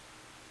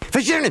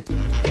Verzinnen!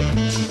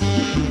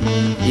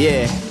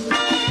 Yeah.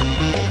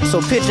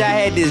 So picture I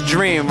had this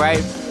dream,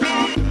 right?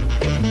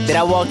 That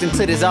I walked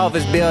into this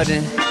office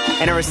building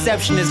and a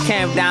receptionist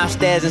came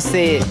downstairs and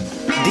said,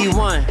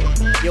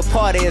 D1, your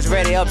party is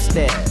ready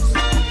upstairs.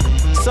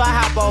 So I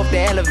hop off the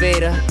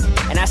elevator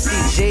and I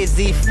see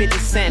Jay-Z, 50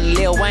 Cent, and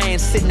Lil Wayne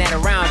sitting at a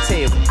round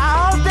table.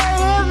 I hope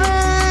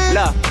they hear me!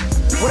 Look.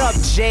 What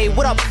up, Jay?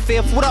 What up,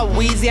 Fifth? What up,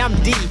 Weezy? I'm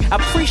D. I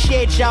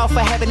appreciate y'all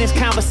for having this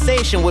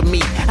conversation with me.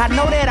 I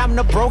know that I'm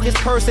the brokest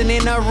person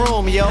in the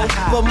room, yo.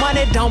 But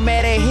money don't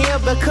matter here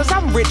because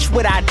I'm rich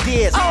with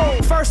ideas. Oh,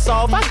 first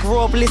off, I grew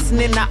up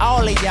listening to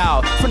all of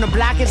y'all. From the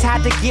Block is How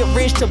to Get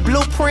Rich to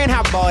Blueprint,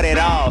 I bought it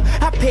all.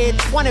 I paid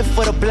 20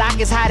 for the Block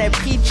is How that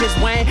Peaches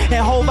Wayne.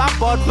 And Hove, I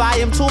bought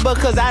Volume 2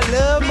 because I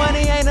love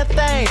money ain't a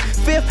thing.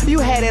 Fifth, you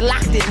had it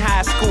locked in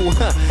high school.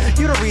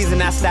 You the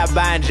reason I stopped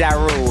buying Ja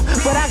Rule.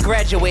 But I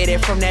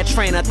graduated from that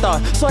train of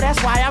thought. So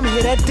that's why I'm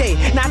here today.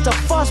 Not to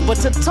fuss, but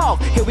to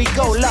talk. Here we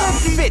go, love.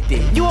 50.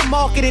 You a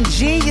marketing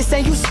genius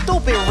and you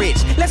stupid rich.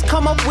 Let's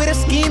come up with a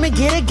scheme and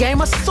get a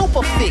game of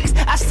super fix.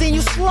 I seen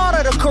you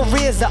slaughter the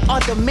careers of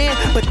other men,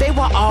 but they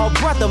were all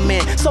brother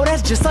men. So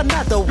that's just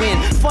another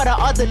win for the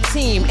other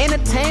team.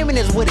 Entertainment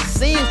is what it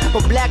seems,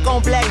 but black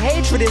on black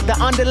hatred is the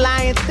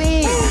underlying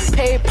theme.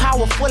 Paid,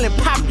 powerful, and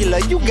popular,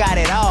 you got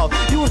it all.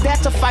 Use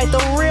that to fight the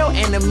real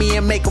enemy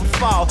and make them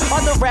fall.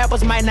 Other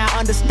rappers might not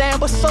understand,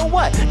 but so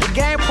what? The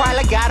game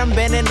probably got them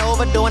bending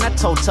over doing a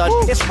toe touch.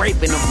 It's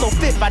raping them. So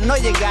Fifth, I know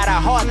you got a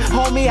heart,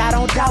 homie, I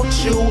don't doubt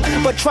you.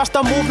 But trust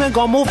the movement,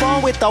 gon' move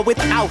on with or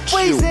without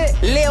you.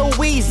 Lil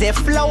Weezy,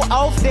 flow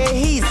off the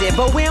easy.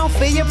 But we don't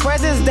feel your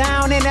presence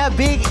down in that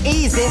Big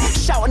Easy.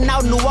 Shouting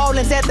out New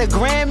Orleans at the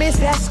Grammys,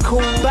 that's cool.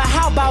 But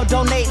how about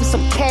donating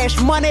some cash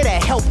money to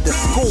help the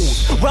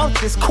schools?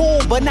 Wealth is cool,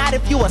 but not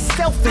if you a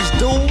selfish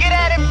dude. Get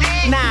at him,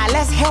 D. Nah,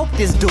 let's help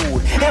this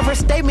dude. Every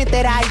statement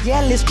that I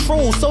yell is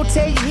true, so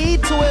take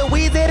heed to it,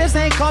 Weezy. This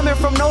ain't coming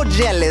from no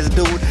jealous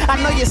dude.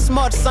 I know you're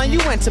smart, son, you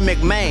went to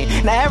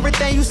McMain. Now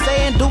everything you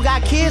say and do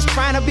got kids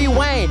trying to be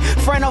Wayne.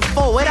 Friend or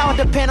foe, it all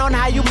depend on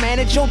how you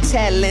manage your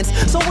talents.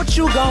 So what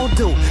you gon'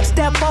 do?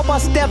 Step up or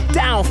step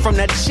down from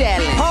the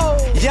challenge? Ho.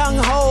 Young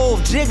Hove,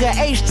 Jigga,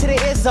 H to the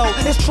Izzo.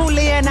 It's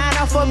truly an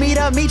honor for me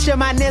to meet you,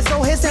 my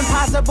nizzo. It's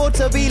impossible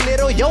to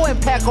belittle your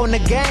impact on the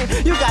game.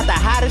 You got the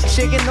hottest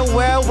chick in the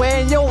world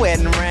wearing your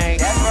wedding ring.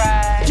 That's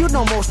right. You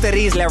know most of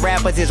these little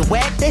rappers is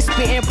wet. They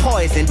spitting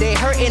poison. They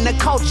hurting the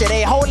culture.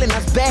 They holding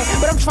us back.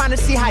 But I'm trying to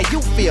see how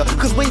you feel.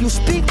 Cause when you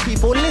speak,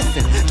 people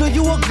listen. Do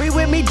you agree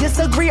with me,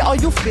 disagree, or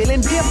you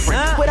feeling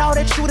different? With all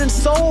that shooting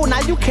soul,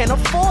 now you can't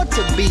afford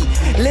to be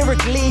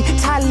lyrically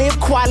Talib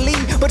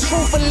Kweli. But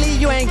truthfully,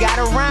 you ain't got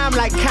a rhyme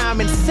like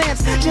common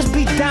sense. Just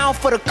be down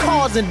for the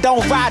cause and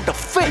don't ride the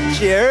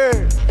fence, you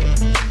heard?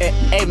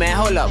 Hey man,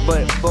 hold up,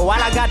 but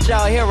while I got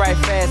y'all here right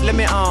fast, let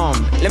me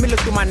look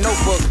through my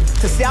notebook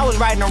to see I was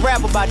writing a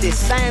rap about this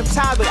same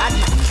topic.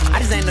 I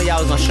just ain't know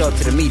y'all was gonna show up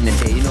to the meeting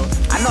today, you know.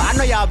 I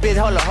know y'all busy.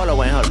 Hold up,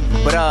 Wayne.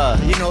 But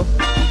you know,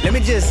 let me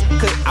just,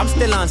 cause I'm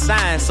still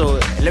unsigned, so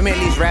let me at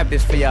least rap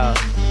this for y'all.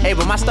 Hey,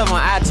 but my stuff on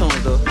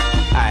iTunes though.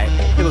 Alright,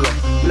 here we go.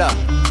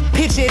 Look.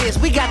 Picture this,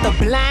 we got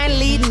the blind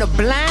leading the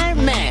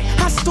blind man.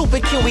 How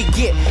stupid can we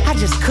get? I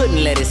just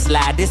couldn't let it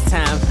slide this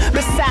time.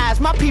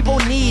 Besides, my people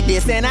need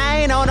this, and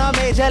I ain't on a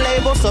major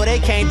label, so they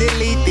can't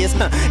delete this.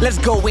 Let's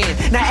go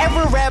in. Now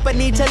every rapper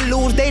need to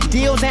lose their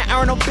deals and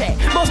earn them back.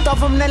 Most of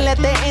them then let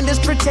their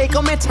industry take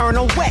them and turn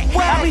them whack.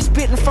 I be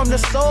spitting from the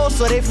soul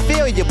so they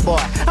feel you, boy.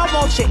 I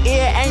want your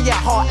ear and your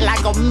heart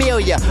like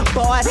Amelia.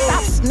 Boy,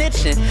 stop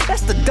snitching.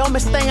 That's the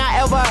dumbest thing I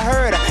ever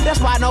heard of.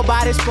 That's why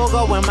nobody spoke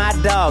up when my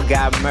dog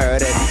got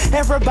murdered.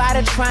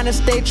 Everybody trying to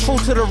stay true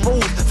to the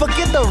rules.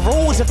 Forget the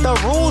rules if the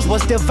rules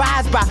was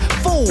devised by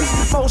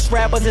fools. Most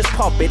rappers is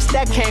puppets,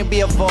 that can't be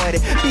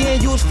avoided.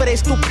 Being used for their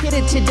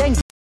stupidity, then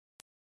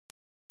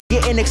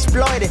getting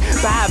exploited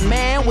by a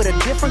man with a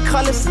different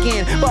color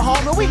skin. But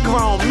homie, we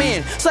grown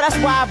men, so that's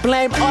why I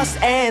blame us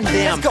and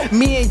them.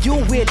 Me and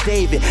you, we're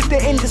David. The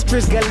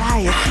industry's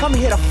Goliath. I'm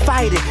here to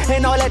fight it.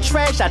 And all that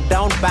trash, I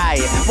don't buy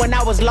it. When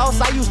I was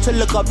lost, I used to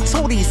look up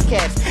to these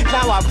cats.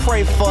 Now I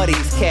pray for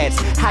these cats.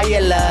 How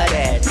you love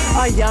that?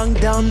 A young,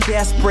 dumb,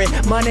 desperate,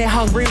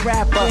 money-hungry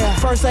rapper.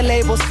 First a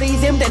label sees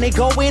him, then they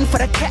go in for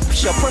the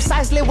capture.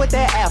 Precisely what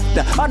they're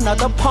after.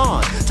 Another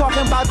pawn.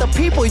 Talking about the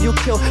people you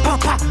killed.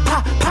 Pop, pop,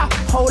 pop, pop.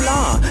 Hold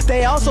on.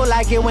 They also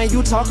like it when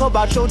you talk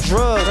about your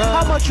drugs.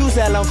 How much you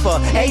sell them for?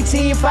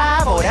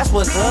 18.5? Oh, that's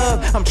what's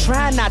up. I'm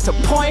trying not to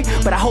point,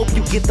 but I hope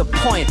you get the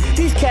point.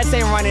 These cats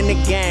ain't running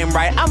the game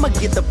right. I'ma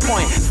get the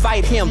point.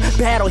 Fight him,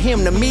 battle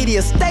him. The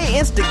media stay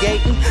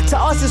instigating. To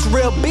us it's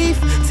real beef,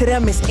 to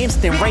them it's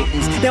instant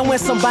ratings. Then when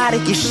somebody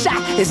gets shot,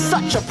 it's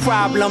such a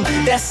problem.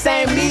 That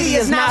same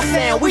media's now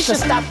saying we should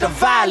stop the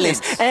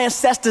violence.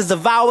 Ancestors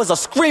of ours are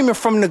screaming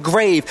from the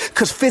grave.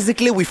 Cause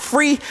physically we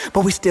free,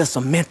 but we still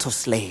some mental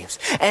slaves.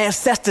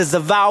 Ancestors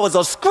of ours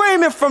are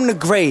screaming from the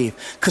grave.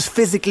 Cause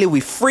physically we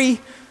free,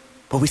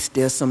 but we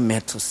still some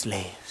mental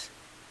slaves.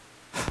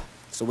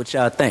 So what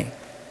y'all think?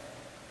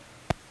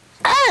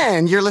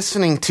 And you're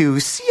listening to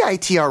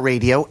CITR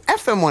Radio,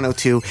 FM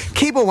 102,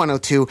 Cable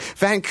 102,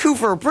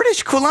 Vancouver,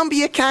 British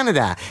Columbia,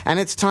 Canada. And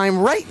it's time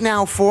right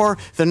now for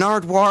the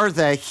Nardwuar,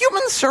 the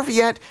Human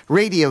Serviette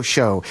Radio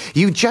Show.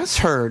 You just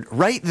heard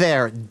right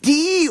there,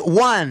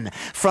 D1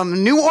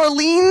 from New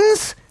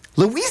Orleans,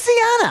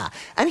 Louisiana.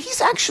 And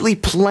he's actually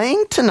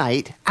playing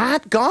tonight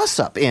at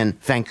Gossip in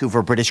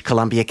Vancouver, British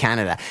Columbia,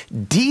 Canada.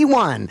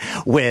 D1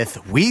 with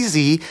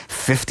Wheezy,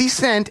 50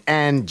 Cent,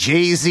 and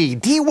Jay-Z.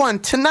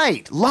 D1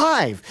 tonight,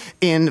 live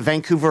in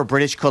Vancouver,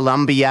 British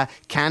Columbia,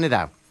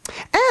 Canada.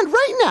 And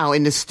right now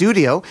in the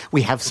studio,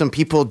 we have some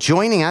people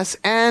joining us.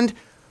 And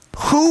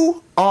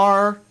who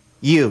are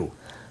you?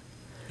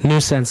 New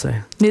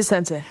Sensae. New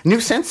Sensae. New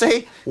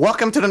Sensae,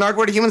 welcome to the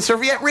Nardwuar the Human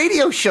Serviette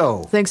Radio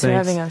Show. Thanks for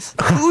having us.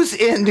 Who's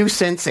in New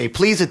Sensae?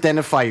 Please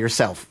identify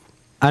yourself.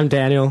 I'm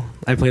Daniel.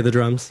 I play the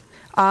drums.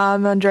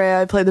 I'm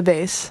Andrea. I play the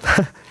bass.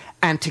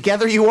 And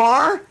together you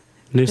are?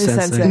 New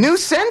Sensae. New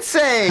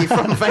Sensae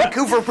from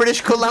Vancouver, British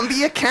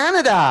Columbia,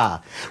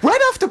 Canada.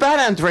 Right off the bat,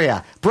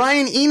 Andrea,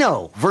 Brian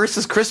Eno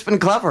versus Crispin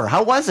Glover.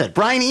 How was it?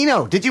 Brian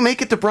Eno. Did you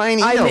make it to Brian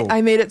Eno?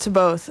 I made it to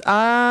both.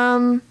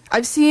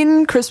 I've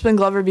seen Crispin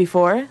Glover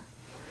before.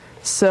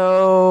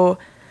 So,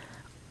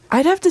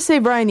 I'd have to say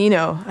Brian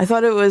Eno. I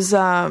thought it was,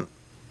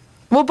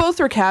 both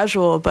were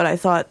casual, but I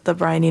thought the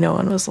Brian Eno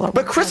one was a lot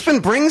more But Crispin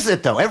brings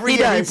it, though. Every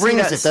year he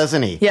brings it,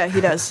 doesn't he? Yeah,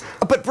 he does.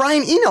 But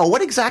Brian Eno,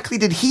 what exactly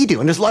did he do?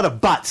 And there's a lot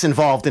of buts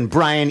involved in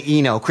Brian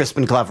Eno,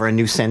 Crispin Glover, and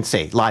New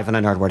Sensae, live on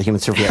a Nardwuar the Human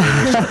Serviette.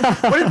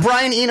 What did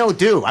Brian Eno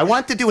do? I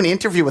wanted to do an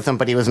interview with him,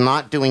 but he was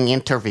not doing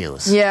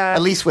interviews. Yeah.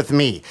 At least with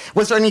me.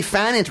 Was there any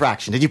fan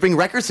interaction? Did you bring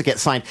records to get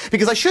signed?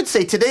 Because I should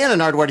say, today on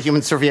a Nardwuar the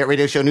Human Serviette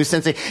Radio Show, New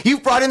Sensae,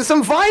 you've brought in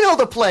some vinyl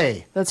to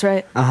play. That's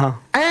right. Uh-huh.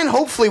 And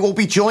hopefully we'll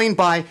be joined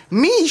by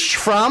Mish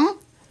from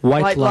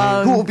White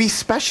Lung. who will be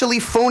specially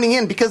phoning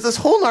in because this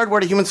whole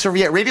Nardwuar the Human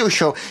Serviette Radio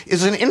Show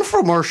is an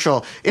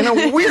infomercial in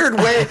a weird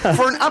way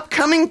for an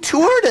upcoming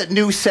tour that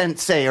New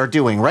Sensae are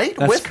doing, right?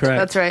 That's correct.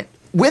 That's right.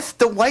 With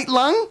the White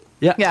Lung?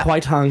 Yeah,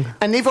 White Hung.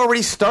 And they've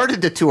already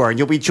started the tour and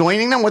you'll be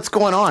joining them? What's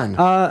going on?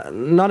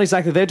 Not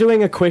exactly. They're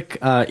doing a quick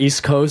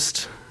East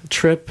Coast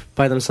trip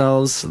by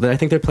themselves. I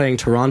think they're playing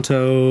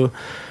Toronto,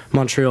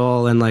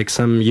 Montreal, and like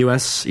some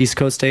U.S. East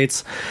Coast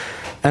dates.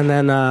 And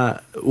then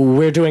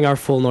we're doing our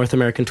full North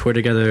American tour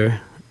together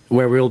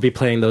where we'll be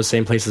playing those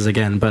same places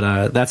again.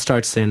 But that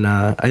starts in,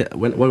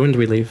 when do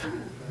we leave?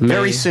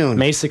 Very soon.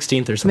 May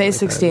 16th or something. May like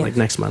that, 16th. like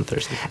next month or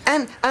something.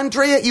 And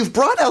Andrea, you've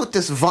brought out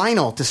this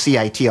vinyl to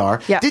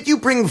CITR. Yeah. Did you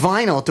bring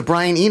vinyl to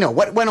Brian Eno?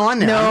 What went on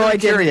there? No, I'm really I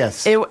didn't.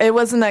 curious. It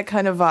wasn't that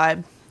kind of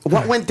vibe.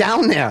 What went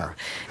down there?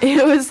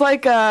 It was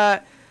like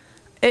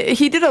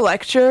he did a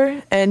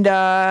lecture,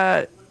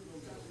 and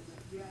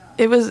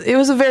it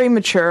was a very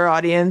mature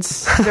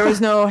audience. There was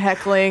no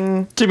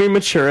heckling. Do you mean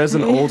mature as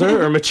in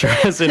older or mature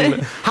as in...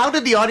 How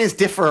did the audience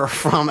differ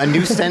from a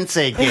New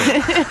Sensae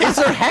gig? Is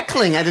there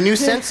heckling at a New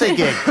Sensae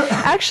gig?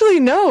 Actually,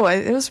 no.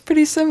 It was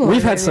pretty similar.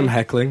 We've had some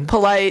heckling.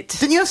 Polite.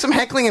 Didn't you have some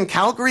heckling in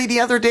Calgary the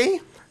other day?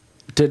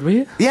 Did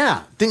we?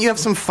 Yeah. Didn't you have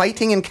some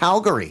fighting in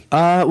Calgary?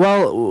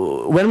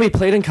 Well, when we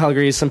played in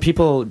Calgary, some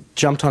people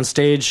jumped on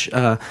stage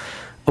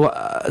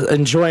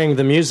enjoying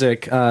the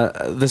music.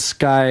 This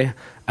guy...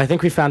 I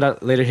think we found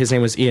out later his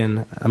name was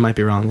Ian. I might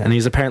be wrong. And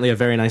he's apparently a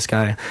very nice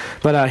guy.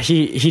 But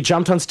he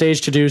jumped on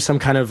stage to do some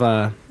kind of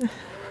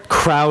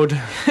crowd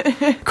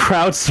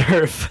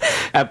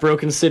surf at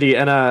Broken City.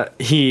 And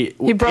he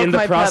broke in the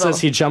my process, pedal.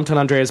 he jumped on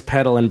Andrea's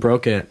pedal and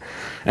broke it.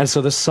 And so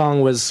the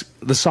song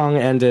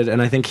ended,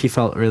 and I think he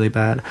felt really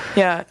bad.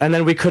 Yeah. And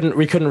then we couldn't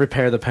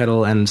repair the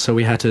pedal, and so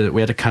we had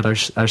to cut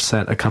our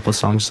set a couple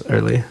songs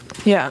early.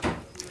 Yeah.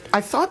 I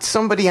thought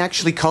somebody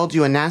actually called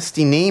you a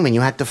nasty name and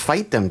you had to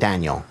fight them,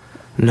 Daniel.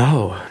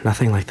 No,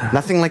 nothing like that.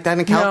 Nothing like that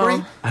in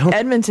Calgary? No.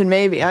 Edmonton,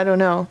 maybe. I don't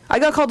know. I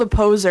got called a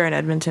poser in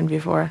Edmonton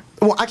before.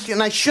 Well,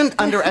 and I shouldn't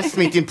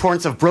underestimate the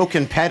importance of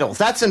broken pedals.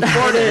 That's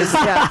important.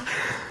 Yeah.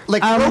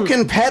 Like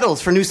broken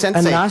pedals for New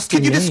Sensae. nasty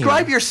Could you name.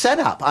 describe your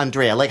setup,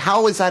 Andrea? Like,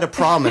 how is that a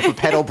problem if a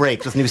pedal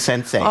breaks with New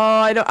Sensae? Oh,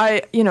 I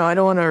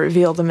don't want to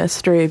reveal the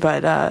mystery,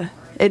 but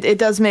it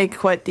does make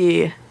quite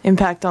the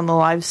impact on the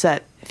live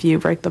set if you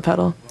break the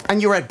pedal.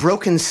 And you were at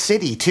Broken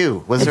City,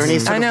 too. Was there any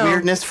sort of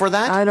weirdness for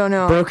that? I don't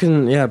know.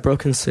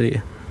 Broken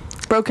City.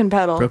 Broken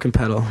pedal. Broken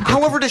pedal.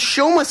 However, the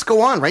show must go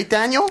on, right,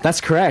 Daniel?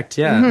 That's correct,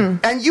 yeah.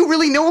 Mm-hmm. And you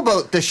really know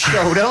about the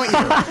show, don't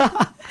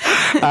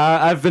you?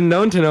 I've been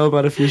known to know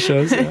about a few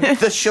shows. Yeah.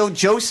 The show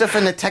Joseph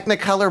and the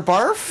Technicolor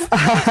Barf?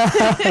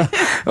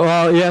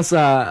 Well, yes,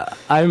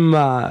 I'm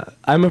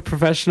a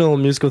professional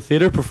musical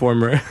theater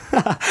performer.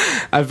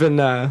 I'm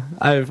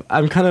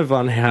kind of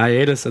on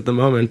hiatus at the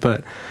moment,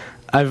 but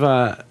I've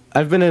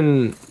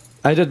done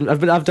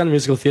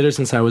musical theater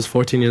since I was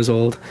 14 years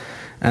old,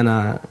 and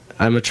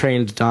I'm a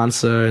trained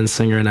dancer and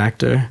singer and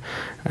actor,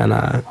 and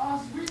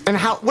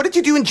what did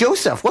you do in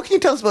Joseph? What can you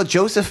tell us about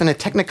Joseph and a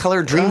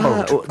Technicolor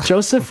Dreamboat?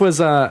 Joseph was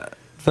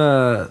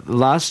the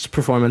last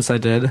performance I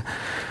did,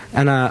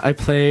 and I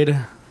played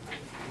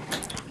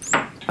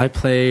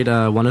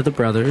one of the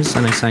brothers,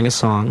 and I sang a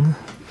song,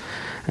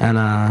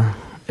 and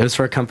it was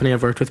for a company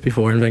I've worked with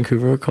before in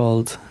Vancouver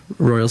called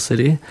Royal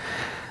City,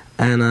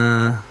 and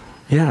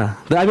yeah.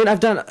 I mean, I've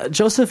done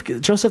Joseph.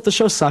 The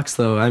show sucks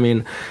though. I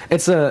mean,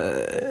 it's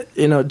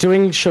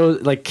doing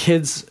shows like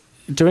it's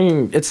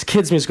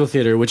kids musical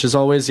theater, which is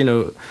always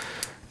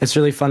it's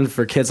really fun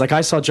for kids. Like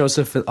I saw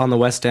Joseph on the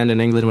West End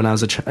in England when I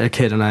was a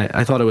kid, and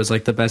I thought it was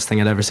like the best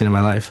thing I'd ever seen in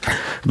my life.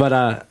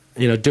 But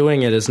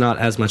doing it is not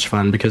as much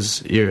fun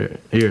because you're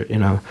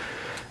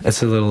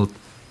it's a little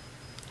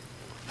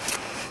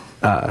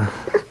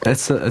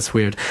it's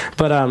weird.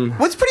 But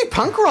well, it's pretty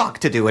punk rock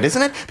to do it,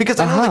 isn't it? Because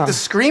I know like the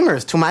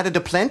Screamers, Tomata de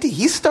Plenty,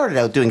 he started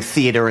out doing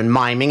theater and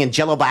miming, and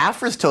Jello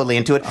Biafra's totally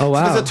into it. Oh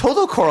wow! So there's a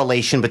total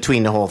correlation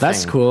between the whole thing.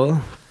 That's cool.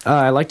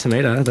 I like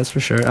Tomato, that's for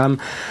sure.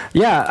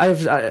 Yeah,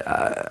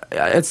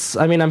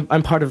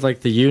 I'm part of like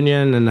the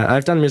union, and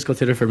I've done musical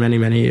theater for many,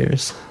 many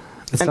years.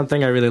 It's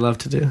something I really love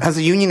to do. Has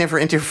the union ever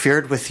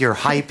interfered with your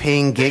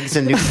high-paying gigs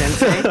in New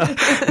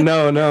Sensae?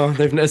 No,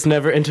 it's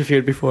never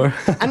interfered before.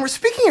 And we're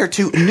speaking here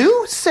to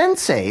New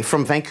Sensae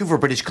from Vancouver,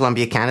 British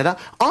Columbia, Canada,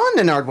 on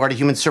the Nardwuar, the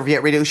Human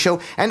Serviette Radio Show.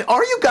 And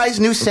are you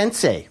guys New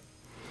Sensae?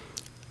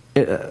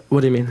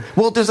 What do you mean?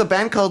 Well, there's a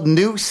band called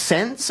New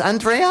Sense,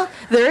 Andrea?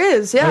 There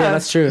is, yeah. Oh, yeah,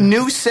 that's true.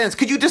 New Sense.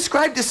 Could you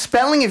describe the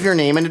spelling of your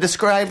name and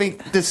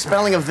describing the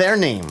spelling of their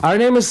name? Our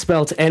name is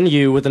spelled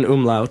N-U with an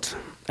umlaut,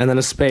 and then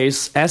a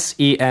space,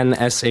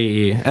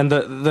 S-E-N-S-A-E. And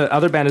the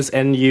other band is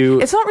N-U...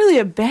 It's not really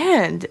a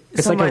band.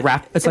 It's like a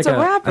rap. It's like a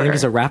rapper. I think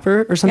he's a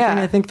rapper or something,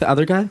 Yeah. I think, the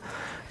other guy.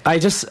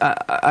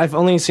 I've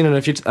only seen it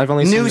a few...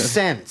 New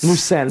Sense. New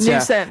Sense, yeah.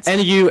 New Sense.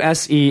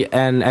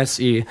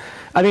 N-U-S-E-N-S-E.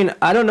 I mean,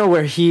 I don't know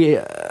where he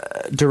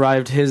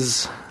derived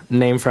his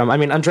name from. I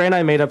mean, Andre and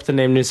I made up the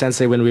name New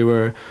Sensei when we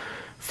were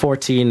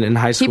 14 in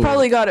high school. He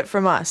probably got it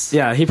from us.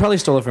 Yeah, he probably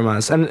stole it from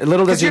us. And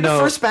little does you know... Because you're the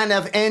first band to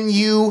have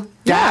NU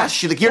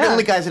dash. You're the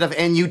only guys that have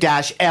NU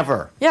dash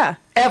ever. Yeah.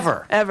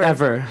 Ever.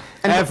 Ever.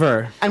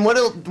 And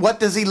what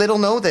does he little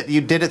know that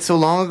you did it so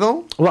long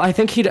ago? Well, I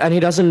think he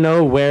doesn't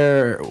know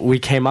where we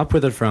came up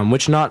with it from,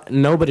 which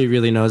nobody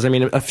really knows. I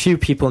mean, a few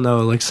people know,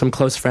 like some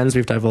close friends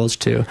we've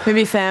divulged to.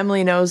 Maybe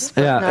family knows.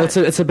 Yeah,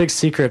 it's a big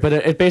secret, but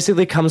it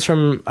basically comes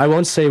from, I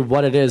won't say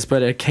what it is,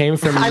 but it came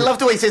from... I love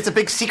the way you say it's a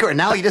big secret, and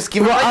now you just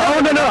give it out.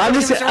 Oh, no, I'm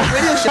just...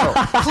 Radio show.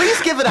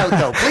 Please give it out,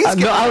 though.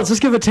 I'll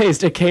just give a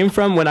taste. It came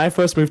from when I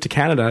first moved to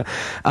Canada.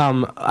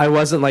 I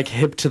wasn't like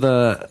hip to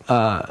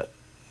the...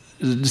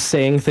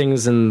 saying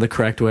things in the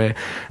correct way,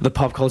 the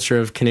pop culture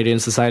of Canadian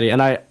society.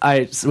 And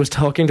I was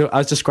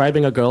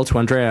describing a girl to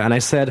Andrea, and I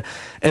said,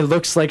 it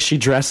looks like she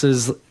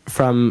dresses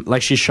from,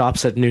 like she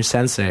shops at New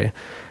Sensae.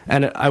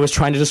 And I was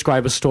trying to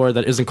describe a store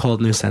that isn't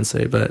called New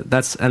Sensae,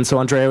 and so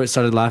Andrea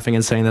started laughing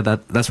and saying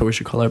that's what we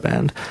should call our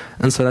band.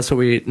 And so that's what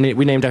we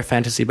named our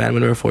fantasy band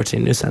when we were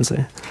 14, New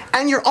Sensae.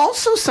 And you're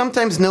also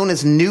sometimes known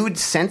as nude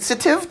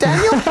sensitive,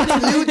 Daniel?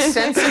 Nude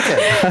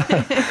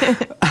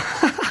sensitive.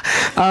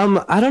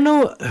 I don't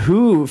know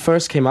who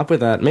first came up with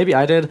that. Maybe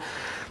I did.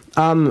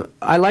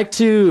 I like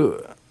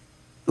to,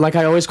 like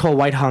I always call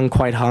white lung,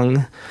 quite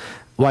hung,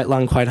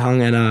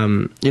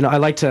 and I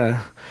like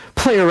to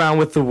play around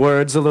with the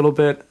words a little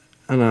bit.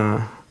 And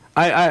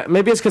I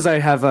maybe it's because I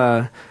have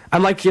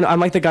I'm like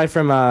the guy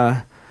from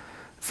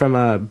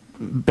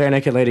Bare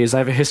Naked Ladies. I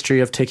have a history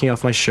of taking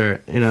off my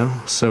shirt,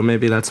 so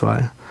maybe that's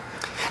why.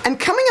 And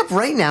coming up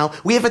right now,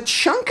 we have a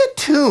chunk of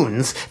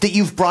tunes that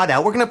you've brought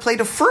out. We're going to play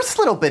the first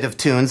little bit of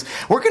tunes.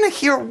 We're going to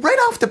hear right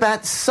off the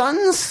bat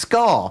Sun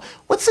Skull.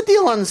 What's the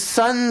deal on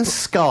Sun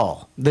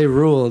Skull? They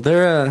rule.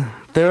 They're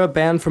a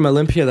band from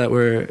Olympia that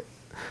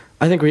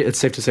it's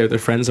safe to say they're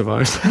friends of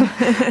ours.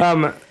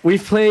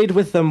 We've played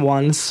with them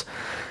once,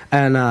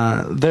 and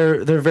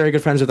they're very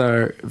good friends with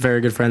our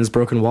very good friends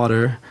Broken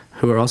Water,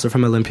 who are also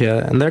from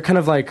Olympia, and they're kind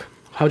of like...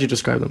 How would you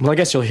describe them? Well, I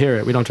guess you'll hear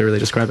it. We don't have to really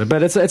describe it,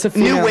 but it's a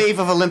female... new wave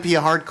of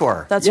Olympia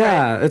hardcore. That's right.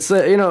 Yeah, it's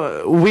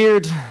a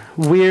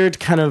weird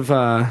kind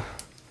of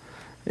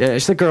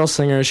she's a girl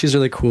singer. She's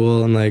really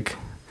cool and like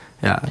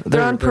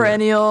they're on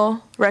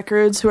Perennial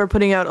Records, who are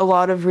putting out a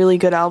lot of really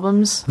good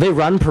albums. They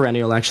run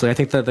Perennial actually. I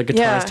think that the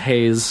guitarist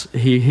Hayes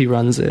he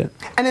runs it.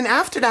 And then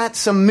after that,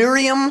 some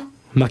Miriam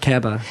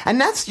Makeba. And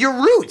that's your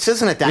roots,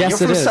 isn't it, Dan? Yes, You're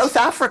from it is. South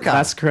Africa.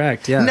 That's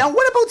correct, yeah. Now,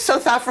 what about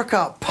South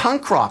Africa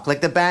punk rock,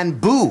 like the band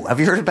Boo? Have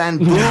you heard of band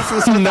Boo from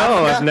South Africa?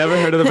 No, I've never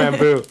heard of the band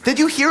Boo. Did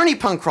you hear any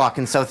punk rock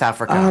in South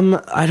Africa?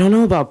 I don't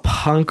know about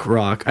punk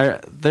rock.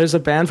 There's a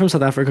band from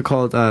South Africa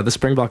called the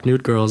Springbok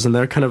Nude Girls, and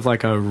they're kind of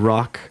like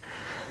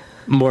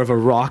more of a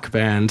rock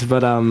band,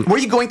 but were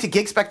you going to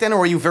gigs back then, or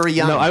were you very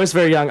young? No, I was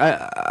very young.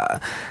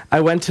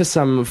 I went to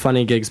some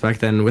funny gigs back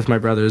then with my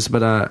brothers,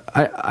 but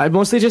I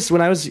mostly just,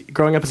 when I was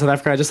growing up in South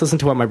Africa, I just listened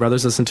to what my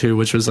brothers listened to,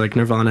 which was like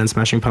Nirvana and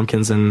Smashing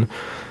Pumpkins and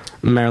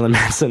Marilyn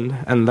Manson,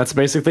 and that's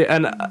basically,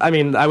 and I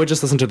mean, I would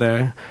just listen to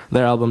their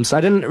albums.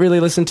 I didn't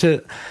really listen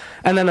to,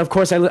 and then of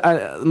course,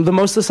 the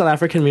most of the South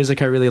African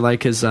music I really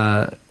like is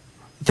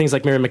things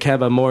like Miriam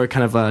Makeba, more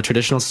kind of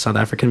traditional South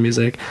African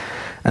music,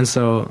 and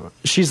so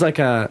she's like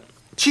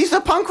She's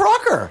a punk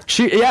rocker.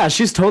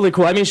 She's totally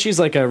cool. I mean, she's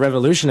like a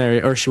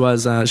revolutionary, or she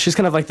was. She's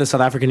kind of like the South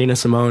African Nina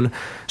Simone.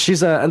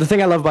 And the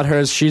thing I love about her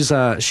is she's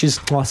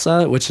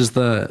Xhosa, which is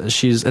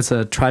it's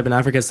a tribe in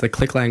Africa. It's the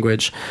click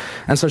language,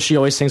 and so she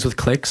always sings with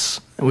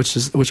clicks,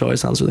 which always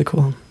sounds really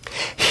cool.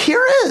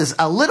 Here is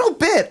a little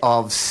bit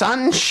of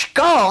Sun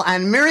Skull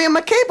and Miriam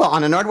Makeba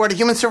on a Nardwuar the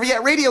Human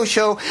Serviette radio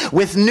show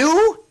with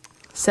new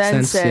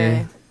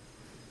Sensae.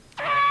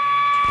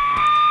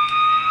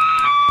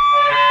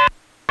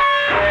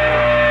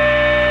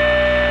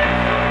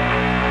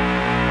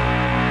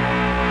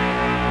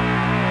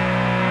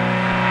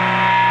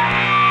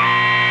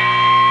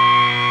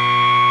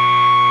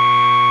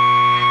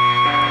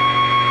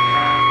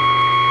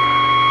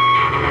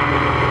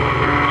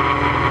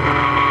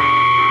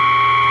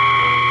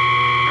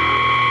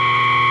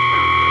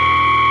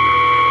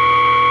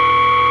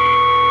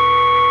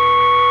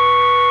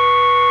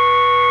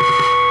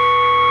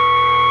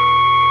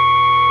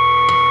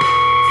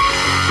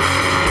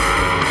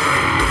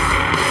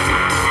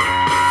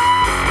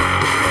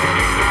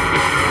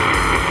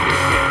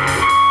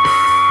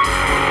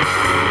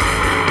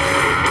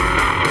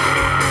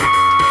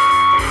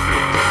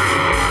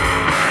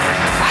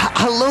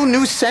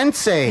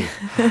 Sensae.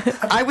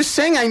 I was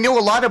saying I know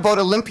a lot about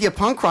Olympia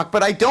punk rock,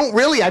 but I don't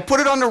really. I put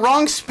it on the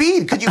wrong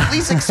speed. Could you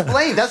please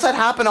explain? Does that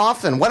happen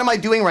often? What am I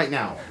doing right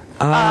now?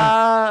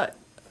 I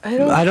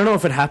don't know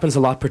if it happens a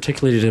lot,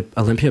 particularly to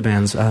Olympia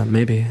bands.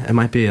 Maybe. It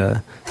might be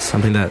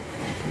something that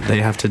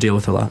they have to deal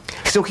with a lot.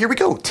 So here we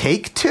go.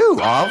 Take 2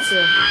 of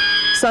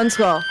Sun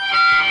Skull.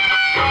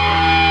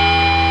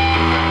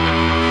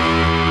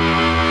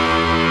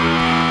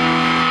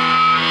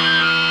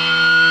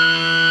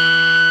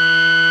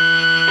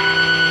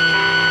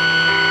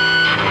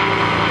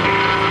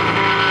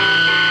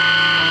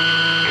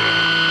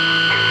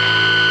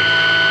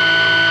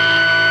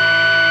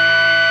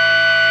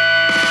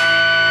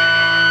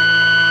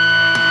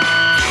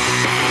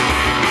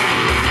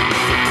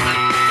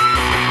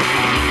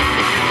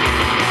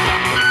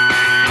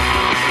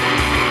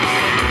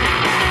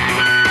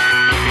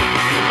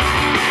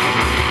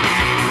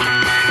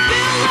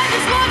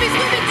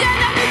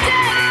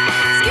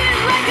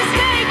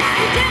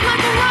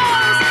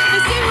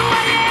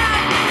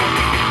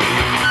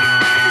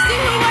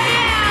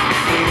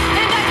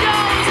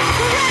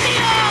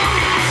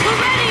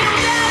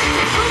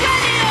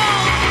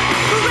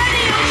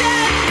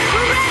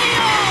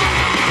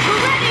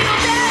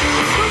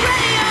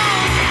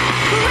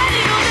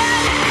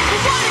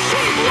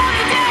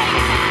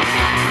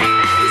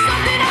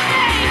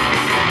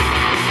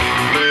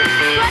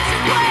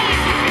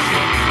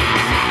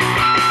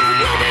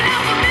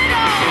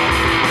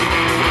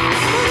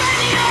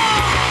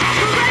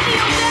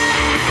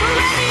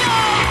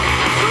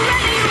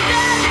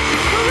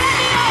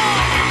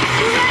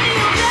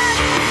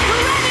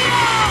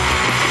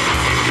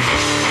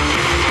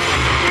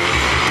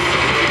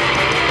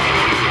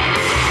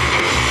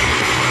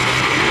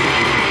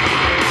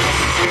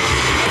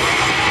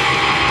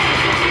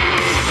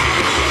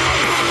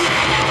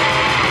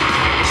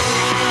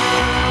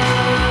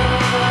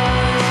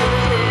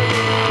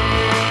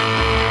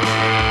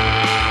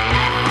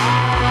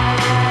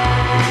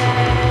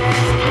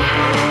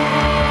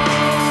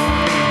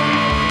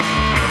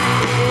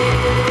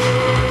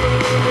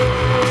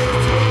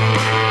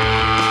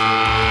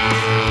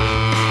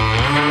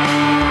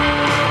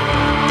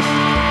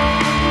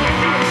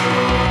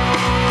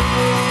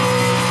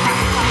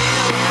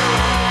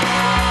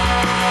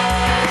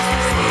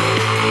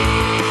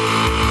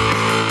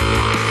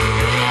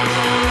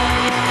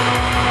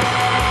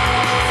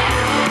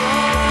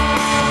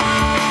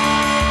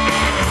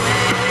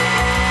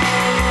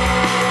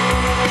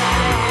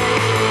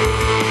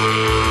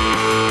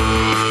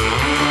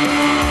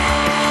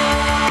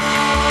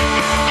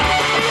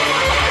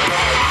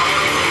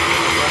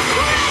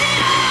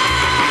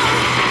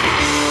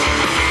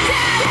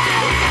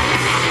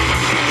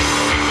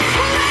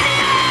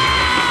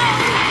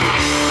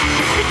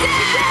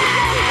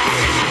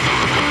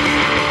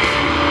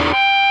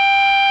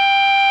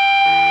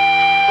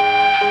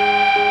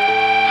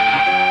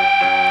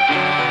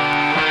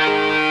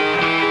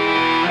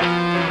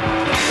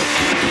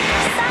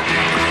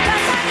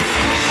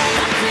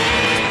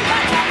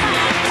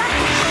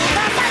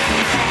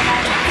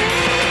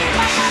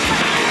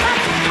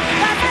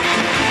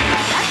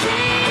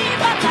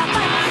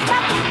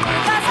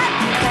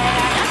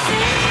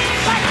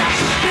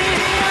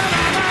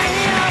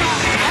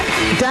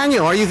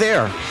 Daniel, are you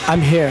there?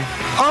 I'm here.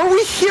 Are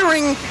we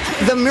hearing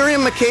the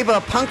Miriam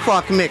Makeba punk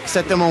rock mix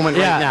at the moment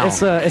right now?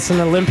 Yeah, it's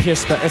an Olympia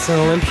South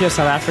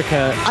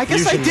Africa. I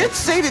guess I did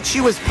say that she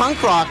was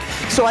punk rock,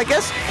 so I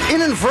guess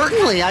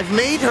inadvertently I've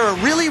made her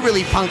really,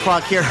 really punk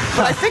rock here.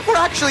 But I think we're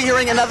actually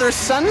hearing another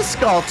Sun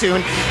Skull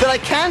tune that I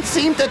can't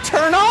seem to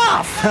turn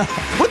off.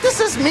 What does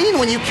this mean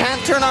when you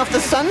can't turn off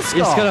the Sun Skull?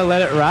 You just gotta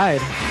let it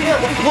ride. Here,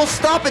 we'll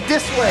stop it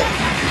this way.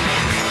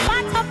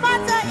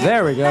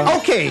 There we go.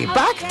 Okay,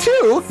 back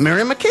to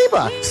Miriam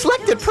Makeba,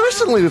 selected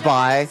personally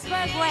by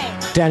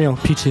Daniel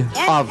P2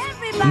 of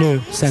new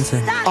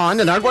Sensae on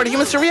the Nardwuar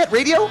Human Serviette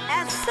Radio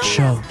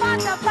show.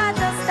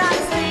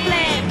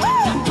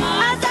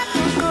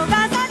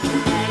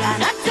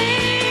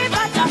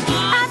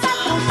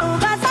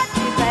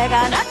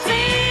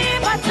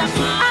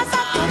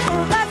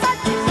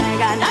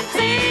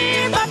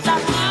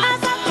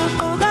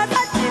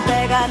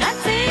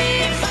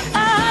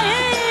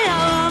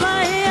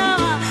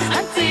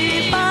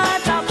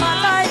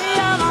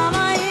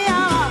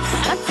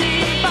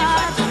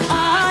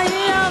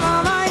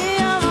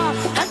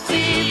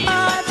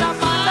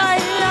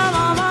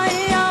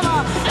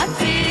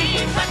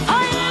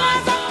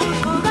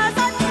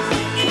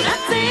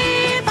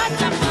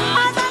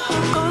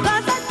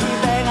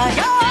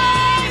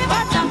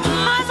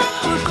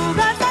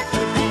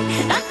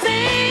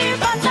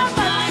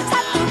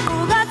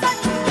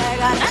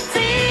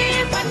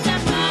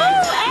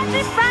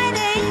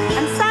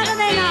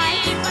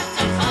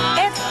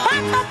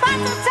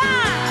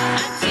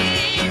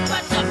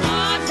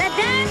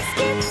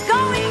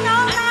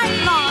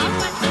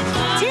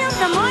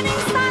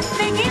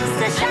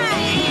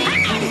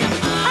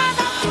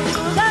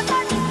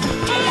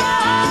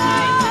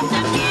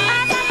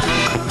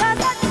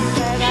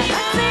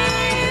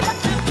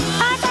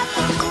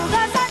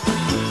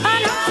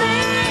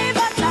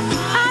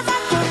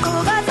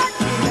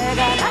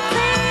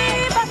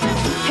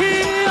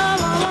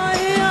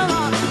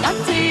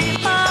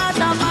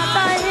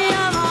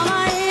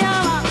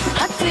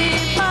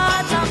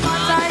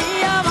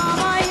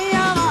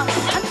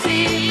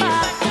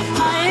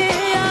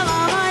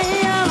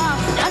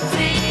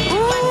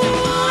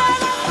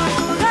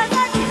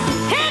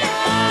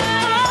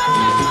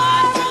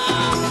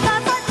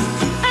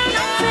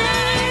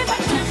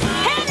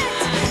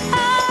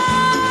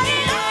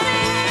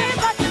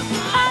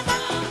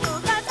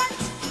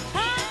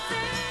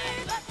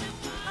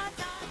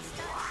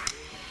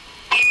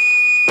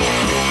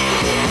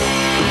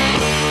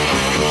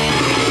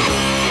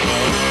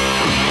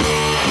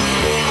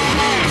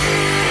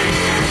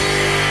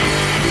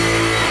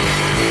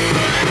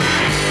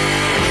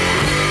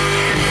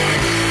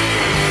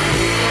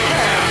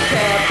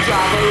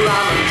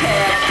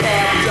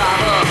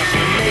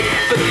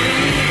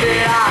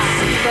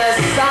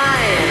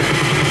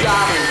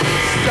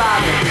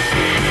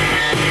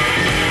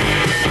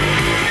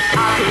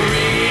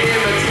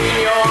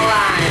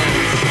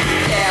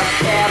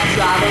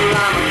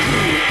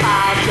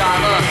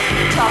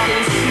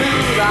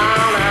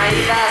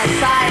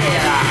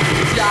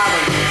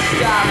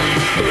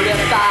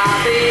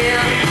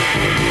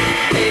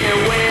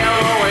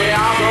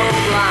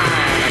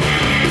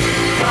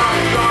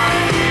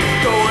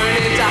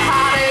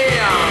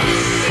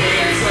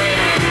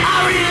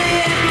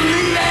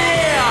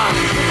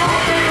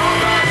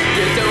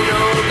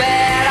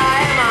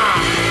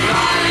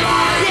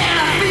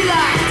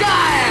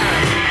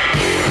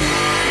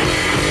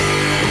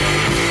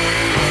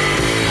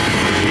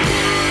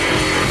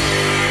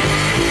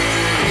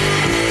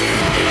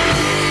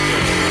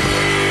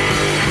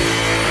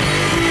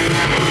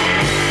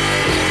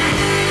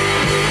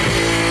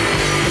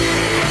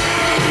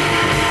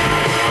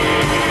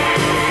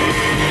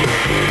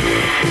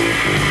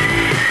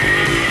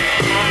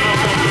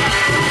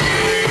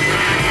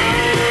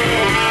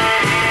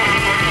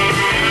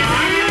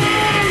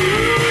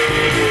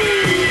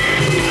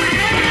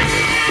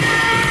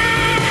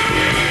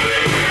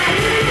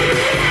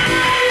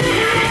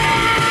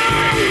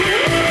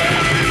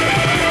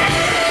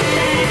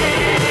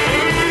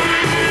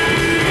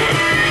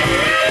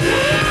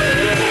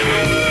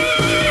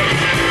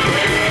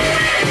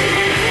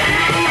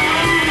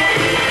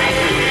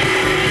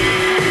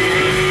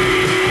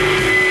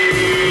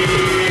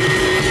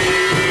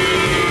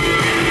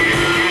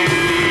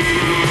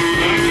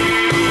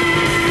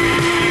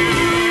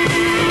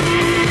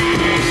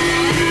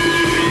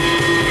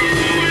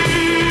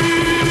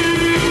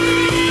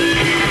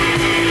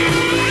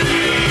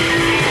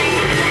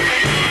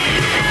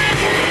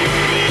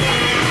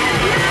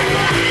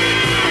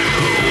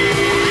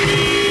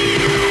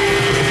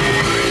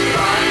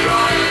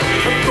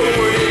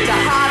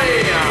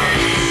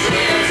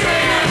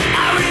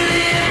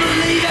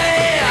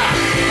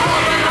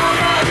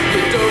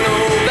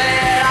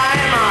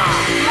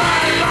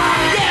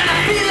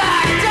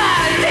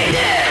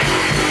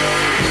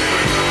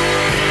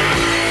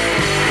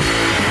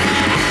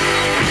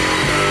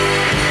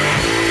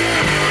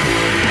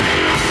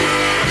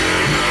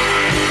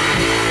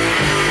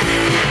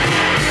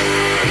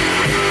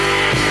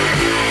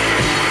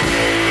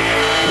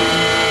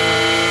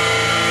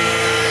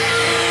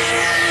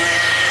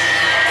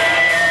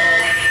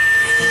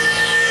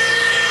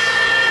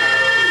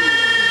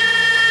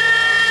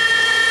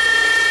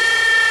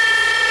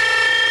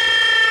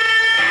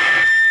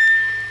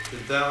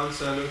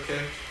 sound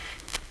okay?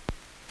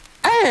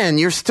 And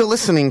you're still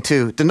listening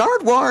to the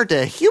Nardwuar,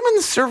 the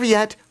Human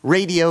Serviette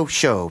Radio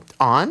Show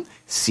on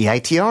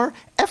CITR,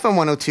 FM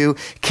 102,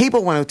 Cable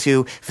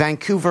 102,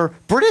 Vancouver,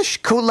 British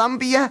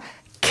Columbia,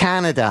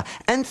 Canada.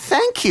 And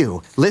thank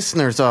you,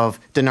 listeners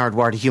of the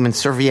Nardwuar, the Human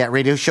Serviette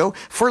Radio Show,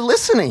 for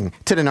listening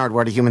to the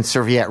Nardwuar, the Human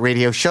Serviette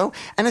Radio Show.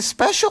 And a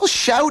special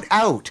shout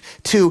out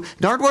to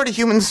Nardwuar, the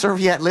Human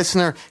Serviette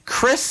listener,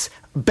 Chris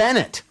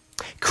Bennett.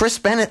 Chris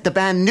Bennett, the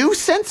band New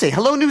Sensae.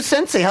 Hello, New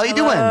Sensae. How you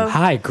doing?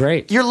 Hi,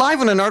 great. You're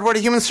live on the Nardwuar,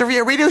 the Human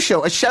Serviette Radio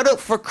Show. A shout out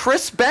for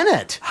Chris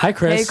Bennett. Hi,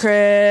 Chris. Hey,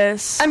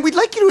 Chris. And we'd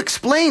like you to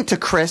explain to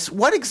Chris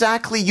what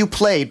exactly you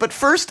played. But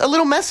first, a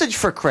little message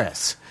for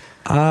Chris.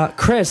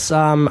 Chris,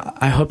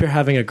 I hope you're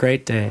having a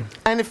great day.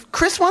 And if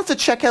Chris wants to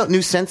check out New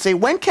Sensae,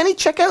 when can he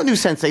check out New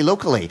Sensae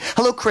locally?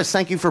 Hello, Chris.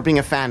 Thank you for being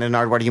a fan of the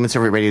Nardwuar, the Human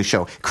Serviette Radio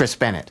Show. Chris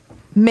Bennett.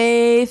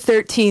 May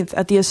 13th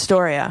at the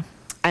Astoria.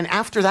 And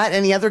after that,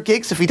 any other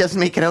gigs if he doesn't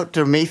make it out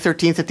to May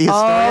 13th at the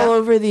Astoria? All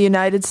over the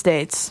United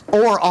States.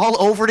 Or all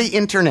over the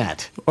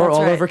internet. Or That's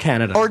all right. over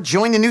Canada. Or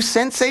join the New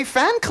Sensae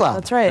fan club.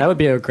 That's right. That would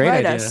be a great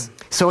Write idea. us.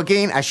 So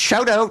again, a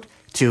shout out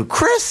to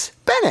Chris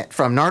Bennett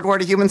from Nardwuar,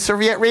 the Human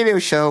Serviette Radio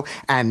Show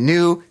and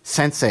New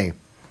Sensae.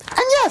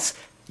 And yes,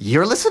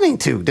 you're listening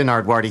to the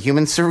Nardwuar, the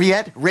Human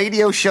Serviette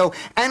Radio Show.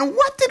 And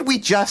what did we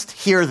just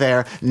hear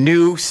there,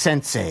 New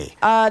Sensae?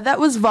 That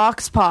was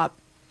Vox Pop,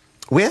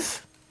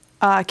 With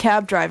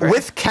Cab Driver.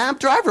 Cab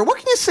Driver. What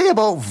can you say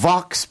about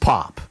Vox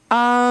Pop?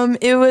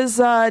 It was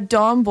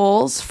Don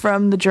Bowles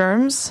from The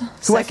Germs.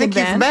 Who I think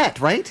you've met,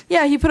 right?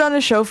 Yeah, he put on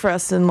a show for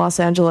us in Los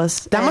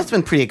Angeles. That must have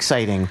been pretty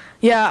exciting.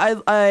 Yeah,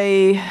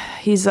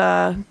 he's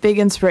a big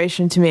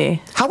inspiration to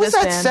me. How was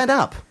This that band. set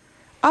up?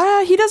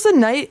 He does a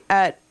night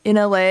in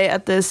LA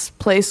at this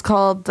place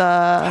called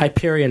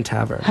Hyperion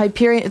Tavern.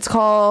 Hyperion. It's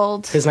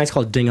called His night's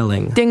called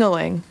Ding-a-ling.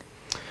 Dingaling.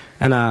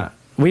 And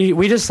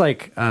we just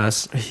like I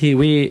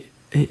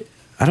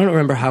don't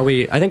remember how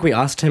I think we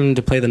asked him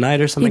to play the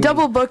night or something. He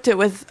double booked it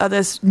with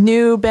this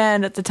new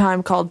band at the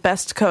time called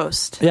Best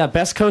Coast. Yeah,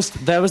 Best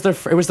Coast. That was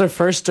it was their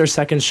first or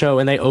second show,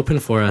 and they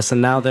opened for us,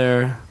 and now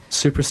they're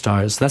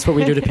superstars. That's what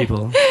we do to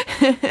people.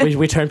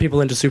 we turn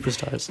people into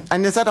superstars.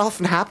 And does that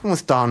often happen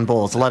with Don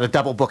Bowles? A lot of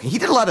double booking. He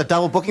did a lot of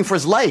double booking for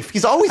his life.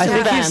 He's always in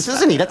think bands,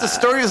 isn't he? That's the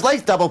story of his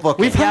life, double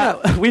booking.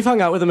 We've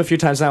hung out with him a few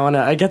times now, and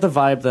I get the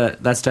vibe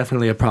that that's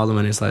definitely a problem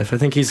in his life. I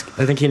think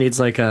he needs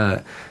like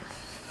an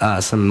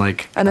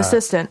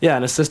assistant. Yeah,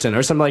 an assistant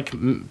or some like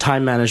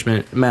time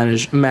management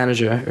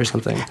manager or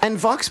something. And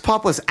Vox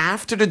Pop was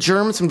after the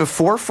Germs and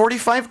before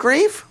 45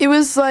 Grave? It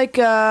was like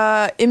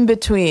in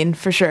between,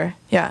 for sure.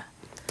 Yeah.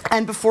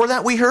 And before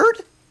that we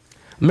heard?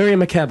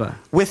 Miriam Makeba.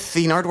 With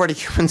the Nardwuar, the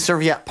Human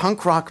Serviette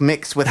punk rock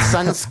mix with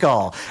Sun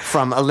Skull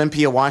from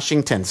Olympia,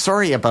 Washington.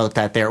 Sorry about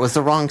that there. It was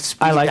the wrong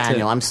speed, I liked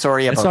Daniel. it. I'm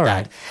sorry about all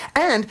that. right.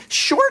 And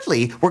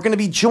shortly, we're going to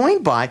be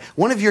joined by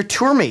one of your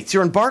tour mates.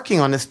 You're embarking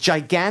on this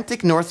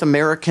gigantic North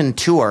American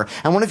tour.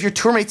 And one of your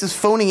tour mates is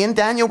phoning in,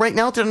 Daniel, right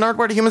now to the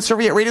Nardwuar, the Human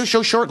Serviette Radio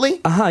Show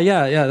shortly.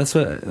 Yeah, that's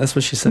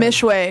what she said.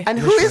 Mishway. And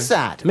who is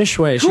that? Mish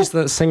Way. She's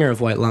the singer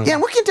of White Lung. Yeah,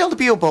 what can you tell the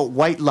people about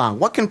White Lung?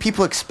 What can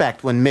people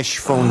expect when Mish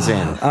phones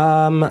in?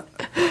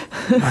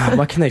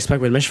 What can they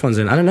expect when Mish phones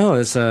in? I don't know.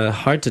 It's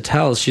hard to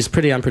tell. She's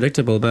pretty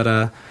unpredictable,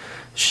 but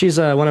she's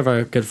one of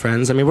our good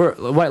friends. I mean,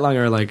 White Lung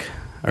are like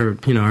our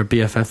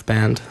BFF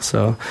band.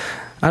 So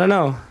I don't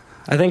know.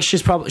 I think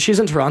she's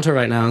in Toronto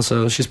right now,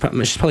 so she's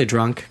probably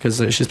drunk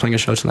because she's playing a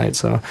show tonight.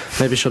 So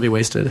maybe she'll be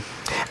wasted.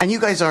 And you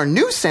guys are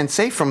New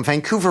Sensae from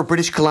Vancouver,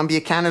 British Columbia,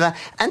 Canada.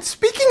 And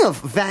speaking of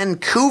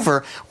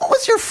Vancouver, what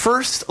was your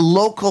first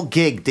local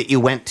gig that you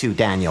went to,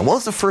 Daniel? What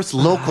was the first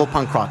local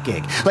punk rock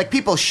gig? Like,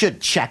 people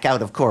should check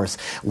out, of course,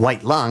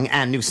 White Lung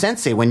and New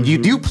Sensae when you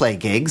do play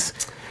gigs.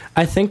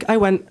 I think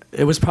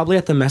it was probably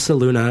at the Mesa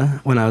Luna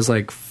when I was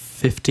like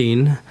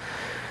 15.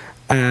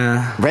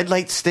 Red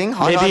Light Sting,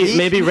 Hot Doggy?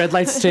 Maybe Red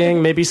Light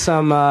Sting, maybe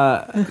some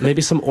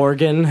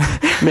Organ,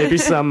 maybe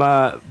some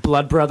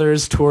Blood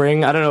Brothers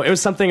touring. I don't know. It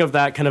was something of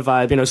that kind of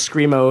vibe,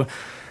 screamo,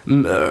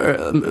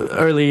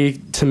 early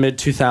to mid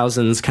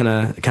 2000s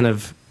kind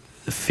of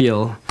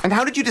feel. And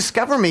how did you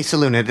discover Mesa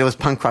Luna? There was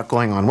punk rock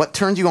going on. What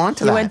turned you on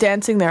to that? You went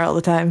dancing there all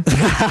the time.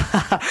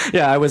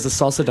 Yeah, I was a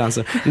salsa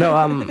dancer. No,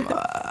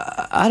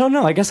 I don't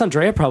know. I guess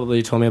Andrea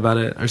probably told me about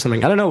it or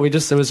something. I don't know. It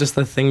was just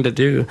the thing to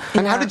do.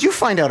 And how did you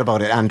find out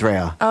about it,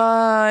 Andrea?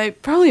 I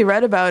probably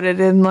read about it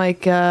in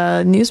like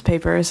a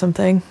newspaper or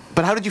something.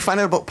 But how did you find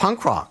out about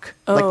punk rock?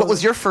 Like, what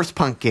was your first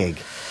punk gig?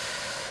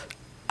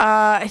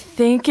 I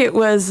think it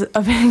was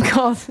a band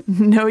called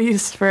No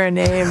Use for a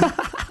Name.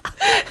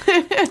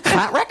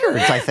 Flat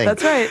Records, I think.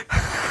 That's right.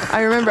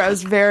 I remember I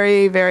was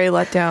very, very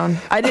let down.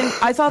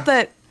 I thought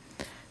that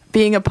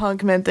being a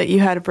punk meant that you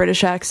had a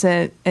British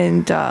accent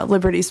and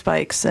Liberty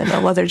spikes and a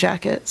leather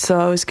jacket, so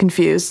I was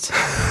confused.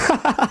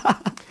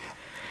 What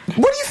do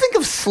you think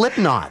of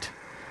Slipknot?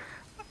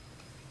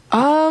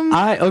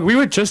 We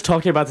were just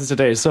talking about this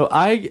today. So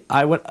I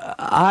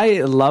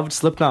loved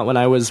Slipknot when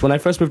I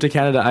first moved to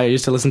Canada. I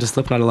used to listen to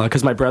Slipknot a lot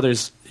because my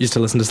brothers used to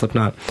listen to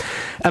Slipknot,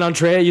 and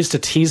Andrea used to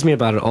tease me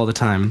about it all the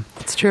time.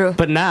 It's true.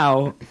 But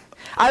now,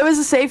 I was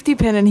a safety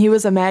pin and he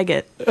was a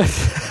maggot.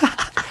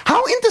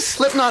 How into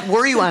Slipknot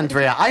were you,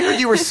 Andrea? I heard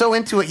you were so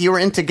into it, you were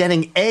into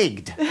getting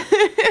egged.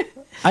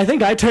 I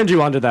think I turned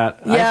you onto that.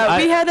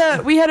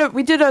 Yeah,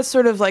 we did a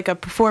sort of like a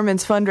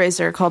performance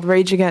fundraiser called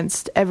Rage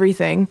Against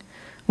Everything,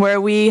 where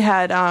we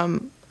had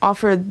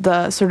offered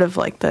the sort of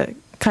like the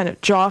kind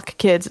of jock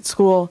kids at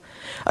school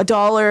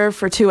 $1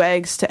 for 2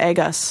 eggs to egg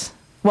us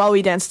while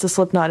we danced to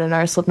Slipknot in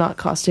our Slipknot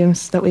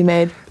costumes that we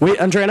made.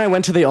 Andrea and I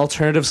went to the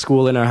alternative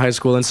school in our high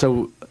school, and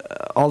so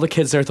all the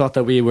kids there thought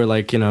that we were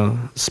like,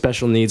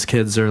 special needs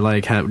kids or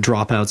like had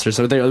dropouts or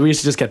so. We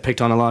used to just get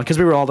picked on a lot because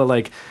we were all the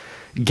like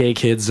gay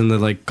kids and the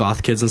like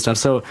goth kids and stuff.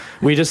 So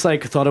we just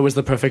like thought it was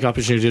the perfect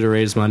opportunity to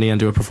raise money and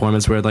do a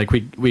performance where like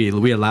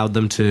we allowed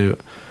them to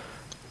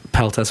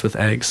pelt us with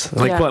eggs,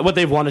 like what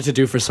they've wanted to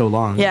do for so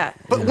long. Yeah,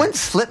 but when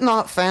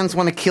Slipknot fans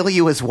want to kill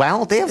you as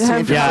well, they have some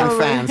interesting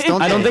fans, don't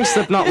they? I don't think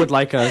Slipknot would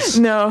like us.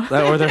 No,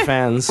 or their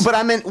fans. But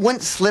I mean,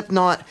 wouldn't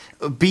Slipknot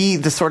be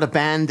the sort of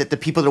band that the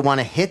people that want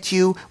to hit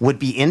you would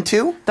be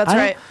into? That's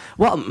right.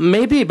 Well,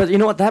 maybe, but you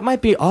know what? That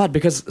might be odd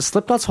because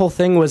Slipknot's whole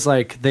thing was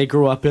like they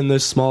grew up in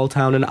this small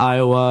town in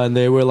Iowa, and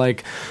they were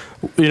like,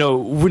 no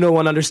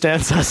one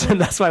understands us,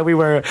 and that's why we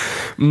wear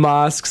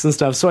masks and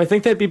stuff. So I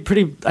think they'd be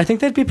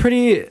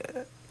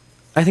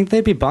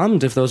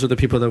bummed if those were the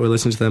people that were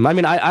listening to them. I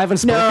mean, I haven't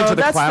spoken to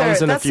the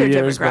clowns in a few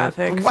years. Wow,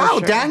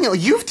 sure. Daniel,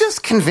 you've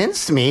just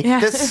convinced me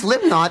that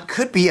Slipknot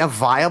could be a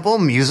viable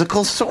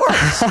musical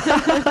source.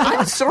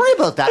 I'm sorry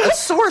about that. A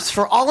source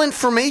for all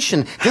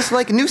information, just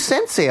like New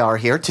Sensae are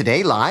here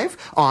today live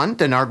on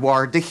the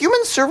Nardwuar, the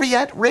Human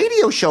Serviette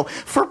radio show.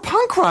 For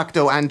punk rock,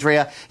 though,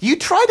 Andrea, you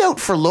tried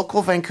out for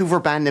local Vancouver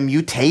band The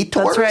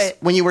Mutators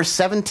when you were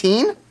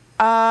 17?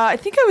 I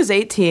think I was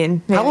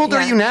 18. How old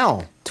are you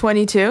now?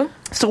 22.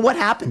 So what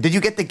happened? Did you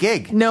get the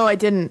gig? No, I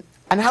didn't.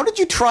 And how did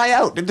you try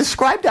out?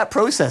 Describe that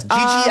process.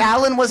 Gigi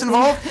Allen was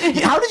involved?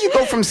 How did you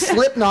go from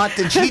Slipknot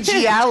to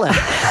Gigi Allen?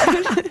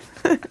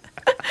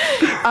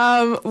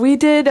 We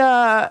did...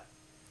 I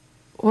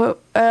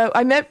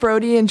met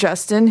Brody and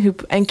Justin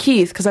and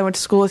Keith, because I went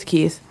to school with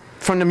Keith.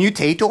 From the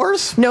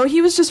Mutators? No,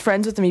 he was just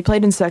friends with them. He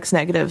played in Sex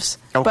Negatives.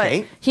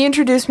 Okay. But he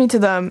introduced me to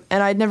them,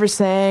 and I'd never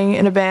sang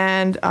in a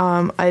band.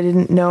 I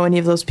didn't know any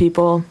of those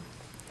people.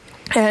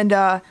 And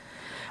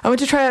I went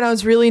to try it, and I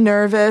was really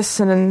nervous,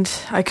 and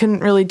I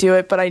couldn't really do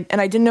it. But I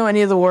didn't know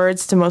any of the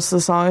words to most of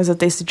the songs that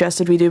they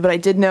suggested we do. But I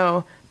did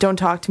know "Don't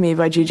Talk to Me"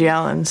 by Gigi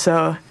Allen,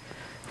 so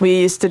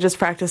we used to just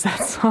practice that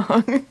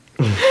song.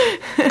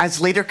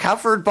 As later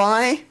covered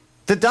by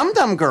the Dum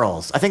Dum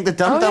Girls. I think the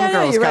Dum Dum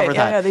Girls cover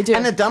that. Yeah, they do.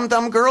 And the Dum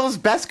Dum Girls,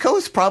 Best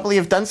Coast, probably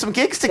have done some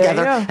gigs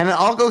together. And it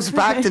all goes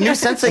back to New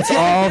Sensae. It's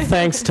all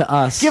thanks to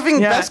us.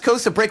 Giving Best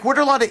Coast a break. Were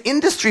there a lot of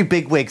industry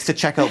bigwigs to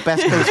check out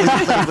Best Coast when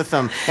you played with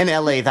them in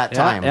LA that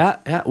time?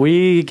 Yeah.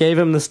 We gave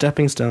him the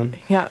stepping stone.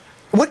 Yeah.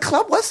 What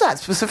club was that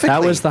specifically?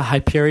 That was the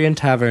Hyperion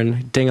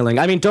Tavern, Dingaling.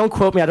 I mean, don't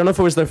quote me. I don't know if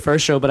it was their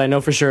first show, but I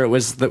know for sure it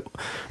was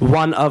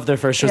one of their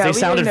first shows. They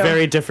sounded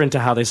very different to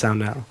how they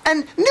sound now.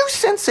 And New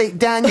Sensae,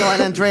 Daniel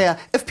and Andrea,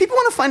 if people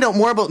want to find out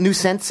more about New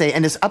Sensae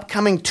and this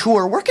upcoming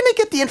tour, where can they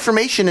get the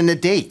information and the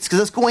dates? Because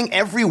it's going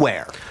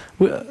everywhere.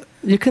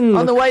 You can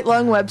on the White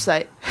Lung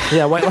website.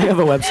 Yeah, White Lung have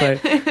a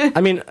website.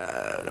 I mean,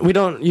 we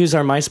don't use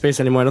our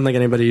MySpace anymore. I don't think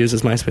anybody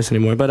uses MySpace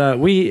anymore. But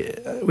we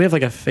have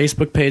like a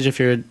Facebook page if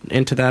you're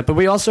into that. But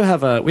we also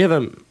have a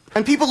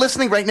And people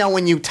listening right now,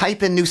 when you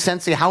type in New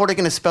Sensae, how are they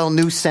going to spell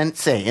New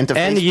Sensae into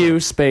Facebook? NU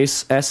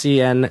space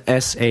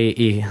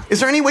SENSAE.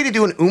 Is there any way to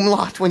do an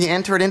umlaut when you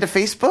enter it into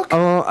Facebook?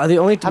 The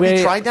only Have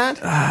you tried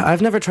that?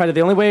 I've never tried it.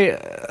 The only way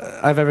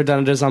I've ever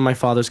done it is on my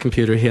father's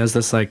computer. He has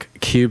this like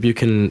cube you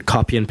can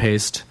copy and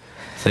paste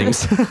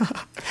things.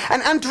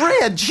 And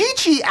Andrea,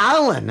 Gigi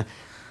Allen,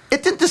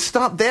 it didn't just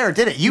stop there,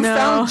 did it? You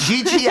found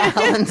Gigi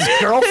Allen's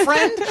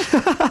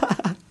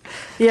girlfriend?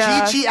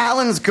 Yeah. Gigi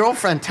Allen's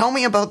girlfriend. Tell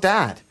me about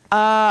that.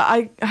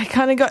 I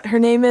kind of got, her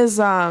name is,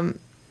 oh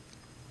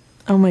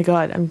my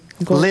God, I'm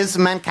going. Liz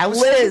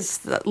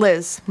Mankowski?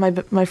 Liz,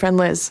 my friend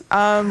Liz.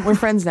 We're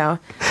friends now.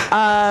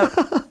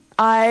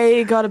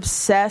 I got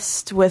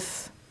obsessed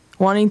with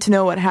wanting to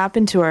know what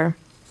happened to her.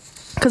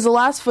 Because the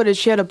last footage,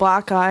 she had a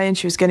black eye and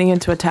she was getting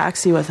into a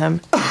taxi with him.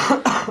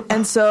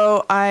 And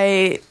so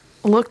I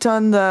looked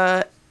on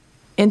the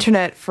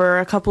internet for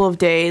a couple of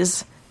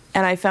days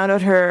and I found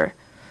out her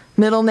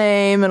middle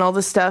name and all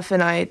this stuff,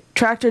 and I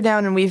tracked her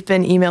down and we've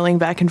been emailing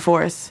back and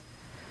forth.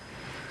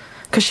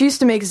 Because she used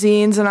to make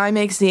zines and I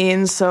make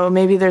zines, so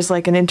maybe there's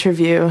like an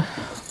interview.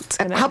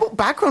 And how about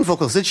background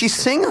vocals? Did she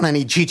sing on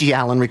any Gigi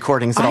Allen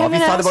recordings at all? Have you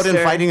thought about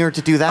inviting her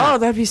to do that? Oh,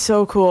 that'd be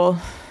so cool.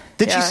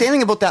 Did she say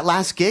anything about that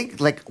last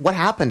gig? Like, what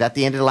happened at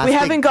the end of the last gig? We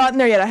haven't gotten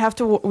there yet. I have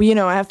to,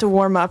 I have to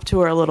warm up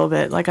to her a little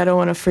bit. Like, I don't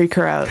want to freak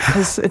her out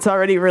because it's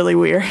already really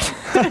weird.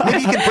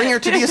 Maybe you could bring her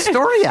to the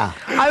Astoria.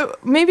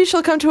 Maybe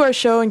she'll come to our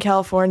show in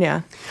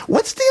California.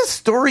 What's the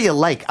Astoria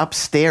like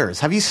upstairs?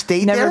 Have you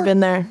stayed there? Never been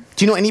there.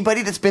 Do you know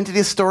anybody that's been to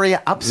the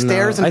Astoria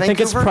upstairs in Vancouver? I think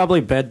it's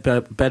probably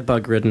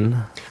bed-bug ridden.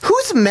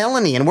 Who's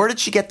Melanie, and where did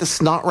she get the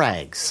snot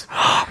rags?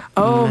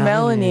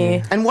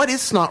 Melanie. And what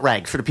is snot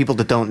rags for the people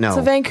that don't know? It's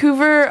a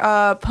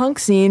Vancouver punk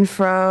scene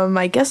from,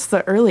 I guess,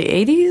 the early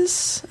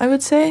 80s, I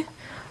would say.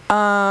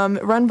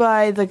 Run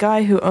by the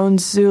guy who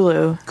owns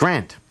Zulu.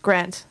 Grant,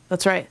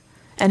 that's right.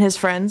 and his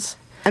friends.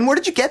 And where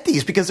did you get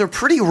these? Because they're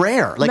pretty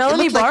rare. Like,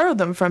 Melanie it looked borrowed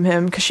them from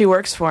him because she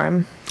works for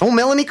him. Oh,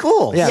 Melanie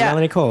Cool. Yeah, Yeah.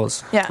 Melanie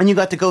Coles. Yeah. And you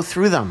got to go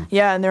through them.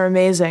 Yeah, and they're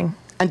amazing.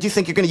 And do you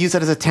think you're going to use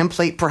that as a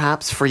template,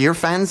 perhaps, for your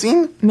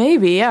fanzine?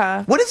 Maybe,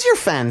 yeah. What is your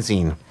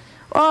fanzine?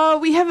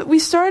 We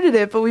started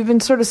it, but we've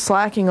been sort of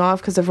slacking off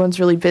because everyone's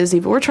really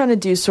busy. But we're trying to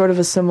do sort of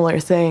a similar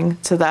thing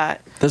to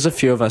that. There's a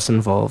few of us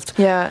involved.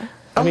 Yeah.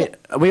 I mean,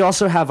 we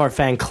also have our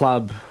fan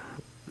club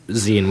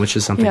zine, which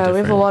is something Yeah,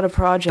 different. we have a lot of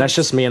projects. That's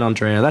just me and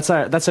Andrea. That's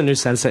a new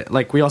Sensae.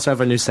 Like, we also have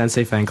a new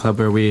Sensae fan club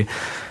where we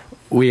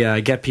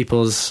get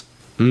people's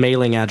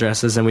mailing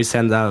addresses and we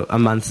send out a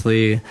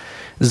monthly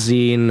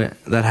zine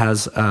that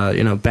has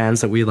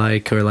bands that we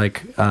like, or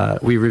like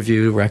we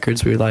review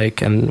records we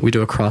like, and we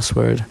do a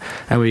crossword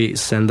and we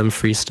send them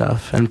free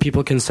stuff, and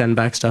people can send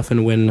back stuff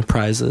and win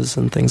prizes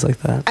and things like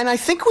that. And I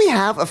think we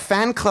have a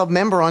fan club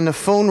member on the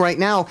phone right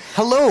now.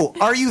 Hello,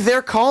 are you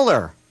there,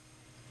 caller?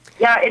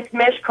 Yeah, it's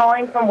Mish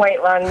calling from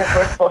White Lung.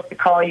 We're supposed to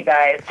call you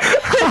guys.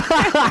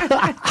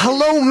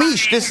 Hello,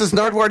 Mish. This is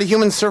Nardwuar, the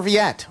Human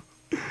Serviette.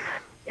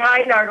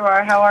 Hi,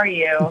 Nardwuar. How are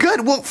you?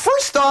 Good. Well,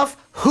 first off,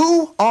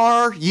 who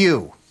are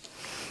you?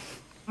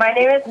 My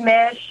name is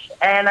Mish,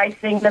 and I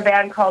sing in a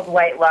band called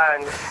White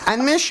Lung.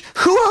 And Mish,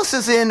 who else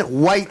is in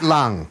White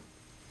Lung?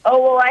 Oh,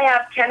 well, I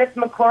have Kenneth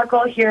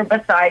McCorkle here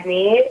beside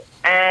me,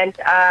 and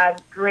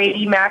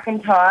Grady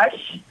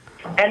McIntosh.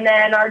 And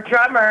then our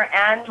drummer,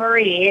 Anne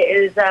Marie,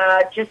 is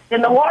just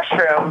in the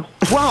washroom.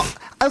 Well,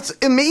 that's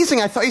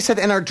amazing. I thought you said,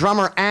 and our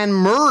drummer, Anne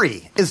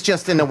Murray, is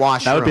just in the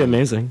washroom. That would be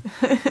amazing.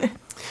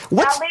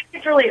 What's, That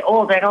lady's really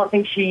old. I don't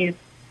think she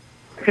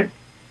could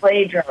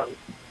play drums.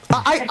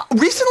 I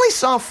recently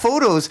saw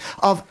photos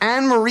of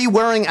Anne Marie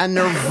wearing a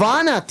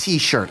Nirvana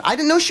t-shirt. I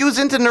didn't know she was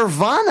into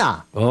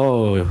Nirvana.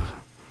 Oh.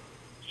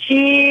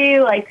 She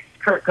likes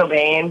Kurt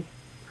Cobain.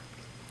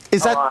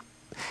 Is that... lot.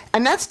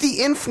 And that's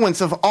the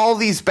influence of all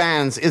these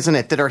bands, isn't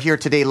it, that are here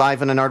today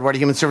live on the Nardwuar, the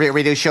Human Serviette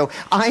radio show,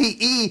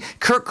 i.e.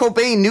 Kurt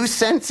Cobain, New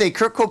Sensae,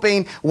 Kurt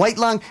Cobain, White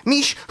Lung.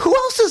 Mish, who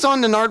else is on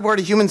the Nardwuar,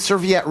 the Human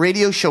Serviette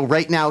radio show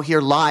right now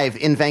here live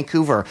in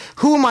Vancouver?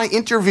 Who am I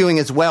interviewing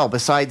as well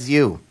besides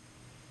you?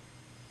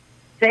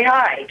 Say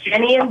hi.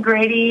 Kenny and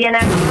Grady and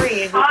Anne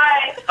Marie.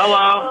 Hi.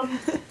 Hello.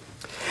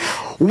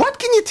 What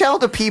can you tell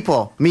the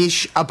people,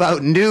 Mish,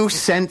 about New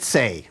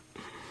Sensae?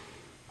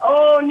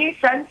 Oh, New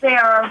Sensae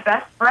are our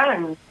best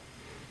friends.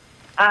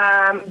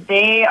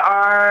 They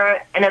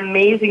are an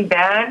amazing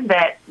band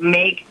that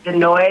make the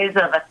noise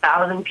of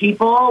 1,000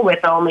 people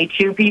with only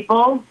 2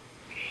 people.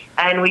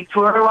 And we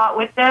tour a lot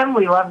with them.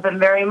 We love them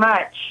very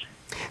much.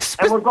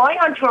 And we're going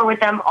on tour with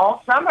them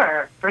all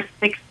summer for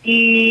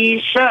 60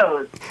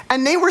 shows.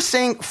 And they were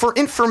saying for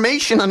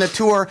information on the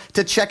tour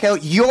to check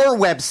out your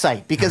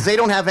website because they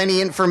don't have any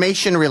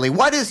information really.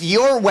 What is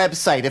your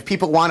website if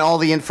people want all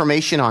the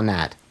information on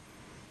that?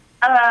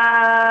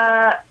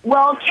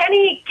 Well,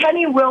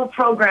 Kenny will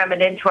program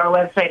it into our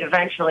website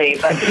eventually,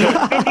 but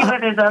he's busy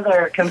with his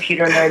other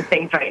computer nerd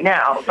things right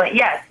now. But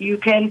yes, you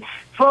can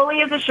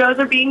fully, as the shows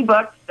are being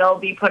booked, they'll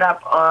be put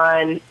up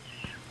on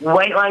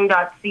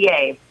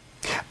whitelung.ca.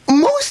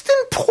 Most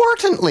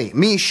importantly,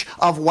 Mish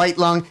of White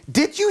Lung,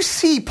 did you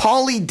see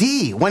Pauly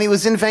D when he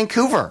was in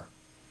Vancouver?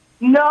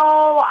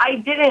 No,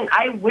 I didn't.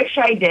 I wish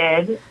I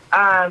did,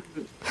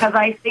 because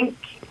I think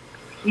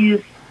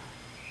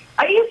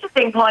I used to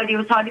think Pauly D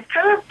was hot. He's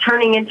kind of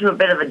turning into a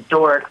bit of a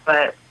dork,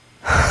 but...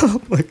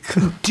 Oh my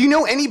God. Do you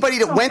know anybody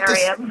that went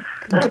to...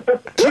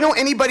 Do you know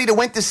anybody that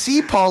went to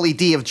see Pauly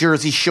D of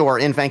Jersey Shore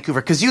in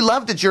Vancouver? Because you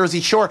love the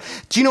Jersey Shore.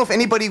 Do you know if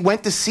anybody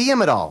went to see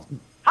him at all?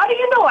 How do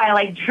you know I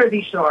like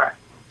Jersey Shore?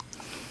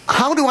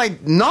 How do I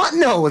not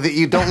know that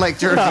you don't like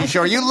Jersey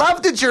Shore? You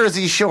love the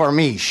Jersey Shore,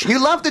 Mish. You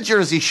love the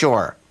Jersey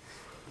Shore.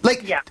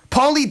 Like, Yeah.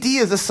 Pauly D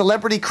is a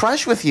celebrity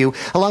crush with you,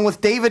 along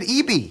with David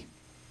Eby.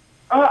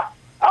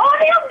 Oh,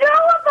 you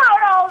know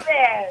about all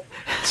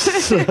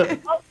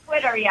this! Oh,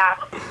 Twitter, yeah.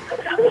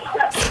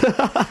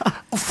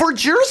 For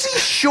Jersey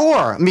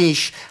Shore,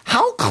 Mish,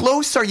 how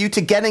close are you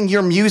to getting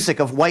your music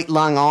of White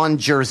Lung on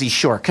Jersey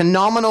Shore? Can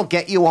Nominal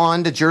get you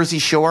on to Jersey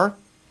Shore?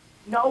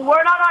 No,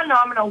 we're not on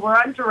Nominal. We're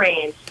on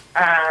Deranged.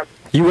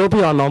 You will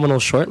be on Nominal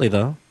shortly,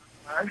 though.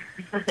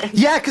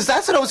 Yeah, because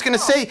that's what I was going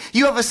to say.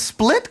 You have a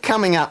split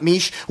coming up,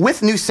 Mish,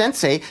 with New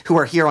Sensae, who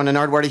are here on the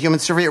Nardwuar, the Human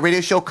Serviette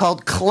radio show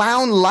called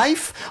Clown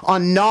Life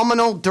on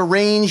Nominal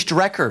Deranged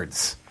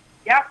Records.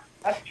 Yep,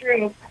 that's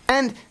true.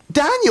 And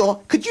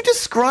Daniel, could you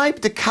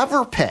describe the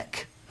cover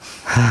pic?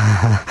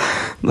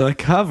 The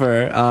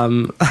cover,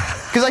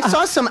 Because I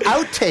saw some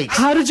outtakes.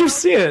 How did you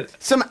see it?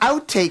 Some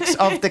outtakes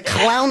of the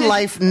Clown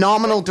Life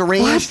Nominal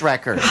Deranged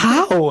record.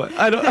 How?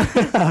 I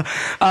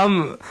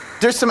don't...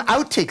 There's some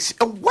outtakes.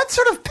 What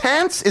sort of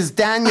pants is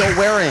Daniel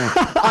wearing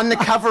on the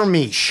cover,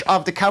 Mish,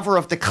 of the cover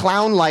of the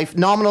Clown Life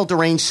Nominal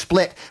Deranged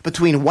split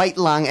between White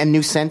Lung and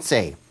New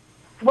Sensae?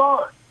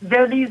 Well,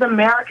 they're these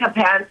America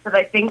pants that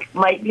I think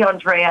might be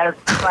Andrea's,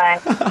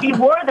 but he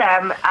wore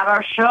them at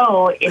our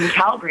show in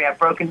Calgary at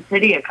Broken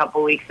City a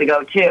couple weeks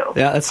ago, too.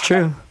 Yeah, that's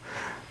true.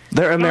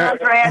 They're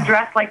Andrea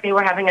dressed like they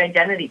were having an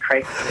identity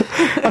crisis.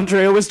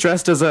 Andrea was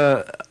dressed as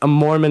a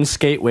Mormon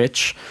skate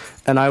witch,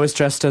 and I was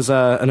dressed as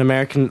an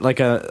American, like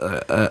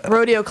a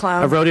Rodeo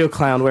clown. a rodeo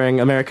clown wearing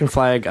American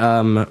flag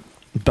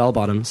bell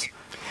bottoms.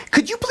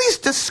 Could you please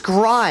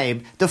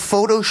describe the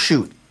photo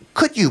shoot?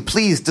 Could you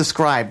please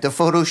describe the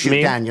photo shoot,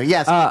 Me? Daniel?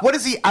 Yes. What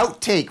is the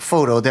outtake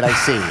photo that I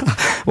see?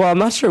 Well, I'm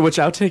not sure which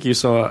outtake you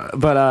saw,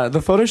 but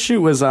the photo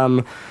shoot was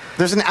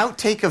There's an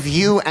outtake of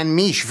you and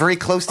Mish very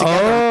close together.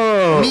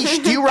 Oh. Mish,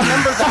 do you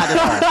remember that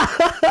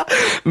at all?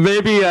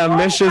 maybe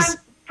Mish is. I'm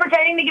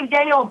pretending to give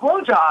Daniel a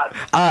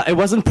blowjob. It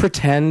wasn't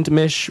pretend,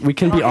 Mish. We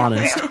can be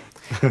honest.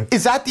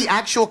 Is that the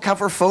actual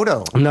cover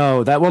photo?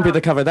 No, that won't be the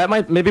cover.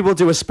 Maybe we'll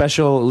do a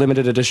special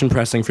limited edition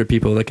pressing for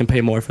people that can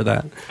pay more for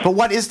that. But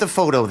what is the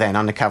photo then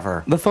on the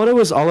cover? The photo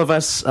was all of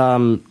us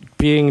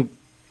being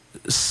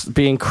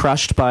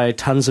crushed by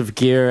tons of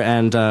gear,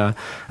 and I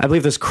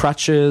believe there's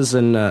crutches,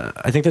 and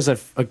I think there's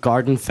a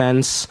garden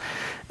fence,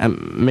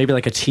 and maybe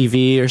like a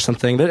TV or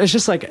something. It's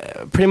just like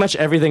pretty much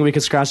everything we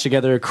could scratch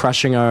together,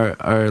 crushing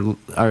our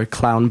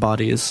clown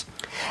bodies.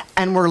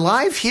 And we're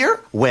live here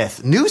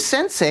with New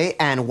Sensae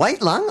and White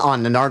Lung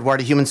on the Nardwuar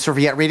the Human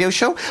Serviette radio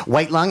show.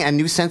 White Lung and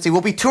New Sensae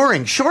will be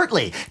touring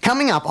shortly,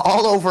 coming up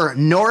all over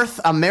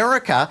North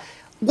America.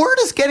 Word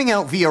is getting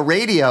out via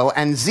radio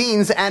and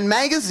zines and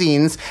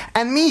magazines.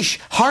 And Mish,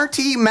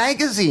 Hearty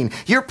Magazine.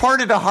 You're part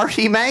of the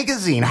Hearty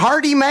Magazine.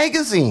 Hearty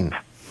Magazine.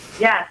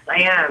 Yes,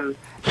 I am.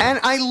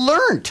 And I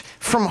learned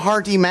from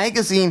Hearty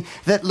Magazine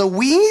that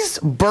Louise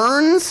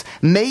Burns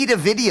made a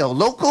video.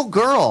 Local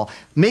girl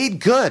made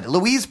good.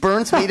 Louise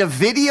Burns made a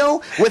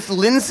video with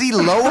Lindsay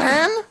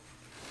Lohan.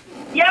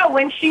 Yeah,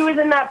 when she was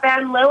in that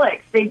band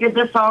Lilacs, they did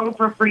the song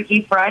for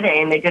Freaky Friday,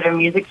 and they did a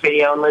music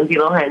video, and Lindsay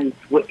Lohan's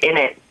in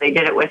it. They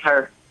did it with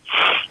her.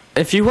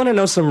 If you want to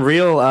know some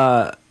real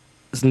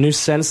New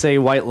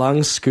Sensae White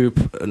Lung scoop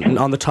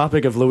on the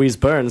topic of Louise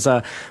Burns,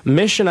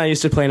 Mish and I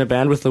used to play in a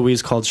band with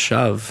Louise called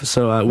Shove.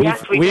 So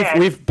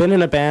we've been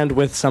in a band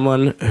with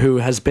someone who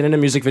has been in a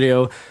music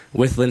video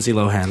with Lindsay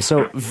Lohan.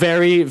 So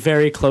very,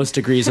 very close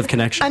degrees of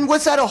connection. And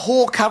was that a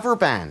whole cover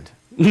band?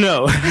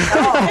 No.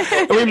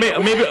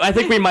 Maybe I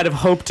think we might have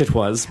hoped it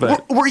was,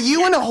 but Were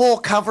you in a whole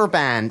cover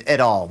band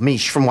at all,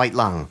 Mish, from White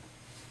Lung?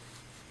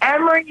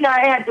 Anne-Marie and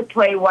I had to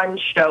play one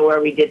show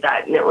where we did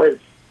that, and it was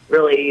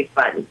really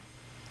fun.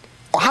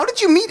 How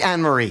did you meet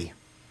Anne-Marie?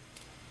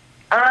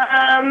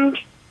 I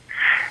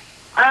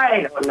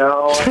don't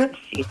know. I've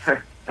seen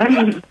her.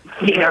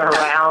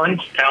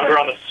 Around. Found her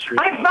on the street.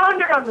 I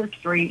found her on the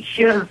street.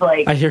 She was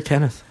like I hear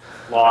Kenneth.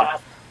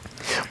 Lost.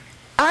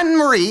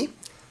 Anne-Marie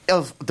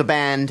of the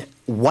band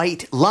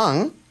White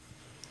Lung.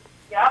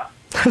 Yep.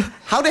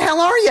 How the hell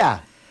are ya?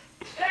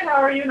 Good,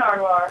 how are you,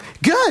 Nardwuar?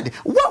 Good.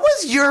 What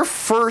was your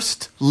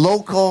first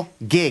local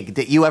gig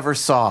that you ever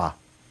saw?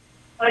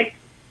 Like,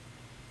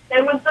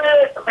 it was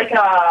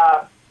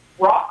a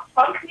rock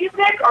punk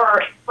music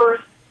or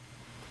first.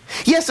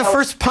 Yes, the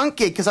first punk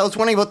gig, because I was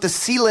wondering about the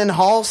Sealand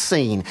Hall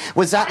scene.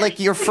 Was that like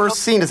your first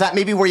scene? Is that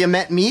maybe where you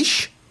met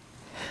Mish?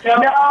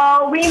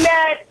 No, we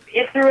met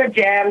through a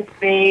jam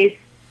space.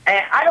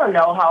 And I don't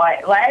know how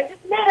I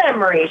just met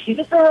Anne-Marie. She's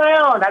just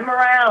around. I'm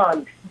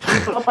around. We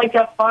both like to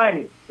have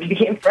fun. We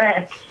became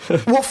friends.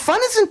 Well, fun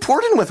is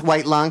important with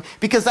White Lung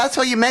because that's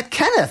how you met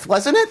Kenneth,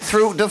 wasn't it?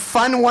 Through the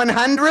Fun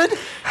 100?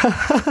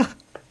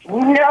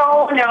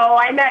 No,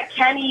 I met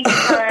Kenny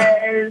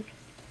because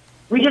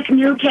we just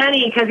knew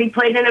Kenny because he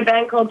played in a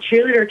band called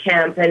Cheerleader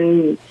Camp,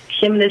 and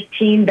him and his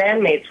teen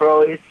bandmates were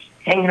always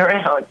hanging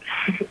around.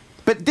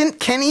 But didn't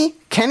Kenny,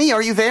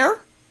 are you there?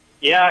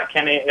 Yeah,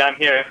 Kenny, I'm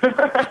here.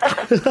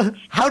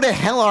 How the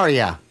hell are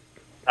you?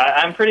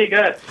 I'm pretty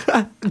good.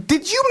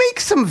 Did you make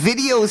some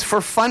videos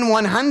for Fun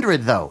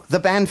 100, though? The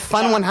band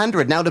Fun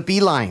 100, now the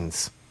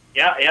Beelines.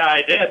 Yeah,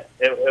 I did.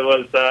 It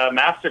was a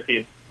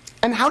masterpiece.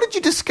 And how did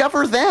you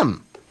discover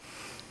them?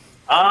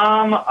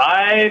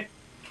 I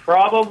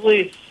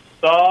probably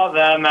saw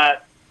them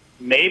at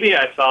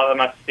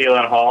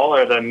Sealand Hall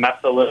or the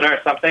Messalina or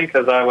something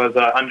because I was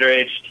an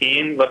underage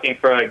teen looking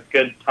for a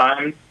good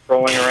time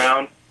rolling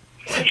around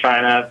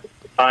trying to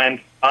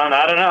find fun.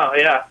 I don't know,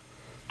 yeah.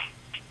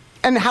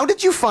 And how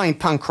did you find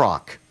punk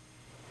rock?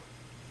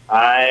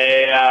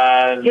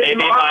 Maybe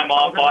my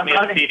mom bought me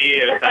a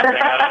CD or something.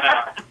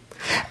 I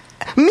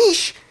don't know.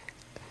 Mish,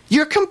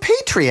 your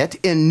compatriot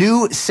in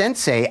New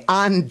Sensae,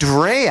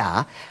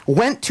 Andrea,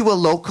 went to a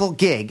local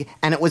gig,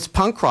 and it was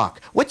punk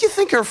rock. What do you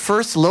think her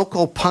first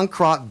local punk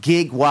rock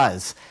gig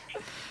was?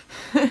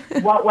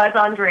 What was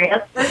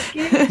Andrea's first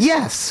gig?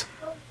 Yes.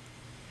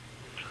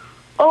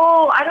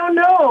 Oh, I don't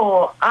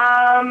know.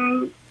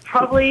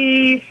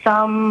 Probably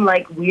some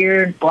like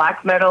weird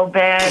black metal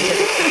band,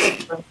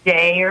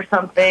 Day or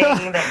something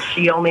that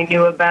she only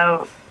knew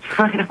about.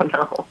 I don't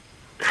know.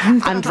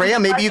 Andrea,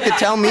 maybe you could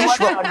tell Mish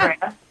what...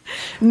 Andrea?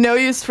 No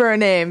use for a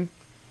name.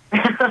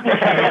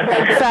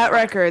 Fat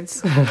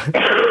Records.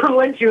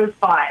 When she was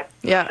 5.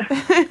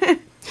 Yeah.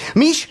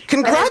 Mish,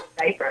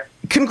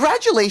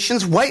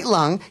 congratulations, White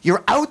Lung.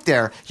 You're out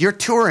there. You're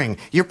touring.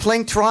 You're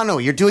playing Toronto.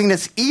 You're doing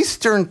this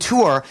Eastern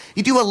tour.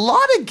 You do a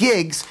lot of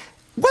gigs.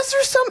 Was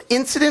there some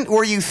incident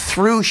where you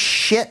threw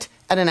shit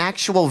at an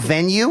actual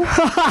venue?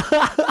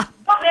 That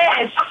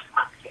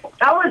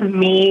was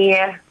me.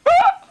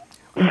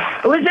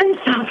 It was in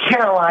South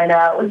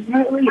Carolina. It was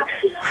really...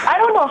 I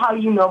don't know how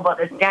you know about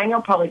this.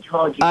 Daniel probably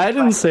told you. I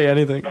didn't say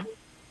anything.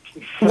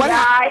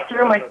 I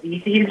threw my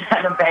feces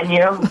at a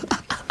venue.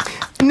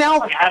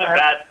 Now, I had a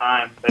bad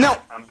time. No.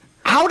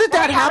 How did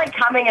that I happen?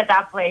 started coming at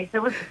that place. It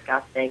was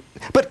disgusting.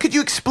 But could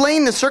you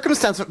explain the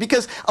circumstance?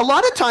 Because a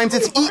lot of times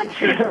it's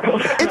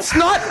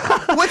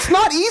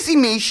not easy,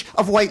 Mish,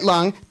 of White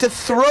Lung to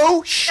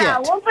throw shit. Yeah,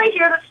 once I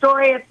hear the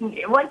story,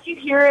 once you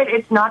hear it,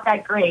 it's not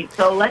that great.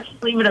 So let's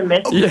just leave it a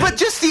mystery. But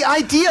just the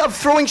idea of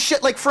throwing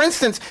shit, like for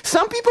instance,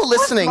 some people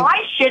listening. It was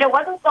my shit. It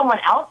wasn't someone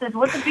else's.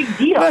 What's the big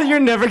deal? Well, you're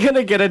never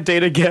gonna get a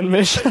date again,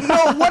 Mish.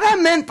 No, what I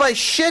meant by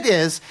shit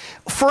is,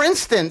 for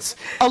instance,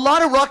 a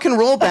lot of rock and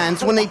roll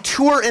bands, when they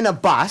tour in a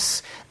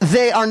bus,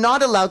 they are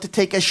not allowed to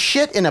take a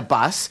shit in a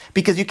bus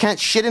because you can't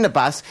shit in a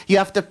bus. You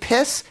have to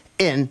piss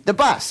in the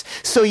bus.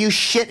 So you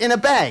shit in a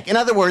bag. In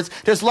other words,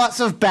 there's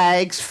lots of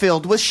bags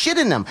filled with shit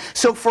in them.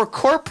 So for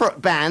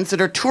corporate bands that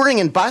are touring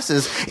in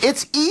buses,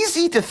 it's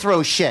easy to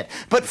throw shit.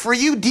 But for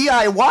you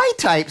DIY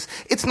types,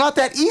 it's not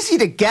that easy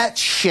to get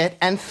shit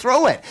and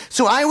throw it.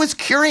 So I was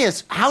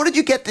curious, how did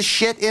you get the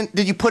shit in?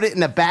 Did you put it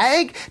in a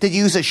bag? Did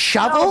you use a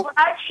shovel? No, but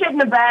I've shit in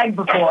a bag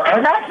before.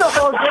 That's a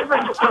whole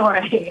different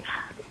story.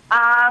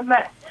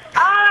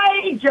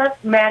 I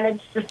just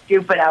managed to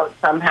scoop it out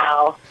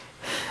somehow.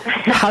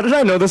 How did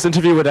I know this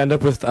interview would end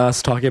up with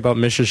us talking about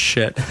Mish's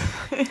shit?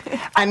 And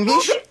I've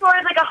Mish, told this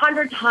story like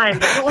 100 times.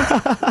 It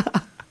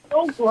was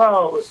so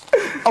gross.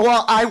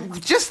 well, I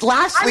just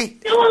lastly, I'm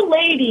still a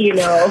lady, you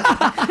know.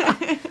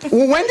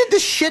 when did the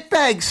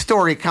shitbag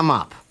story come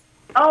up?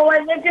 Oh, I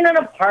lived in an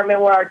apartment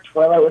where our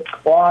toilet was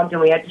clogged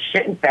and we had to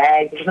shit in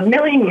bags. It was a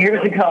million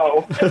years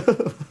ago.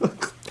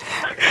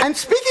 And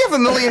speaking of a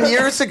million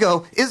years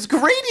ago, is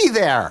Grady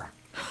there?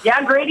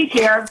 Yeah, Grady's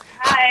here.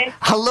 Hi.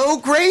 Hello,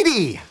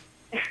 Grady.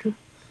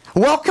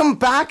 Welcome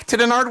back to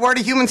the Nardwuar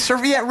to Human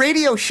Serviette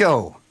radio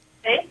show.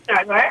 Thanks,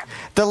 Nardwuar.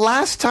 The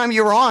last time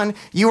you were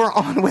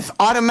on with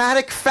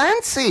Automatic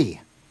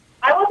Fancy.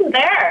 I wasn't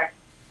there.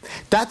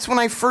 That's when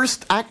I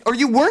first, or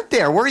you weren't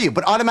there, were you?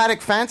 But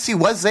Automatic Fancy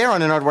was there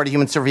on an Nardwuar to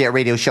Human Serviette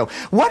radio show.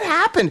 What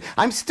happened?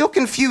 I'm still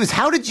confused.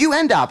 How did you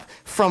end up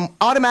from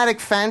Automatic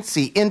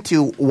Fancy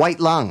into White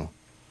Lung?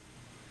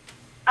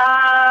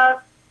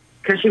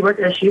 Because she worked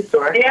at a shoe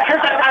store. Yeah,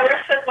 I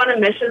worked with one of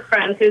Mish's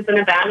friends who's in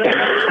a band with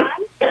her at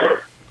the time.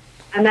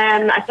 And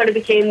then I sort of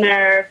became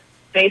their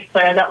bass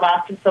player that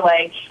lasted for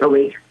like A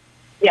week.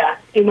 a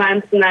few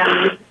months, and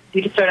then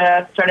we just sort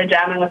of started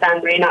jamming with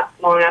Andre not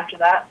long after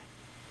that.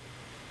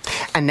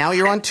 And now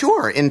you're on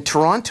tour in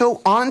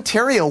Toronto,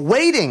 Ontario,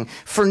 waiting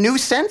for New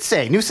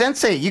Sensae. New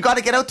Sensae, you got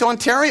to get out to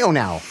Ontario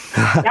now.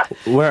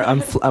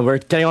 We're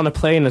getting on a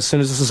plane as soon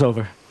as this is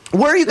over.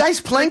 Where are you guys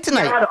playing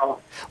tonight?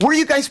 Seattle. Where are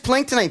you guys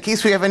playing tonight, in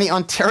case we have any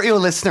Ontario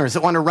listeners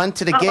that want to run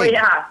to the Oh, gig?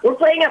 yeah. We're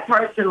playing at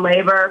Parson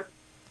Labour.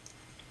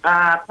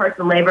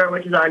 Parson Labour,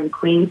 which is on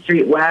Queen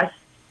Street West.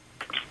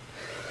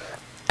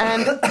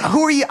 And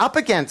who are you up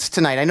against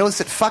tonight? I noticed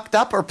that Fucked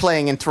Up are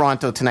playing in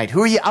Toronto tonight.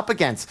 Who are you up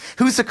against?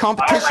 Who's the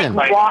competition?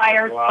 Like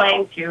Wire's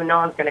playing too. No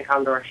one's going to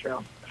come to our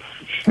show.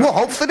 Well,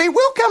 hopefully they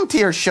will come to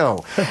your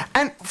show.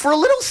 And for a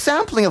little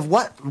sampling of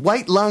what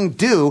White Lung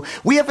do,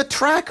 we have a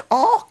track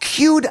all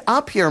queued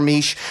up here,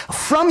 Mish,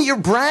 from your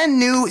brand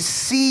new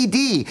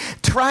CD,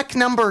 track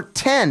number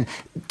 10.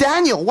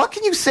 Daniel, what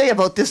can you say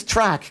about this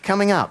track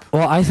coming up?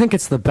 Well, I think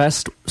it's the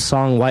best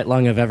song White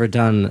Lung have ever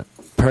done,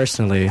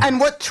 personally. And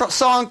what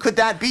song could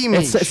that be,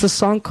 Mish? It's a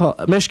song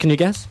called... Mish, can you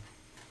guess?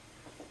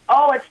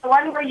 Oh, it's the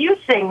one where you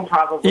sing,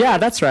 probably. Yeah,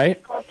 that's right.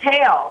 It's called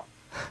Tail.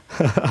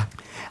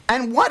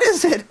 And what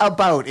is it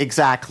about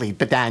exactly,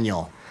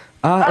 Daniel?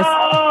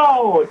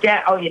 Daniel.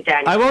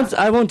 Daniel.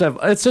 I won't have...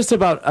 It's just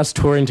about us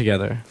touring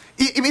together.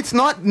 It's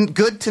not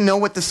good to know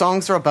what the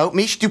songs are about,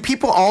 Mish. Do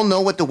people all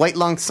know what the White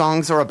Lung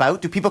songs are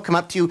about? Do people come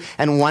up to you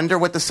and wonder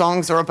what the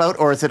songs are about?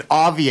 Or is it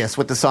obvious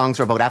what the songs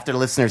are about after the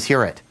listeners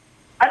hear it?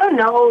 I don't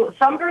know.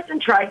 Some person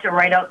tried to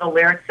write out the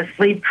lyrics to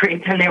Sleep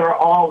Creep, and they were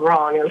all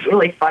wrong. It was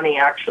really funny,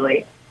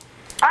 actually.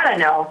 I don't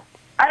know.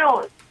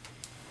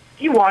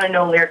 If you want to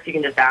know lyrics, you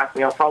can just ask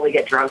me. I'll probably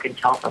get drunk and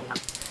tell them.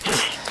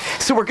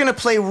 So we're going to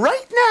play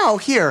right now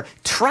here,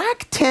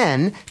 track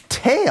 10,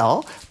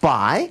 Tail,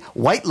 by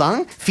White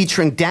Lung,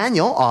 featuring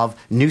Daniel of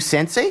New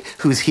Sensae,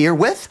 who's here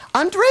with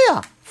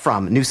Andrea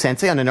from New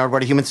Sensae on the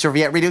Nardwuar Human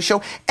Serviette radio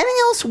show. Anything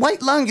else,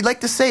 White Lung, you'd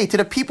like to say to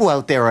the people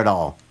out there at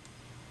all?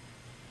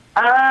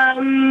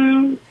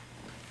 Send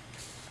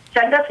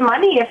us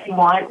money if you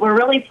want. We're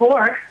really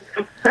poor.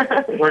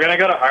 We're going to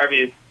go to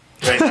Harvey's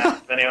right now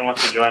if anyone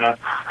wants to join us.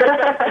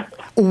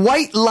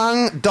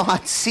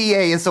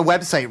 Whitelung.ca is the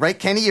website, right,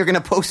 Kenny? You're going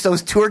to post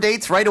those tour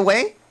dates right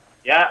away?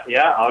 Yeah,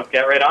 I'll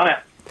get right on it.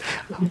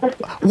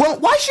 Well,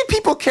 why should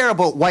people care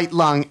about White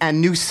Lung and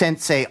New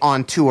Sensae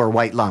on tour,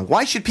 White Lung?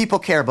 Why should people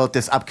care about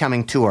this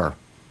upcoming tour?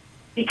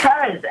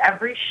 Because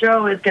every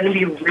show is going to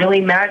be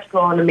really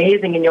magical and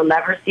amazing, and you'll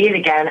never see it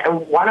again.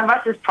 And one of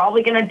us is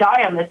probably going to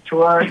die on this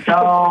tour,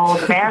 so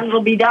the bands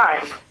will be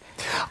done.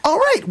 All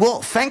right.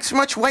 Well, thanks so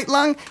much, White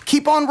Lung.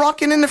 Keep on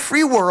rocking in the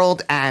free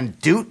world, and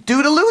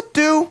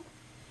doot-doot-a-loot-doo.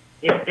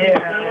 You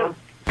do.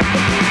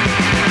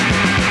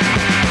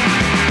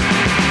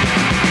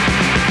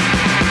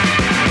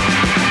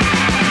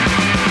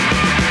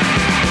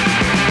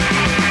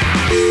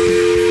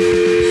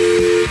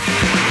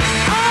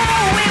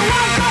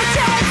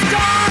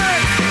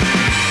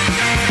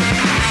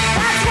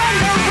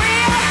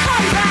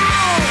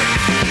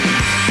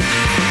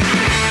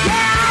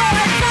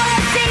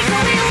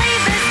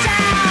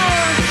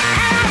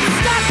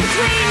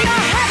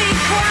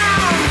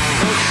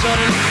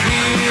 Sudden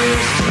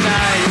fears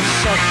tonight, you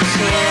suck the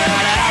soul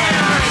right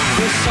out.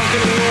 There's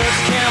something words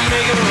can't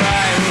make it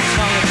right. Your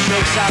tongue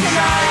chokes out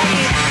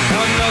silence.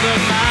 Another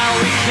mile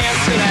we can't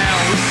sit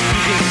down. We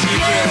speak in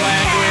secret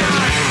language.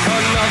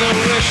 Another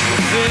wish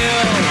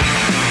fulfilled.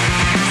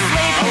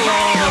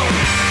 Alone.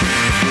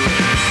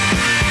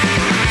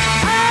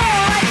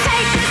 Oh, I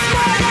take this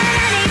more than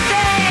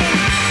anything.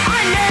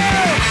 I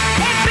knew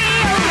it'd be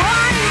a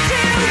run to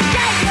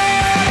get you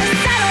to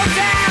settle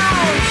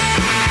down.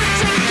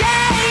 To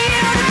get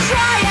you to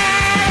try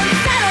and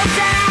settle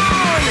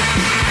down.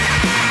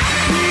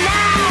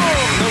 Now.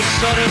 No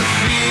sudden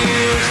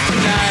fears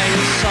tonight.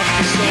 You suck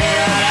the soul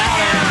right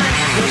out.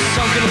 There's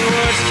something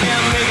words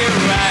can't make it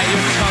right.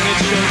 Your tongue it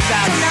chokes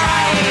out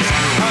silence.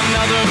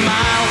 Another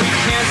mile we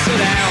can't sit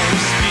down. We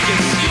speak in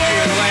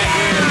secret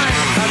language.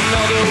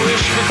 Another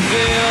wish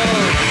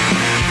fulfilled.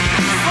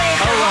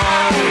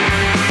 Alone.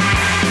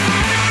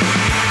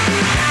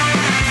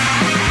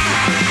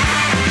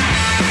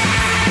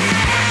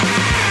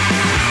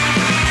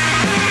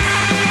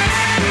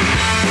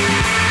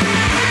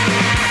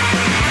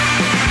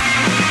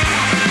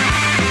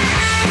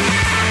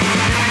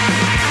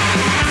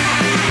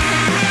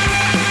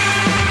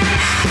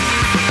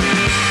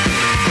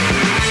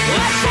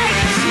 Let's take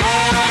this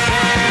more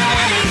than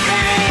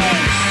anything.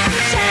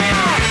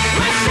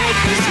 Let's take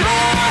this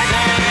more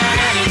than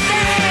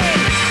anything.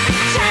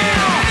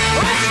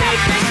 Let's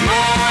take this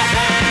more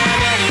than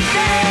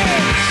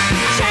anything.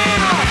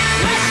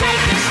 Let's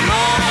take this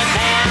more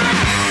than.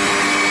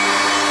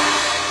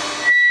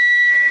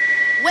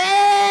 Well,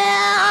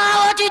 I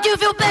want you to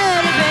feel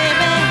better,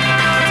 baby.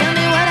 Tell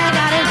me what I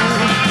gotta do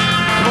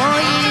for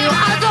you.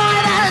 I'll go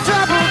out of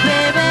trouble,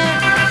 baby.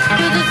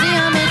 Good to see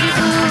I made you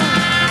cool.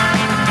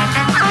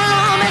 I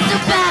know I meant so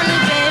badly,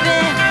 baby,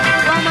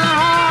 but my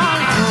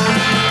heart told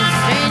me it's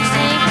a strange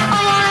thing. I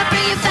wanna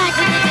bring you back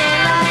to the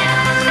daylight,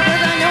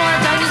 'cause I know our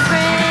time is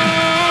brave.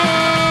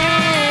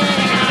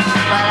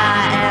 But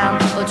I am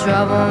a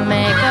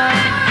troublemaker.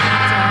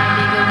 Trying to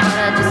be good, but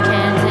I just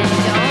can't take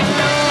it.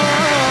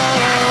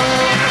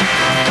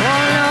 Oh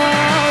no,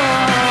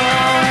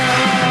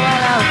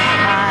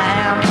 I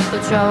am a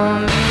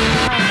troublemaker.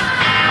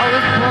 I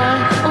was born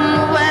a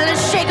well and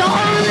shaker. Oh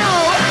no.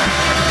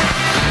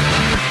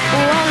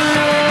 Oh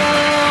no.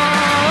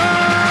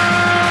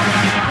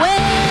 Well,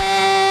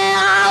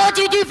 I want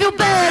you to feel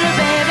better,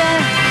 baby.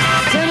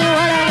 Tell me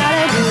what I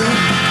gotta do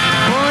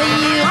for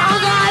you. I'll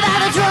go out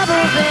of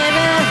trouble,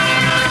 baby.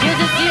 Just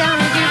to see how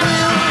much you do.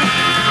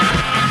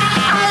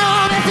 I know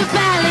I'm so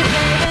badly,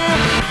 baby,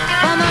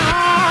 but my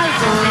heart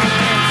told me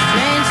it's a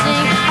strange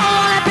thing. I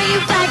wanna bring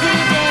you back to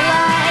the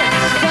daylight,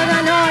 'cause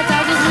I know our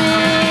time is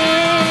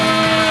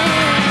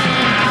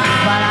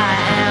but I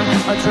am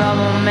a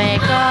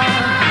troublemaker.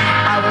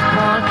 I was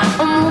born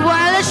a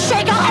wireless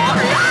shaker. Oh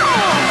no!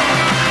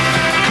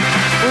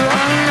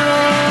 Oh no!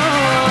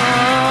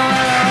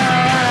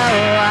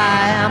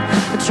 I am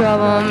a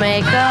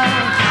troublemaker.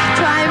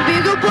 Try and be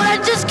good, but I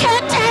just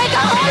can't take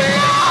it. Oh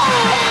no!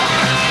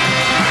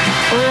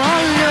 Oh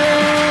no!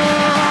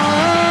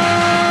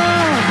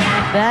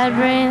 Bad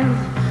brains,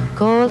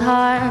 cold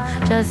heart,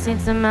 just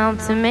needs some help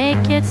to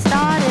make it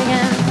start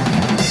again.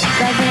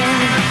 Bad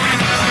brains,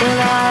 cold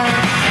heart,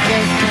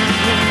 just needs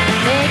to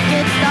make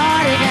it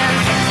start again.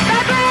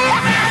 Bad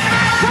brains,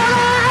 cold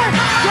heart,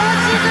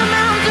 just needs some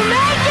help to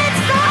make it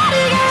start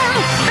again.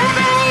 Bad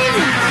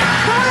brains,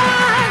 cold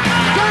heart,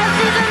 just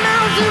needs some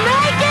help to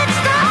make it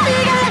start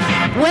again.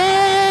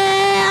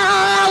 Well,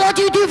 I want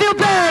you to feel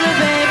better,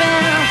 baby.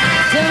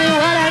 Tell me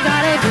what I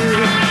gotta do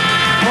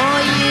for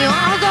you.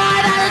 I'll go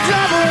out of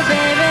trouble,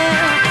 baby,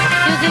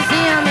 just to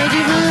see how made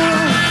you blue.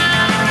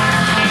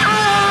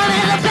 I'm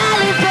in the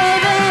valley,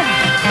 baby,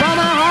 but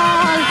my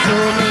heart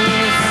told me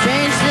it's a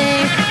strange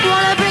thing.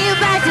 Wanna bring you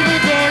back to the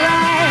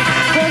daylight,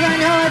 'cause I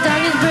know our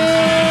time is brave.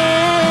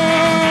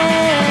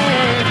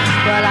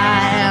 But I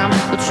am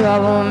a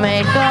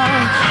troublemaker.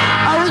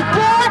 I was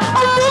born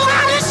a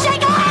wireless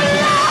shaker.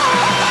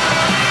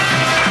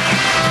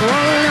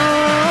 Oh no!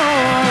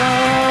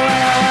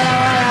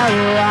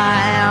 I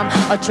am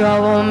a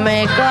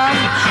troublemaker.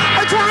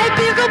 I try to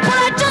be good, but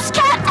I just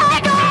can't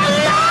take it.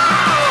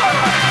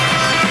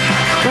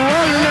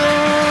 Oh no!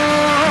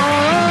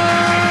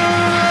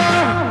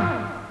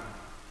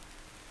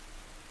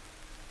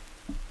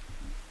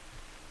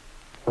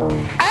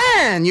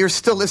 And you're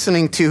still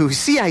listening to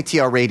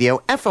CITR Radio,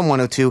 FM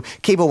 102,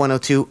 Cable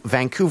 102,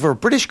 Vancouver,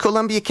 British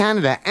Columbia,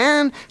 Canada,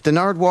 and the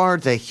Nardwuar,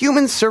 the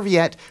Human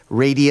Serviette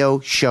Radio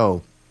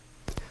Show.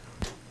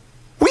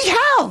 We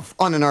have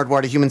on the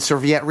Nardwuar, the Human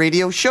Serviette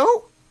Radio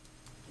Show,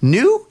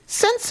 new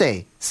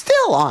Sensae.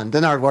 Still on the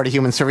Nardwuar, the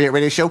Human Serviette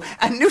Radio Show.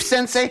 And new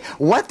Sensae,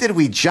 what did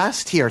we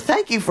just hear?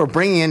 Thank you for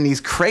bringing in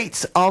these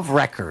crates of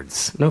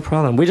records. No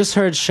problem. We just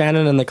heard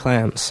Shannon and the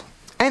Clams.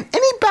 And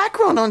any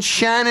background on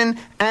Shannon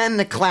and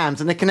the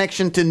Clams and the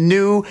connection to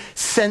new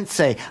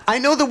Sensae? I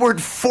know the word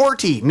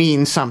 40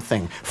 means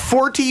something.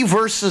 40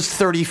 versus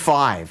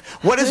 35.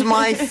 What is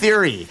my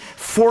theory?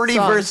 40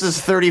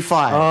 versus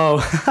 35.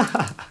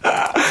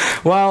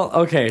 Oh. Well,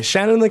 okay.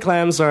 Shannon and the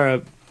Clams are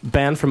a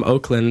band from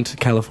Oakland,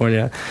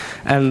 California.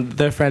 And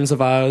they're friends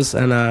of ours.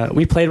 And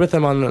we played with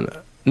them on...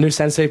 New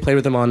Sensae played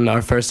with them on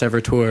our first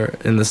ever tour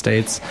in the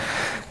States.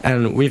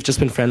 And we've just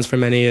been friends for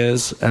many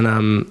years.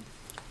 And...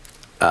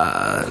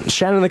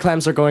 Shannon and the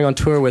Clams are going on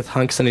tour with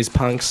Hunks and His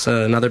Punks,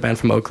 another band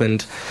from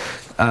Oakland.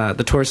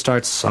 The tour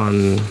starts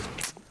on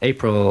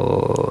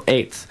April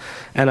 8th.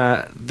 And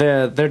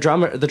the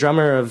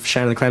drummer of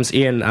Shannon and the Clams,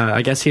 Ian,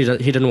 I guess he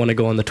didn't want to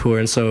go on the tour.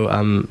 And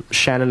so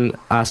Shannon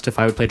asked if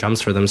I would play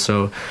drums for them.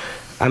 So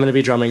I'm going to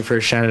be drumming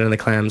for Shannon and the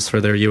Clams for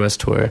their US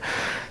tour.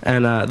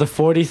 And the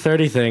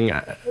 40-30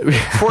 thing...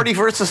 40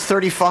 versus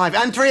 35.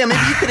 Andrea,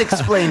 maybe you could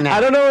explain that. I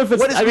don't know if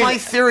it's... What is my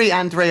theory,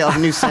 Andrea, of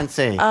new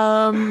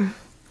Sensae?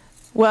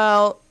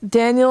 Well,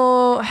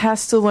 Daniel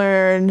has to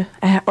learn,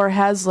 or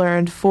has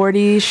learned,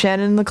 40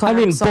 Shannon and the Clams I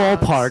mean,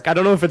 songs. ballpark. I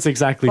don't know if it's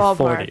exactly Ballpark.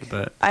 40,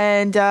 but...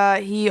 And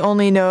he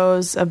only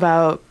knows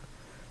about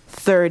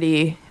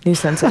 30 new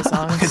Sensae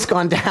songs. It's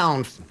gone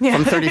down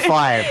from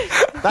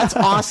 35. That's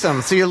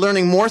awesome. So you're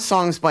learning more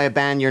songs by a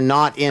band you're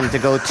not in to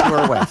go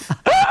tour with.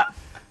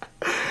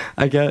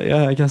 I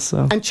guess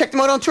so. And check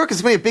them out on tour, because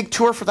it's going to be a big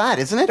tour for that,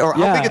 isn't it? Or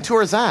how big a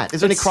tour is that?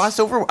 Is there any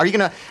crossover? Are you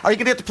gonna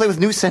get to play with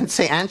new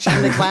Sensae and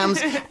Shannon and the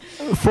Clams?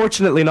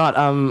 Fortunately not.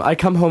 I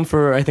come home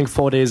for, I think,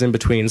 4 days in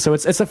between. So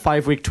it's a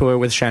 5-week tour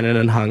with Shannon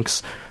and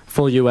Hunks,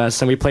 full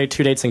US, and we played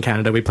 2 dates in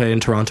Canada. We played in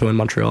Toronto and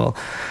Montreal.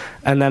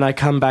 And then I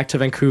come back to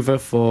Vancouver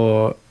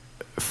for...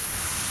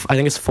 I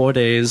think it's 4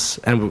 days,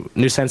 and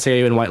New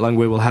Sensae and White Lung,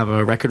 we will have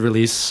a record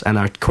release and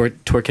our tour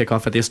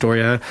kickoff at the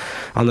Astoria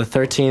on the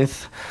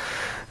 13th.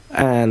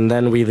 And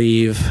then we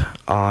leave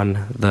on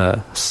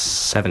the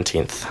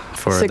 17th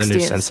for 16th. The new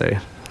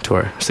Sensae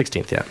tour.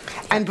 16th, yeah.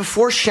 And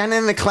before Shannon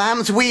and the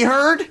Clams, we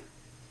heard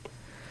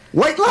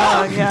White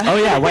Lung. Oh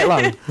yeah, White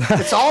Lung.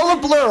 It's all a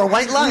blur.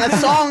 White Lung, a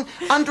song.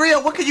 Andrea,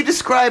 what could you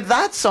describe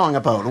that song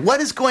about?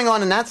 What is going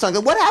on in that song?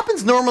 What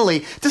happens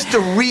normally, just to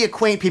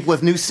reacquaint people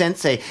with new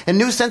Sensae? And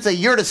new Sensae,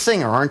 you're the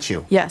singer, aren't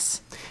you?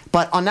 Yes.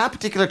 But on that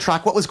particular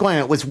track, what was going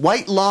on? It was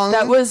White Lung.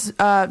 That was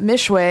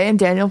Mishway and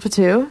Daniel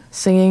Patu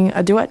singing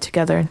a duet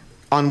together.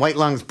 On White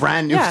Lung's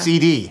brand new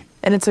CD.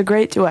 And it's a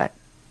great duet.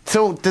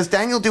 So does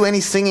Daniel do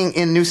any singing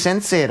in New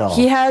Sensae at all?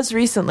 He has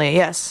recently,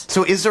 yes.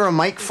 So is there a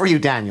mic for you,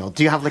 Daniel?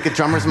 Do you have like a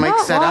drummer's mic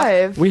set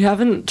live. up? We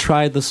haven't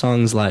tried the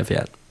songs live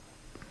yet.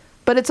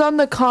 But it's on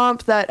the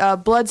comp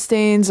that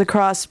Bloodstains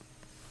Across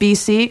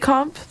BC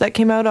comp that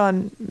came out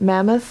on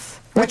Mammoth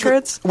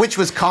Records. Which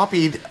was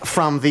copied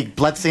from the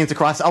Bloodstains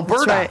Across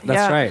Alberta.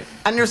 That's right.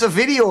 And there's a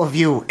video of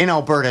you in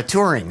Alberta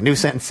touring New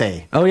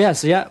Sensae. Oh,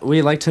 yes. Yeah,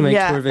 we like to make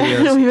tour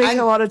videos. We make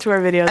a lot of tour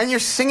videos. And you're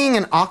singing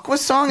an Aqua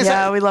song?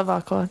 We love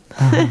Aqua.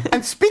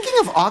 And speaking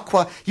of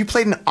Aqua, you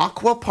played an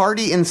Aqua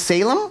party in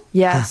Salem?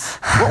 Yes.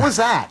 What was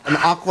that? An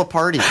Aqua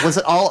party? Was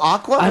it all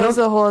Aqua? It was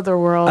a whole other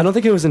world. I don't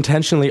think it was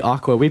intentionally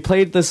Aqua. We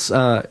played this...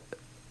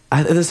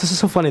 this is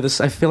so funny.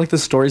 I feel like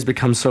this story's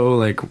become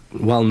so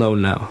well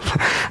known now.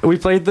 We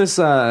played this.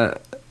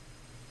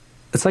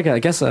 It's like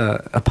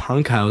a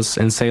punk house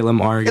in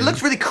Salem, Oregon. It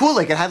looked really cool.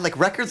 Like it had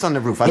records on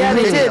the roof. They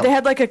did. They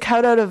had like a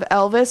cutout of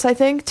Elvis, I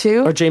think,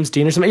 too, or James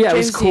Dean or something. Yeah,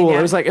 James it was cool. Dean,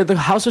 It was like the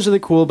house was really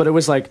cool, but it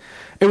was one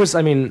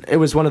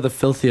of the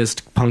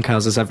filthiest punk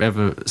houses I've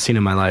ever seen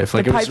in my life.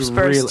 Like the pipes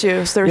burst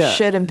too, so there was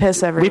shit and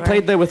piss everywhere. We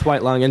played there with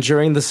White Lung, and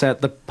during the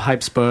set, the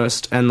pipes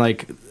burst, and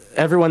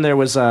everyone there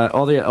was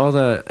all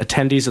the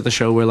attendees of the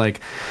show were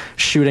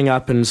shooting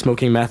up and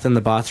smoking meth in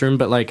the bathroom,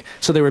 but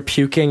so they were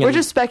puking. We're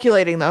just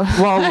speculating though.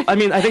 Well, I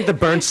mean, I think the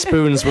burnt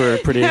spoons were a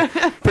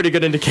pretty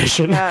good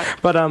indication. Yeah.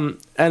 But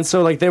and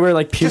so they were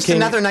puking. Just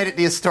another night at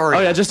the Astoria.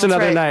 Oh yeah, just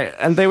another night,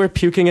 and they were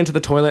puking into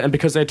the toilet, and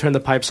because they had turned the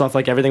pipes off,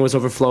 everything was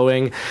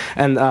overflowing,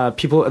 and there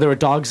were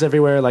dogs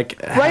everywhere.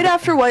 Right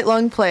after White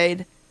Lung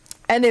played,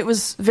 and it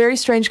was very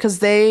strange because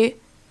they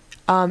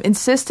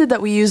insisted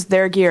that we use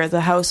their gear,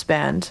 the house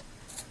band.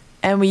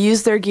 And we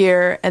used their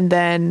gear, and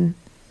then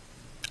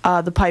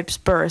the pipes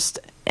burst,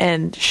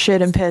 and shit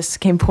and piss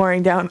came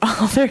pouring down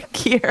all their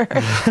gear.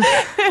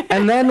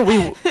 And then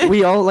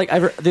we all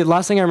the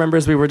last thing I remember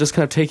is we were just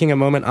kind of taking a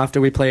moment after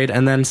we played,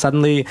 and then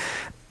suddenly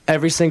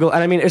and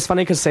I mean it's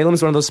funny because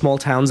Salem's one of those small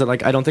towns that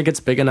I don't think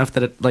it's big enough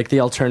that it, the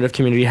alternative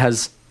community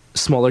has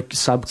smaller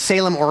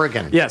Salem,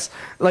 Oregon. Yes,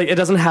 it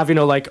doesn't have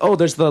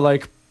there's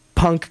the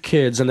punk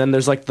kids, and then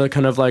there's like the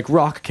kind of like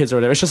rock kids or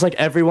whatever. It's just like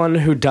everyone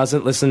who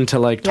doesn't listen to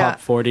like top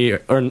 40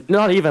 or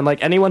not even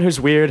like anyone who's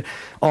weird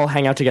all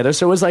hang out together.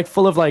 So it was like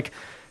full of like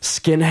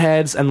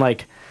skinheads and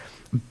like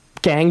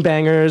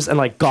gangbangers and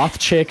like goth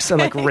chicks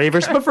and like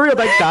ravers. But for real,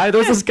 that guy, there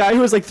was this guy who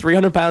was like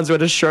 300 pounds who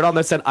had his shirt on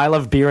that said "I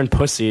love beer and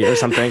pussy" or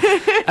something,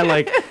 and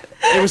like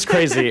it was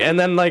crazy. And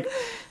then like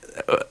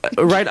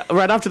right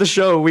after the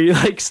show, we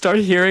like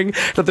started hearing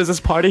that there's this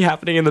party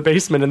happening in the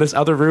basement in this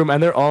other room,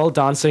 and they're all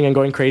dancing and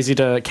going crazy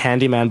to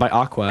Candyman by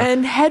Aqua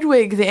and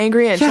Hedwig the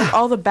Angry Inch, like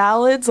all the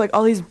ballads, like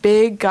all these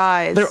big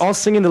guys. They're all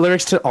singing the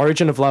lyrics to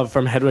Origin of Love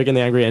from Hedwig and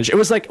the Angry Inch. It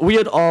was like we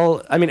had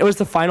all, I mean, it was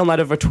the final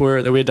night of a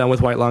tour that we had done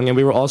with White Lung, and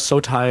we were all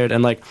so tired,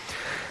 and like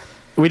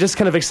we just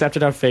kind of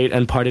accepted our fate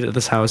and partied at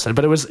this house.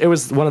 But it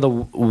was one of the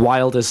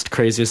wildest,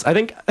 craziest.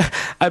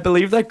 I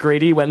believe that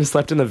Grady went and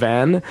slept in the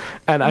van,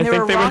 and I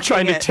think they were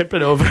trying to tip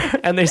it over,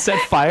 and they set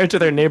fire to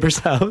their neighbor's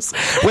house.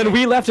 When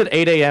we left at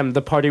 8 a.m.,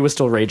 the party was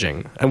still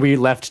raging, and we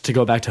left to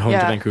go back to home to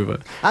Vancouver.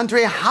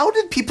 Andrea, how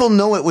did people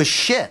know it was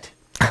shit?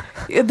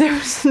 There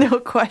was no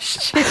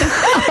question.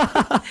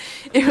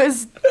 It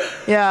was,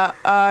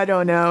 I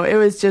don't know. It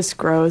was just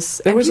gross.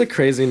 It was a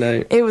crazy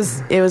night. It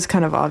was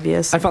kind of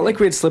obvious. I felt like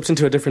we had slipped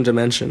into a different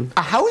dimension.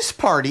 A house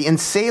party in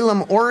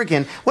Salem,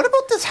 Oregon. What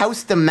about this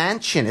house, the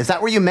Mansion? Is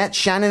that where you met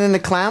Shannon and the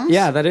Clams?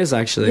 Yeah, that is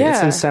actually. Yeah.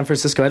 It's in San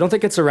Francisco. I don't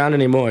think it's around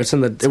anymore.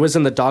 It was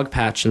in the Dog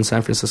Patch in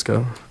San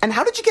Francisco. And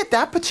how did you get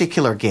that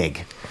particular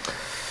gig?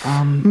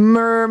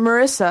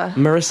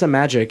 Marissa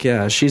Magic,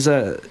 yeah. She's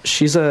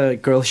a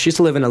girl. She used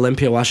to live in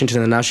Olympia,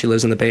 Washington, and now she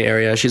lives in the Bay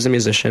Area. She's a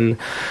musician,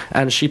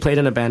 and she played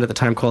in a band at the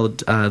time called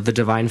The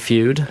Divine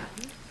Feud,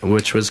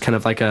 which was kind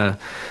of like a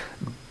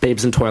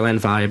Babes in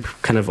Toyland vibe,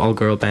 kind of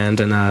all-girl band.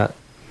 And I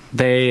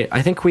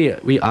think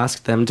we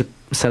asked them to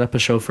set up a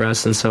show for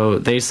us, and so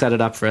they set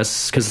it up for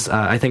us because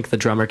I think the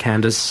drummer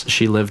Candace,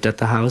 she lived at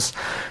the house,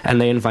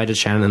 and they invited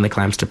Shannon and the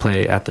Clams to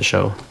play at the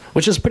show,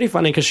 which is pretty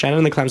funny because Shannon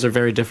and the Clams are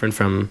very different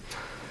from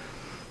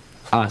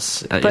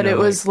us. But it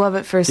was love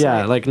at first sight.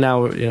 Yeah, like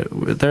now,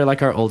 they're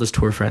like our oldest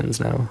tour friends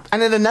now.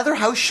 And at another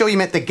house show, you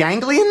met the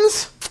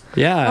Ganglions?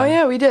 Yeah. Oh,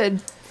 yeah, we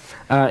did.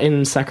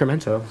 In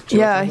Sacramento.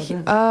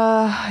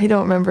 I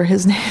don't remember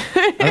his name.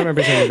 I don't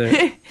remember his name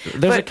either.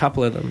 There's a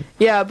couple of them.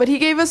 Yeah, but he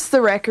gave us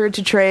the record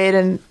to trade,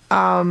 and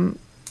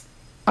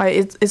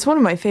it's one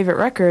of my favorite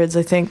records,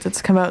 I think,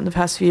 that's come out in the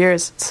past few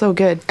years. It's so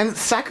good. And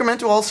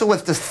Sacramento also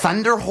was the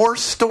Thunder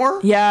Horse store?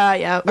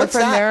 Yeah. What's My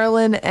friend that?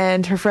 Marilyn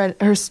and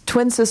her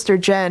twin sister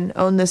Jen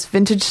own this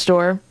vintage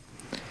store.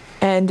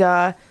 And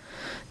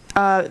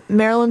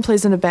Marilyn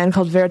plays in a band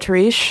called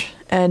Verteriche.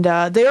 And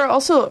they are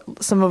also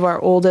some of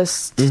our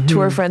oldest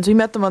tour friends. We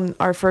met them on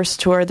our first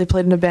tour. They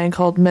played in a band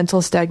called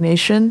Mental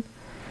Stagnation.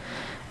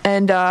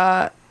 And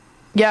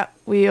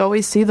we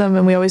always see them,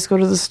 and we always go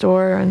to the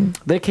store. And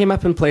they came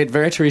up and played.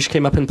 Verteriche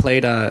came up and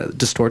played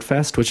Distort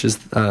Fest, which is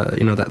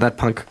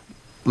that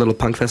little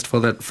punk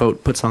festival that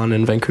Fote puts on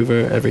in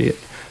Vancouver every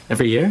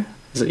year.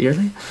 Is it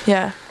yearly?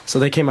 Yeah. So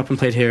they came up and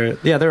played here.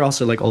 Yeah, they're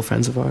also like old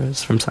friends of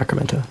ours from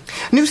Sacramento.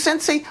 New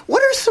Sensei,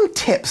 what are some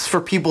tips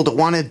for people that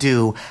want to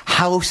do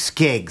house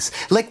gigs?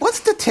 Like,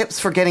 what's the tips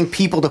for getting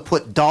people to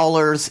put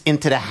dollars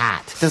into the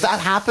hat? Does that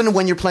happen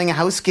when you're playing a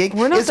house gig?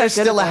 We're not Is there that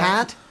good still at a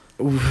that. hat?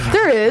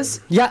 There is.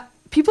 Yeah.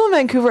 People in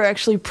Vancouver are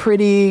actually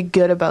pretty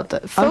good about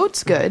that.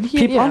 Fote's good.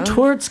 People on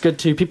tour, it's good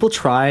too. People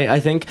try. I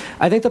think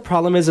the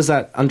problem is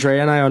that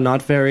Andrea and I are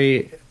not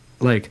very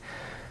like.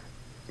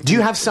 Do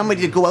you have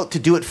somebody to go out to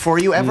do it for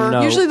you ever?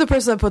 No. Usually the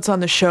person that puts on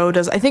the show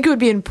does. I think it would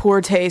be in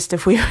poor taste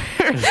if we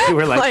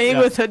were like, playing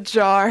with a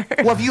jar.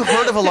 Well, have you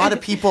heard of a lot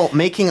of people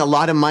making a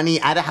lot of money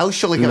at a house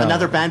show, like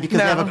another band, because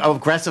they have an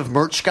aggressive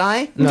merch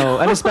guy? No,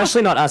 and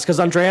especially not us,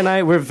 because Andrea and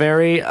I, we're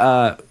very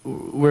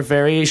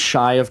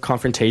shy of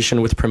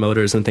confrontation with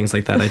promoters and things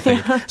like that, I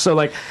think. So,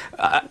 like,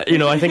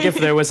 I think if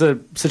there was a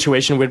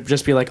situation, we'd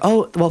just be like,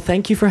 oh, well,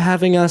 thank you for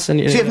having us. And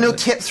so you have no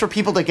tips for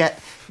people to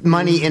get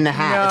money in the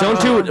hat? No.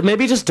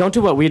 Don't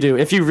do what we do.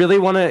 If you really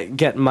want to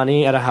get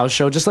money at a house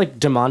show, just like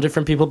demand it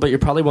from people, but you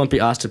probably won't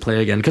be asked to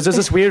play again. Because there's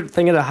this weird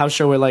thing at a house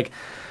show where, like,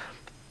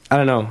 I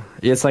don't know,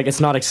 it's like it's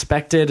not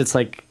expected. It's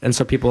like, and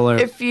so people are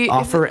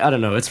I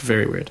don't know. It's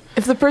very weird.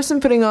 If the person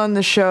putting on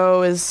the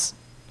show is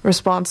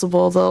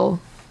responsible,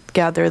 they'll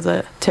gather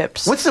the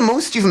tips. What's the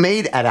most you've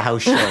made at a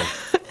house show?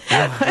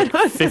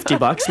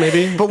 $50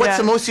 maybe. But what's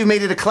the most you've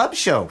made at a club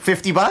show?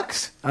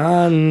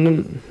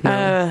 $50?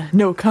 No.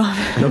 No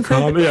comment. No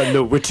comment. Yeah,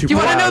 no, we're too. Do you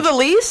want to know the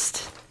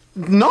least?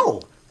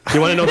 No. Do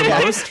you want to know the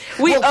most?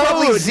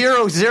 Probably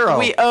 0-0.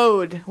 We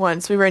owed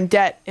once. We were in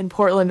debt in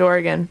Portland,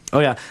 Oregon. Oh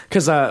yeah,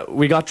 because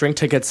we got drink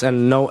tickets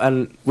and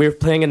we were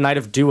playing a night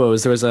of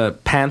duos. There was a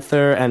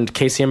Panther and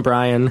Casey and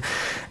Brian,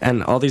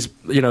 and all these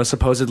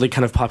supposedly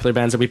kind of popular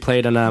bands that we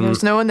played. And there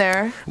was no one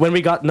there.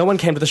 No one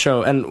came to the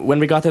show, and when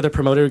we got there, the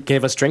promoter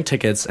gave us drink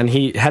tickets, and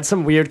he had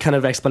some weird kind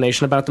of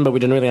explanation about them, but we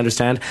didn't really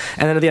understand.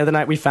 And then the other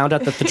night, we found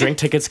out that the drink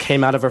tickets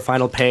came out of our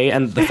final pay,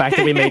 and the fact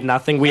that we made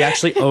nothing, we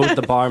actually owed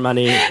the bar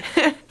money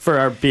for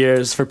our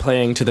beers for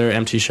playing to their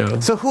empty show.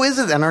 So who is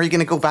it then? Are you going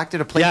to go back there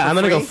to play? Yeah, for I'm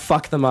gonna go free?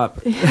 fuck them up.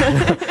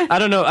 I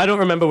don't know. I don't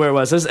remember where it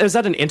was. It was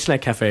at an internet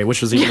cafe,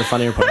 which was even the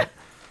funnier part.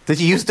 Did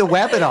you use the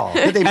web at all?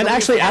 Did they And really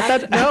actually, at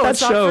that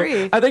it's not show,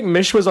 free. I think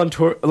Mish was on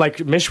tour.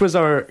 Like Mish was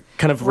our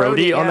kind of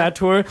roadie Roadie, on yeah. that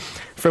tour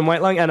from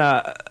White Lung, and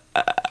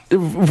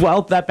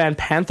while that band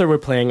Panther were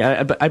playing,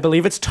 I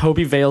believe it's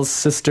Toby Vale's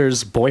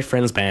sister's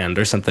boyfriend's band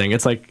or something.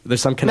 It's like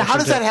there's some Now, connection. how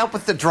does that help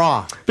with the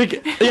draw?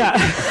 Yeah.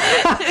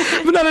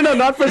 No,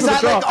 not for Is the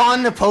that draw. like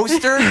on the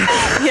poster?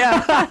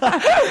 Yeah.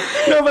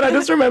 No, but I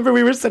just remember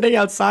we were sitting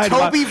outside.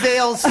 Toby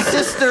Vale's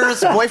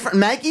sister's boyfriend,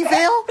 Maggie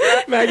Vale?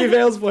 Maggie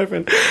Vale's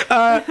boyfriend.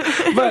 But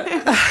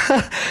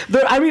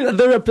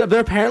they're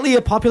apparently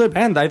a popular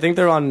band. I think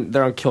they're on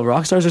Kill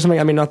Rock Stars or something.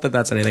 I mean, not that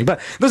that's anything, but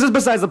this is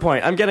besides the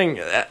point. I'm getting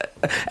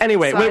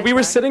anyway. We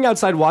were sitting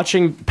outside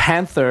watching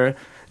Panther,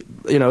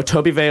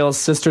 Toby Vale's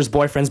sister's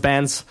boyfriend's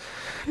bands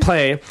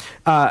play.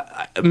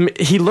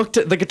 He looked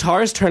at the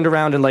guitarist, turned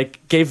around and like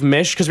gave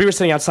Mish, because we were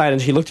sitting outside,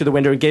 and he looked through the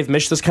window and gave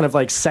Mish this kind of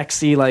like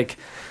sexy like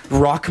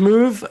rock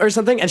move or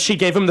something, and she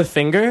gave him the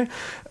finger.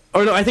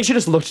 Or no, I think she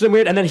just looked at him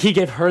weird, and then he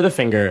gave her the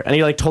finger, and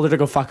he like told her to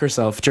go fuck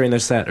herself during their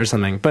set or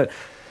something. But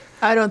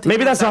I don't think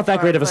maybe that's not that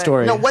great of a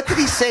story. No, what did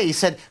he say? He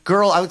said,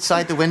 "Girl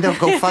outside the window,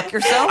 go fuck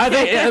yourself." I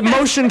think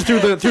motioned through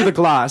the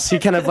glass. He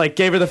kind of like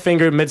gave her the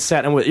finger mid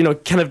set,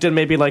 and kind of did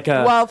maybe like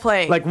a While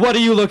playing. like, "What are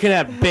you looking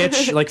at,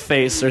 bitch?" like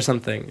face or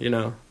something.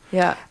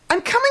 Yeah.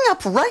 And coming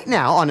up right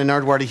now on the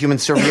Nardwuar, the Human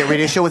Soviet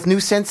Radio Show with new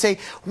Sensae,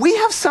 we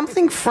have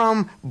something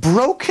from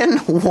Broken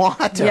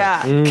Water,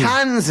 Yeah.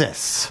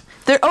 Kansas.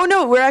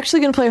 We're actually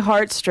going to play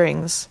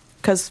Heartstrings,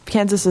 because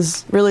Kansas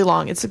is really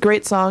long. It's a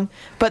great song.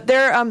 But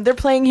they're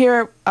playing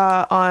here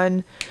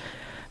on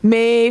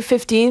May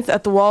 15th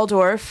at the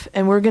Waldorf,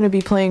 and we're going to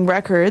be playing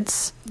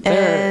records.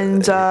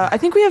 And I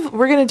think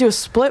we're going to do a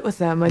split with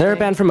them. They're a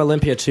band from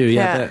Olympia too.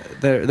 Yeah,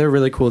 Yeah. they're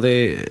really cool.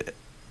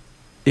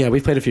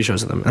 We've played a few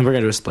shows with them, and we're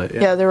gonna do a split.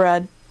 Yeah, they're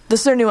rad. This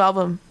is their new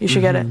album. You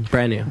should get it.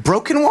 Brand new.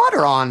 Broken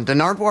Water on the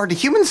Nardwuar, the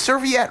Human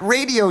Soviet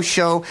Radio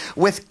Show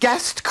with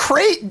guest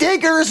Crate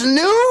Digger's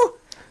new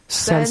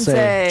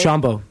Sensae.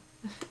 Jumbo.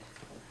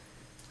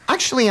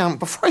 Actually,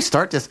 before I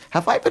start this,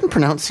 have I been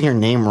pronouncing your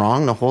name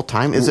wrong the whole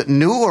time? Is it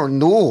new or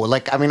no?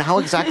 Like, I mean, how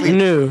exactly?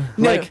 New.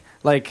 New.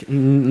 Like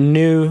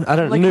new. I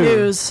don't know. Like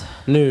news.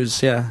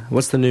 News. Yeah.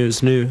 What's the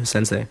news? New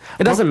Sensei.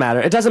 It doesn't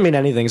matter. It doesn't mean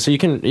anything. So you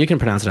can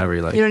pronounce it however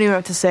you like. You don't even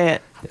have to say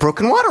it.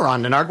 Broken Water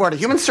on the Nardwuar, the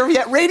Human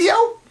Soviet Radio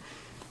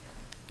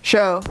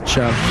Show.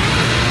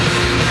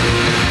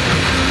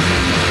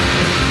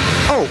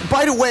 Oh,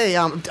 by the way,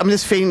 I'm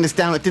just fading this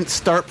down. It didn't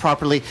start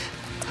properly.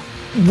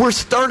 We're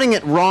starting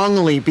it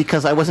wrongly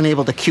because I wasn't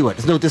able to cue it.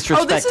 There's no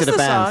disrespect this to is the the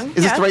band. song. Is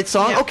this Yeah. the right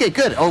song? Yeah. Okay,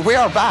 good. Oh, we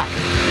are back.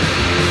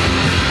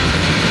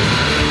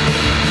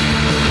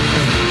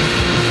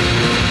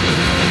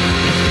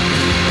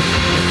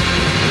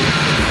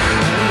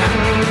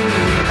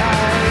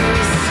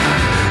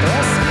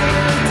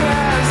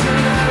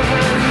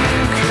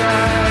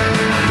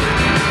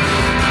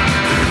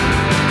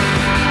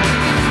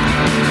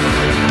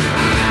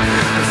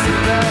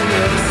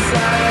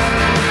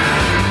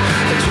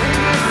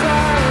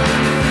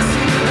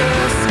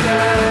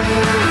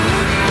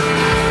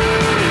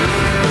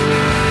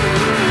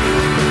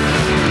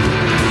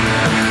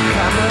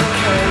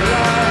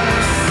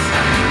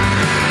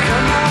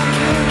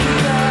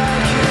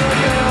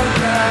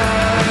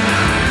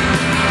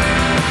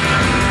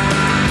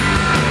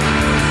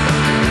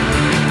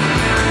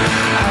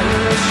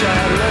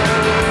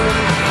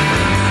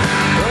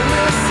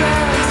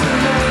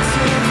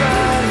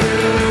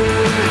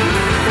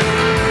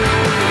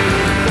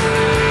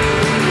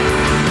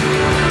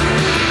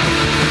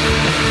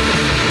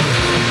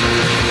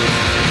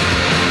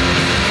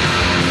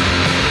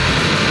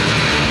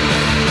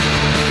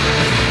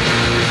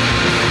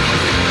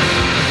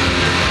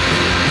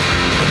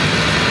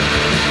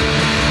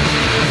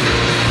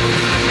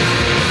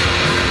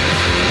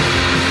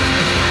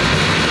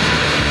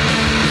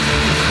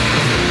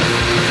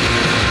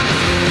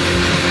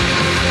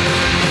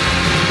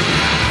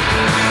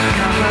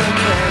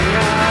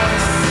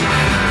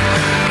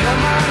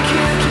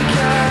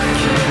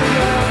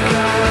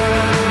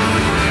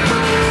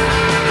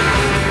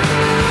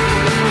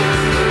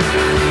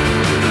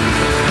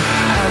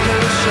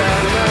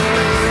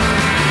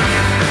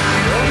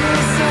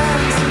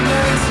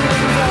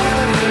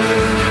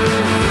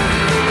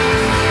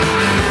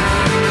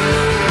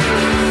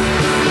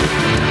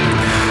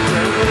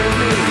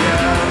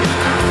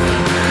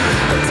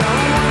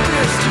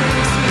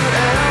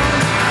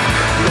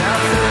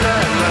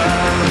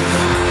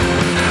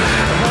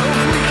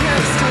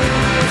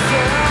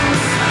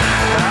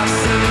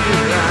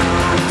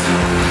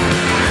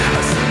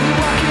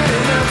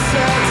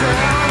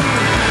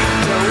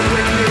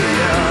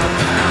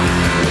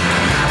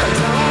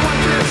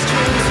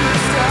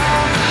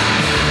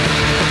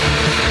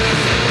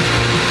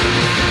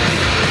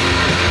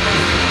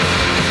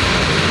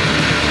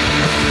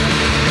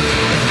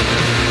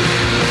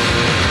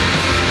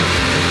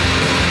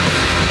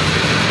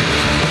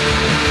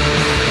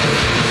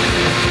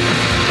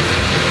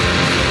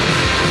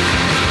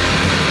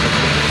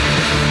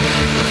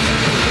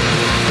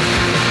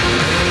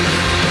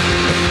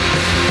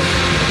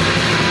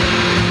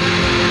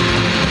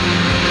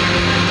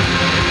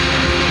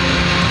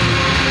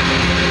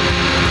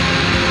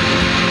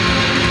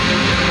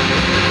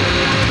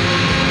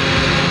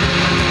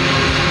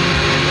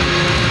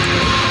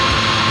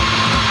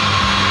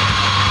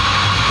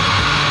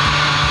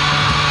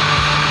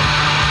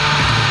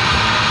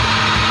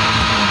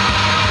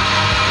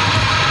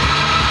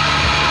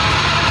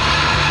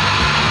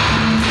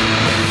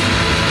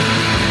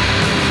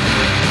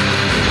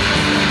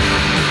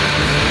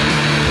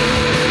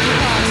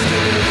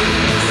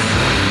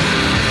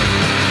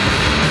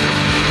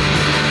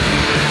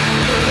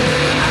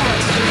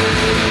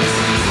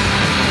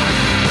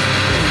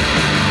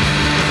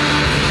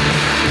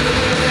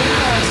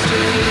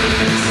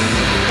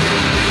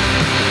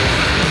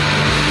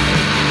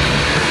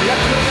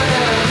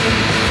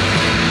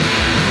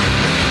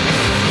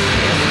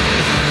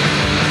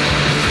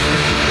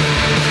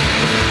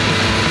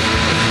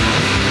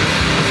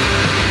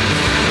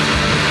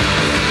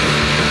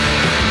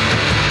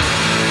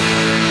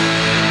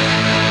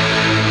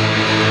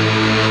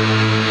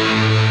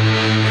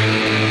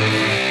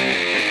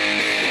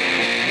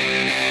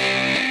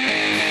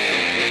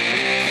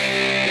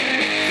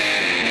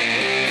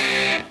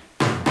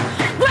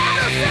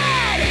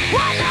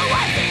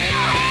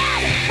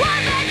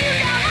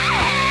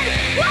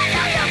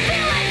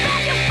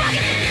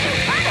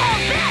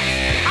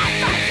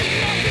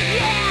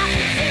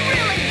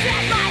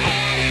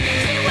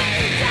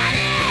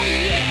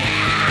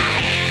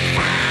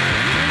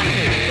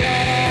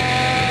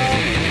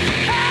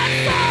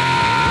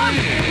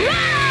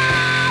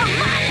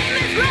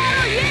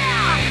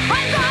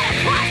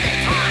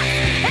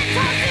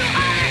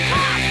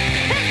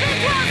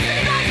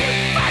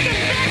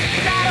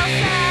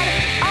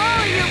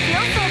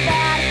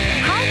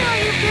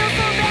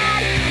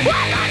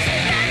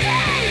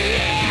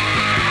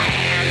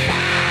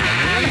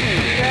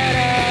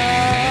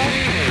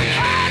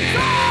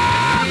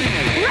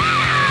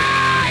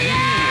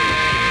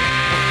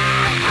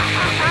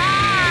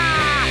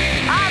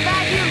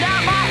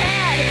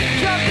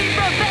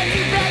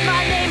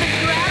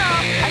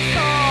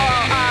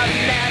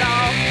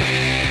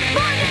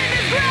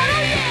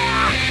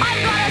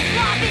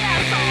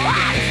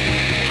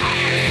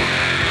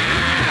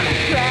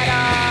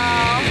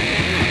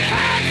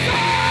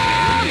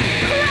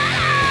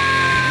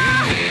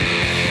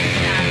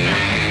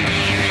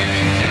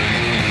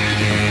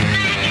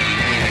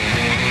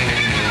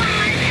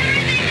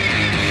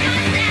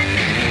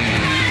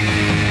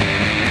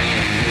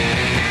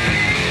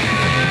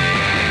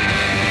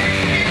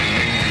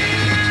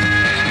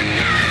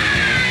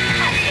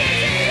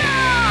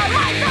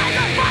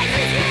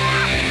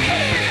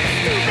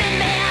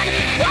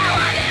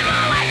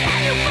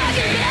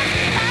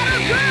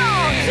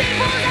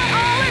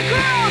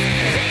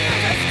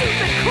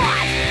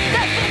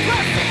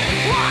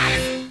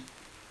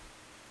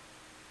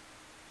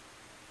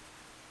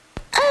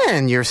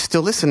 And you're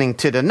still listening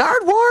to the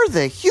Nardwuar,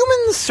 the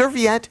Human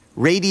Serviette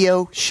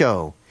Radio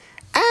Show.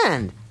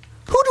 And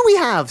who do we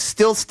have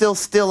still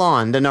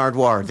on the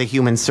Nardwuar, the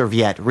Human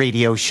Serviette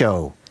Radio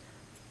Show?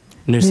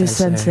 New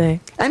Sensei.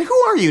 And who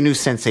are you, New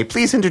Sensei?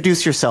 Please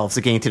introduce yourselves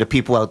again to the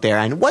people out there.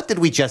 And what did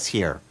we just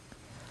hear?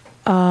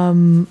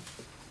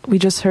 We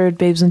just heard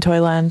Babes in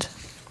Toyland.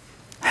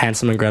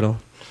 Hansel and Gretel.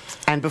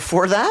 And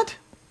before that?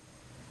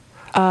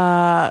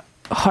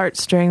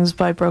 Heartstrings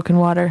by Broken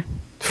Water.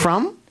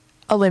 From?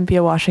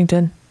 Olympia,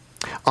 Washington.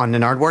 On the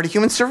Nardwuar, the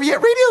Human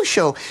Serviette Radio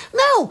Show.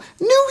 Now,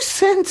 New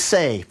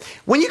Sensei,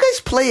 when you guys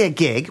play a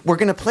gig, we're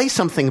going to play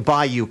something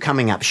by you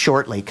coming up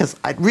shortly, because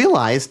I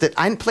realized that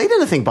I hadn't played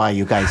anything by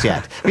you guys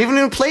yet. We haven't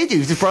even played you.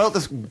 You just brought out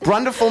this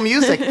wonderful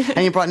music,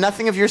 and you brought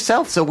nothing of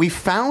yourself. So we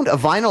found a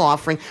vinyl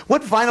offering.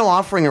 What vinyl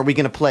offering are we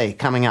going to play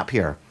coming up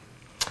here?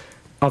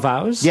 Of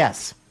ours?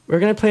 Yes. We're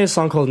going to play a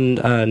song called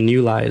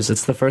New Lies.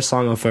 It's the first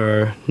song off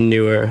our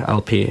newer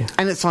LP.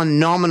 And it's on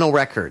Nominal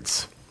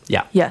Records.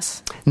 Yeah.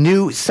 Yes.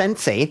 New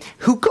Sensei,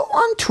 who go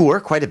on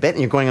tour quite a bit, and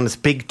you're going on this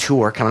big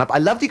tour coming up. I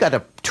loved you got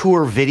a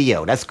tour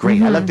video. That's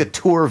great. I love the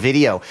tour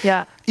video.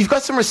 Yeah. You've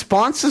got some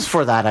responses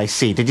for that, I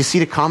see. Did you see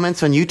the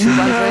comments on YouTube,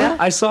 Andrea?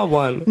 I saw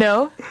one.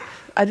 No,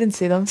 I didn't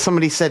see them.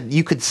 Somebody said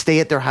you could stay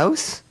at their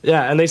house?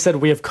 Yeah, and they said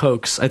we have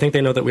Cokes. I think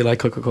they know that we like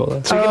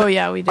Coca-Cola. So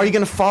yeah, we do. Are you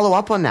going to follow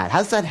up on that?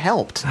 How's that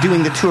helped,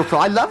 doing the tour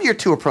I love your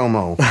tour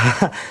promo.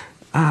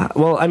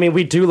 Well, I mean,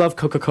 we do love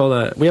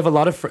Coca-Cola. We have a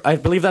lot of... I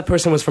believe that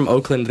person was from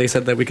Oakland. They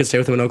said that we could stay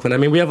with them in Oakland. I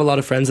mean, we have a lot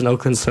of friends in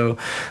Oakland, so...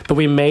 But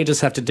we may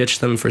just have to ditch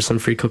them for some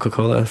free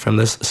Coca-Cola from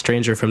this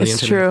stranger from the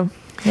It's internet.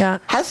 true. Yeah.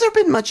 Has there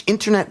been much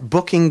internet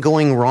booking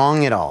going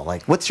wrong at all?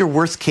 Like, what's your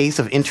worst case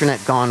of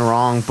internet gone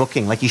wrong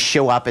booking? Like, you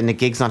show up and the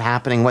gig's not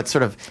happening. What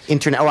sort of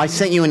internet... Oh, I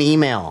sent you an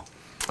email.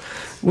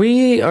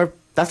 We are...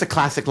 That's a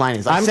classic line.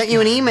 Is I sent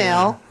you an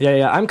email.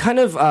 Yeah. I'm kind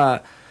of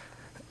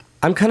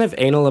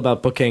anal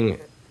about booking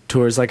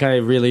tours. Like, I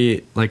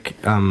really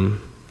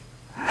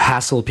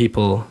hassle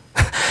people.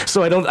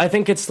 So I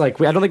think it's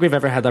like I don't think we've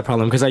ever had that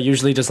problem, because I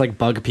usually just like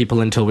bug people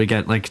until we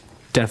get like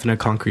definite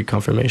concrete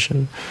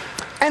confirmation.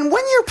 And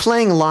when you're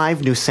playing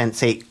live, New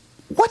Sensei,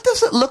 what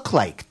does it look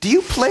like? Do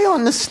you play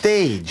on the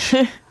stage?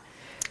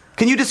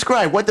 Can you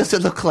describe what does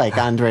it look like,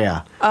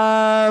 Andrea?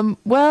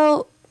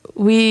 Well,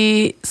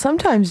 we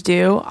sometimes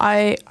do.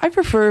 I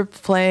prefer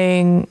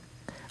playing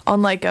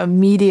on like a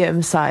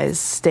medium-sized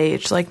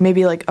stage, like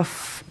maybe like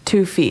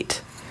 2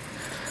 feet,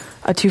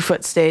 a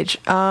 2-foot stage.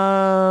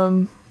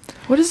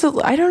 What is it?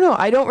 I don't know.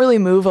 I don't really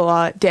move a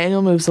lot.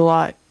 Daniel moves a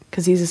lot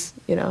because he's,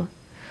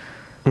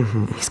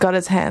 he's got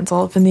his hands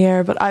all up in the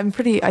air. But I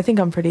think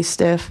I'm pretty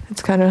stiff.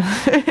 It's kind of.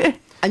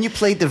 And you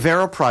played the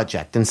Vero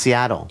Project in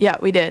Seattle. Yeah,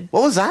 we did.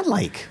 What was that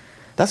like?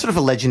 That's sort of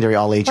a legendary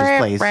all ages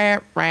place.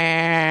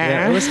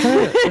 Yeah, it was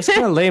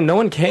kind of lame. No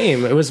one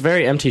came. It was a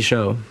very empty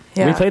show.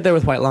 Yeah. We played there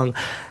with White Lung.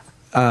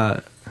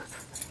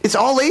 It's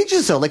all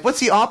ages though. Like, what's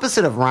the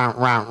opposite of rah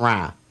rah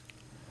rah?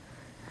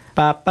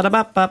 Ba ba da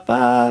ba ba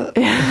ba.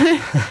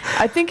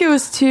 I think it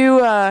was too.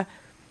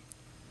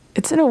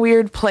 It's in a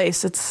weird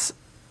place.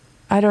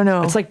 I don't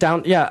know. It's like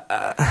down. Yeah.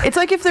 It's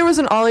like if there was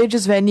an all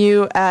ages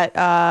venue at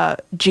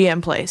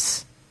GM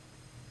Place,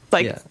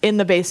 like in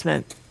the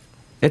basement.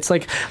 It's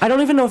like, I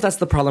don't even know if that's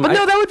the problem. But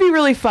no, that would be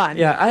really fun.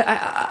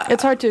 Yeah,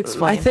 it's hard to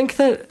explain. I think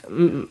that,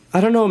 I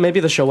don't know,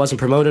 maybe the show wasn't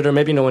promoted, or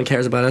maybe no one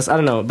cares about us. I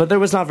don't know, but there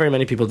was not very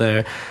many people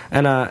there,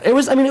 and it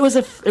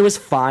was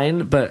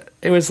fine, but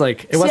it was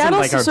like, it wasn't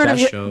like our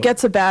best show.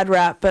 Gets a bad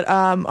rap, but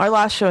our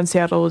last show in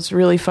Seattle was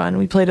really fun.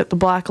 We played at the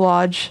Black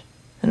Lodge,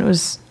 and it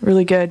was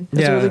really good. It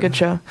was a really good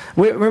show.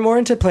 We're more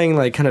into playing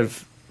like kind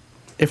of,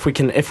 if we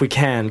can,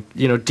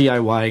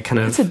 DIY kind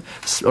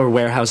of, or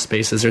warehouse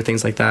spaces or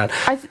things like that.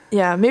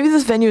 Maybe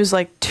this venue is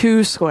like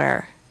too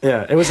square.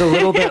 Yeah, it was a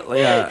little bit.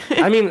 Yeah,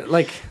 I mean,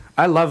 like,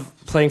 I love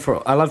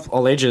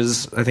all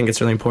ages. I think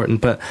it's really important.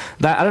 But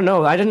that, I don't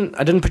know. I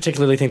didn't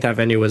particularly think that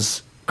venue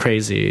was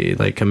crazy,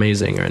 like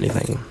amazing or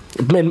anything.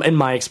 In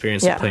my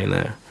experience of playing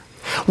there.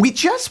 We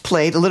just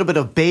played a little bit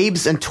of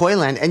Babes in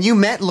Toyland, and you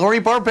met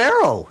Lori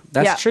Barbero.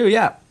 That's true.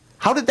 Yeah.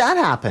 How did that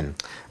happen?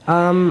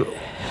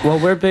 Well,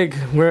 we're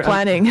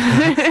planning.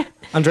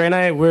 Andre and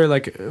I,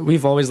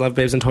 we've always loved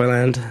Babes in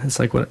Toyland. It's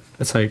like one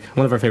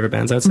of our favorite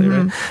bands, I would say,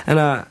 right?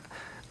 And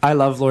I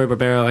love Lori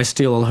Barbero. I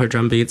steal all her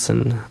drum beats,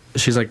 and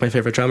she's like my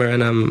favorite drummer.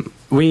 And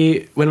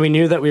when we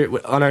knew that we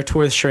were on our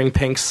tour with Shirring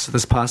Pinks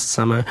this past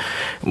summer,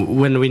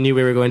 when we knew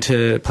we were going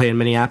to play in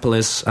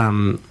Minneapolis,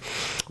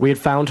 we had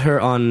found her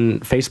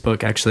on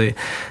Facebook actually,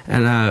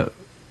 and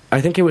I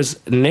think it was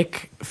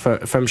Nick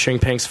from Shirring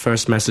Pinks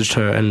first messaged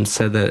her and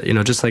said that,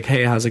 just like,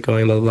 hey, how's it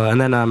going, blah, blah, blah.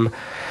 And then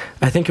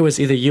I think it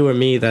was either you or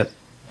me that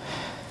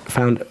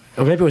found,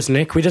 or maybe it was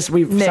Nick. We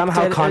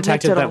somehow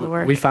contacted that.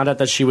 We found out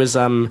that she was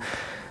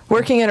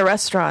working at a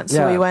restaurant.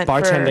 So we went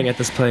bartending at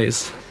this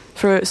place.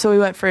 So we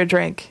went for a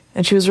drink,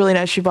 and she was really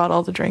nice. She bought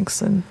all the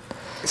drinks, and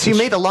so you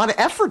made a lot of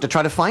effort to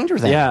try to find her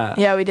then.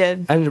 Yeah, we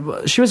did.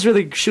 And she was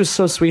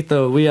so sweet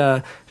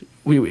though.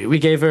 we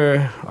gave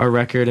her our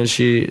record, and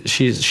she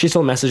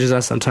still messages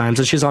us sometimes,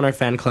 and she's on our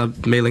fan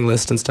club mailing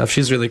list and stuff.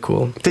 She's really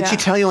cool. Did she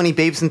tell you any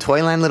Babes in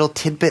Toyland little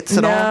tidbits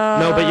at all?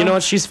 No, but you know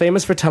what? She's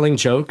famous for telling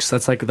jokes.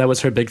 That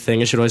was her big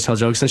thing, and she'd always tell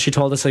jokes. And she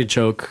told us a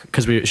joke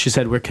because she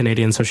said we're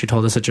Canadian, so she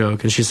told us a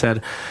joke, and she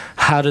said,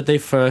 "How did they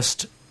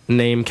first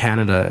name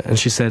Canada?" And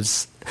she said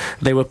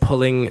they were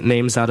pulling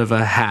names out of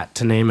a hat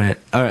to name it,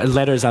 or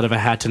letters out of a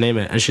hat to name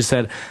it. And she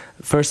said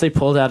first they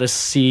pulled out a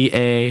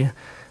CANADA,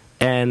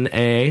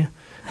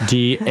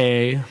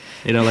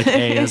 like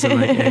A as in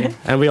like A.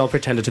 And we all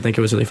pretended to think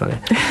it was really funny.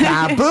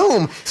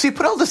 Boom! So you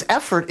put all this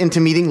effort into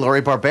meeting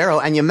Laurie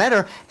Barbero, and you met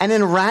her, and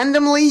then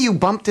randomly you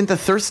bumped into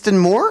Thurston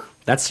Moore?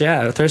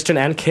 Thurston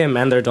and Kim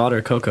and their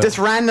daughter, Coco. Just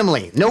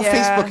randomly. No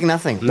Facebook,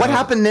 nothing. No. What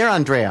happened there,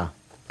 Andrea?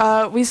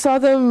 We saw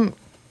them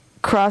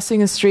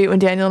crossing a street when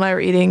Daniel and I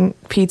were eating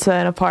pizza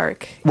in a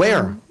park.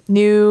 Where?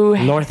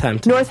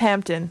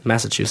 Northampton,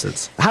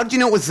 Massachusetts. How did you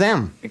know it was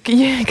them?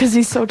 Yeah, because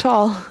he's so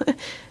tall.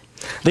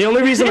 The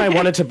only reason I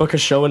wanted to book a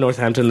show in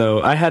Northampton,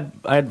 though, I had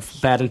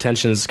bad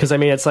intentions, because I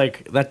mean it's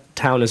like that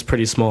town is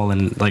pretty small,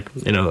 and like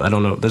I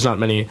don't know, there's not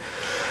many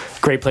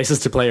great places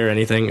to play or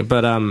anything.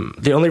 But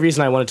the only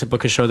reason I wanted to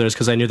book a show there is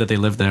because I knew that they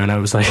lived there, and I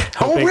was like,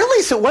 hoping. Oh,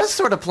 really? So it was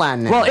sort of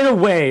planned then? Well, in a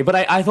way, but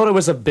I thought it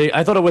was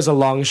a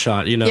long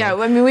shot, Yeah,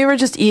 I mean we were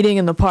just eating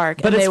in the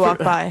park, and they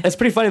walked by. It's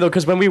pretty funny though,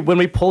 because when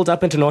we pulled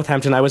up into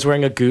Northampton, I was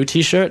wearing a Goo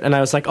t-shirt, and I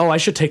was like, oh, I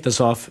should take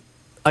this off.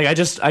 Like I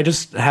just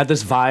had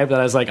this vibe that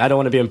I was like, I don't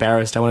want to be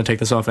embarrassed. I want to take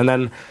this off. And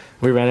then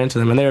we ran into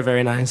them, and they were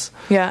very nice.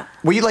 Yeah.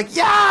 Were you like,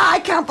 yeah, I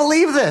can't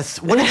believe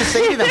this? What did you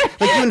say to them?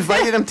 Like you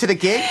invited them to the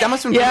gig? That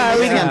must have been pretty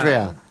amazing,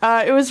 Andrea.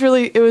 It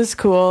was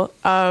cool.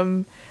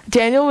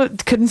 Daniel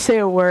couldn't say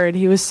a word.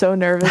 He was so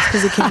nervous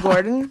because of King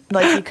Gordon.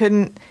 Like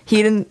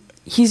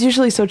he's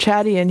usually so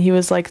chatty, and he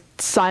was like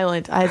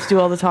silent. I had to do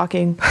all the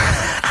talking.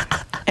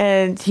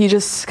 And he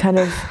just kind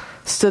of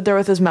stood there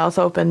with his mouth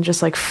open,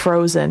 just like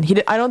frozen.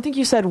 I don't think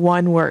you said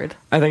one word.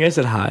 I think I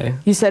said hi.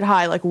 You said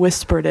hi, like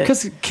whispered it.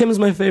 Because Kim's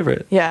my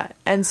favorite. Yeah,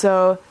 and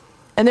they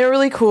were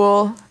really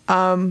cool.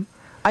 I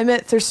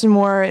met Thurston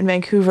Moore in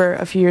Vancouver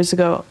a few years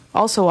ago,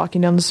 also walking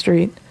down the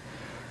street.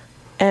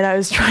 And I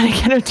was trying to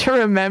get him to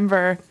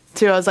remember,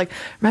 too. I was like,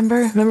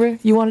 remember,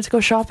 you wanted to go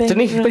shopping?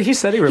 Didn't he? But he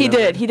said he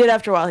remembered. He did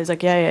after a while. He's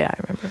like, yeah, I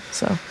remember.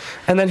 So.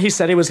 And then he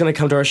said he was going to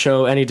come to our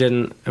show, and he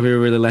didn't. We were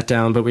really let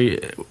down, but we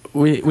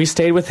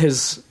stayed with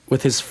his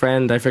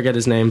friend. I forget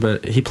his name,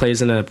 but he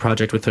plays in a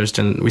project with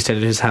Thurston. We stayed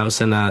at his house,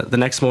 and the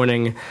next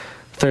morning,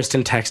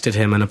 Thurston texted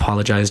him and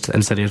apologized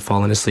and said he had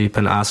fallen asleep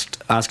and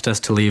asked us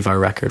to leave our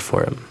record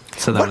for him.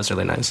 So that was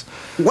really nice.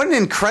 What an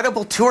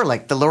incredible tour!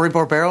 Like the Laurie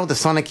Barbero, the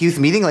Sonic Youth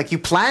meeting. Like you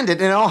planned it,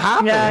 and it all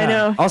happened. Yeah, I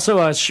know. Also,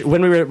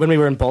 when we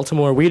were in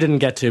Baltimore, we didn't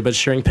get to, but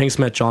Shearing Pinks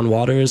met John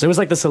Waters. It was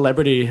like the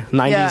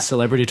 '90s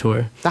celebrity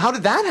tour. Now, how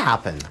did that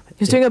happen? He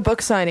was doing a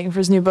book signing for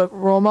his new book,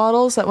 Role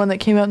Models, that one that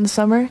came out in the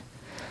summer.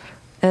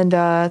 And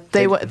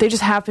they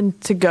just happened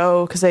to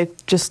go because they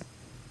just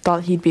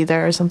thought he'd be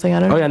there or something.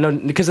 I don't know. Oh yeah, no,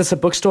 because it's a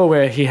bookstore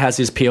where he has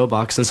his P.O.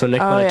 box, and so Nick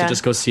wanted to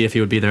just go see if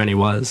he would be there, and he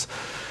was.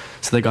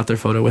 So they got their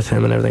photo with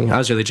him and everything. I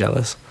was really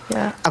jealous.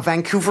 Yeah. A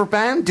Vancouver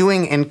band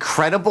doing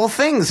incredible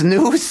things.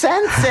 New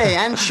Sensae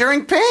and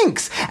Shearing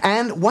Pinks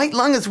and White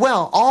Lung as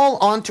well. All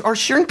on tour. Are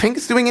Shearing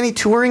Pinks doing any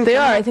touring? They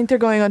are. I think they're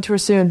going on tour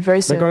soon,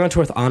 very soon. They're going on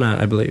tour with Anna,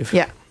 I believe.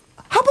 Yeah.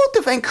 How about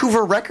the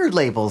Vancouver record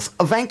labels?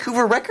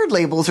 Vancouver record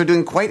labels are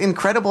doing quite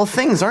incredible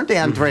things, aren't they,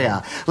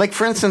 Andrea? Like,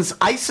 for instance,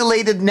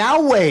 Isolated Now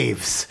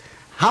Waves.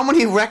 How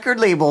many record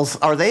labels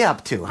are they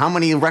up to? How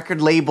many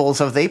record labels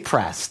have they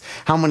pressed?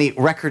 How many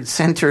record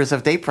centers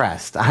have they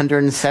pressed?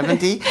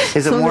 170?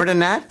 Is it more than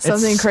that?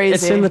 Something crazy.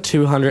 It's in the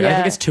 200. Yeah. I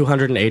think it's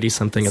 280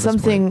 something at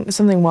this point.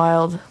 Something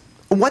wild.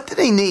 What did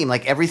they name?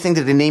 Like everything?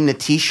 Did they name the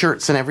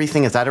T-shirts and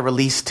everything? Is that a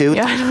release too?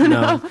 Yeah, I don't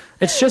know.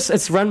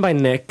 It's run by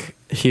Nick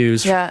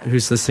Hughes,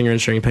 who's the singer in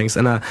Shearing Pinks,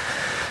 and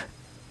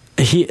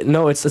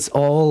it's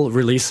all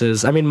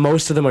releases. I mean,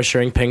 most of them are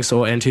Shearing Pinks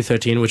or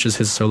N213, which is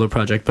his solo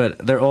project, but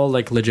they're all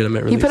like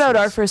legitimate releases. He put out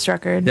our first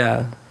record.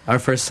 Yeah, our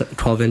first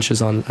 12 inches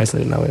on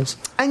Isolated Now Waves.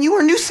 And you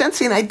were New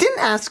Sensae, and I didn't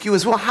ask you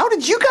as well. How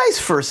did you guys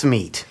first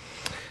meet?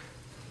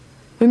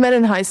 We met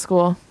in high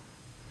school.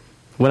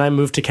 When I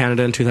moved to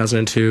Canada in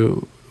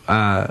 2002,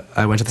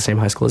 I went to the same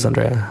high school as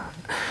Andrea,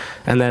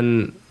 and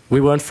then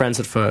we weren't friends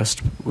at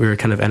first. We were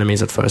kind of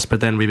enemies at first, but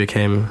then we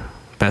became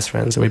best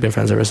friends, and we've been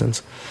friends ever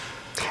since.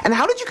 And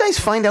how did you guys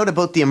find out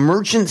about the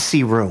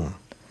emergency room?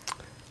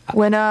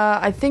 When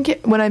I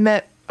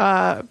met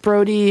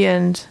Brody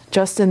and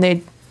Justin,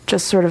 they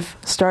just sort of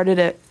started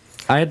it.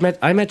 I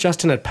met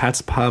Justin at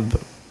Pat's Pub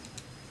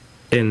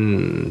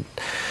in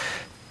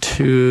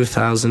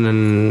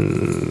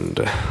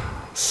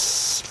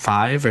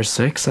 2005 or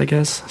 6, I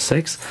guess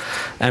 6,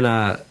 and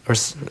or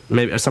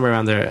maybe somewhere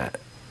around there.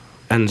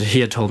 And he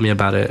had told me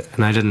about it,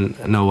 and I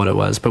didn't know what it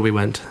was, but we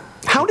went.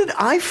 How did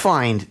I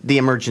find the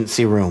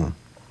emergency room?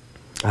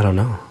 I don't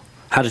know.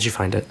 How did you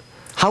find it?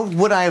 How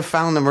would I have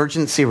found the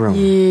emergency room?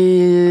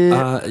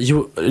 Yeah.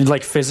 You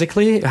like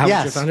physically? How would you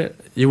have found it?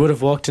 You would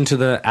have walked into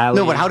the alley.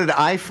 No, but how did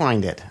I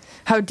find it?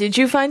 How did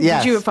you find it?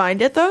 Yes. Did you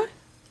find it though?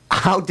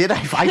 How did I?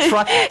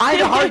 I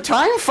had a hard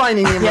time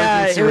finding the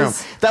emergency room.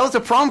 That was a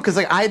problem because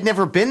I had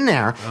never been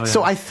there. Oh, yeah.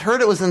 So I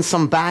heard it was in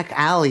some back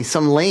alley,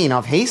 some lane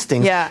off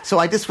Hastings. Yeah. So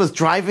I just was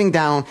driving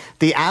down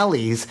the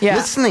alleys,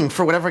 listening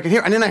for whatever I could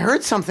hear. And then I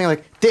heard something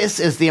like, this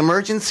is the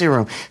emergency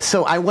room.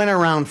 So I went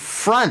around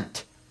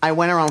front.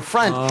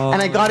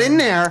 And I got in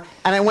there,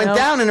 and I went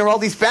down, and there were all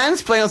these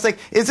bands playing. I was like,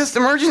 is this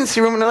the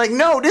emergency room? And they're like,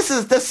 no, this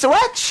is the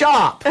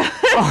sweatshop.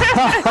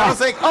 I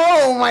was like,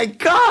 oh, my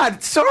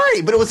God,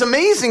 sorry. But it was an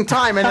amazing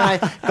time. And then I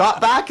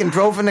got back and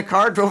drove in the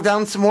car, drove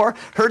down some more,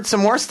 heard some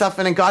more stuff,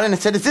 and then got in and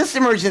said, is this the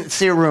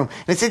emergency room?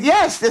 And I said,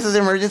 yes, this is the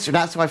emergency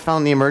room. That's how I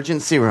found the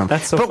emergency room.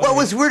 That's so funny. What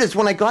was weird is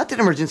when I got to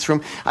the emergency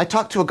room, I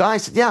talked to a guy. I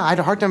said, I had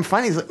a hard time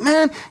finding it. He's like,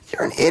 man,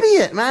 you're an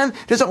idiot, man.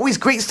 There's always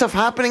great stuff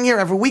happening here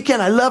every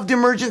weekend. I love the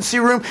emergency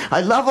room.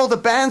 I love all the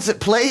bands that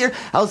play here.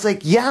 I was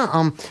like,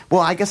 well,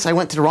 I guess I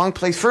went to the wrong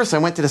place first. I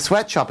went to the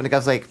sweatshop, and the guy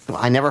was like,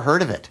 I never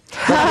heard of it.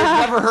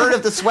 I've never heard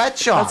of the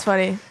sweatshop. That's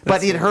funny.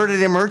 But he'd heard of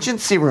the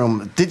emergency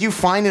room. Did you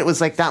find it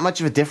was like that much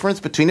of a difference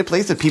between the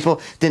places that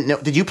people didn't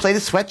know? Did you play the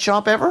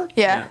sweatshop ever?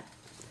 Yeah.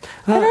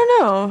 I don't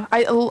know.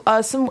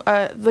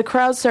 The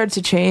crowd started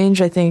to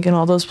change, I think, in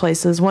all those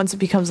places once it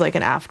becomes like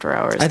an after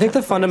hours. I think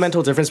the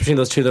fundamental difference between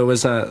those two, though,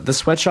 was the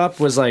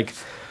sweatshop was like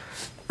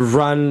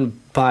run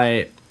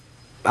by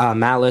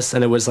Malice,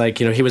 and it was like,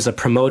 he was a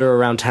promoter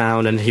around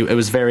town, and it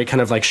was very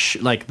kind of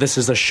like this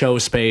is a show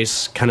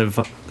space kind of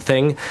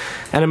thing.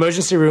 And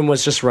Emergency Room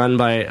was just run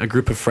by a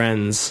group of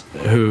friends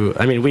who,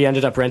 we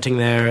ended up renting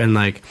there, and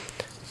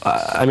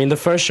the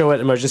first show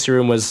at Emergency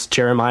Room was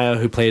Jeremiah,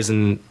 who plays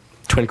in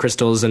Twin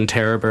Crystals and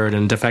Terrorbird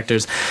and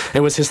Defectors. It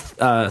was his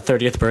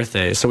 30th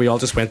birthday, so we all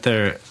just went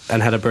there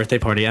and had a birthday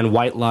party, and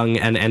White Lung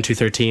and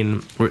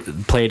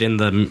N213 played in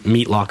the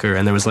meat locker,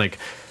 and there was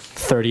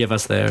 30 of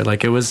us there.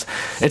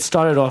 It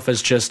started off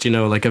as just,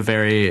 a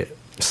very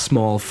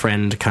small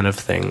friend kind of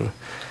thing.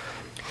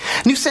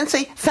 New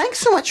Sensae, thanks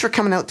so much for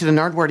coming out to the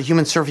Nardwuar the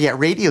Human Serviette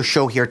radio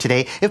show here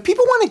today. If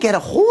people want to get a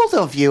hold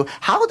of you,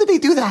 how do they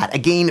do that?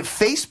 Again,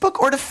 Facebook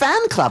or the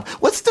fan club?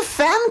 What's the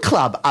fan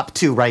club up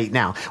to right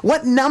now?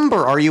 What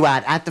number are you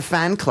at the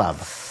fan club?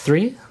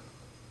 3?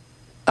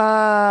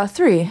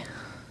 3.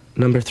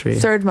 Number 3.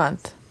 Third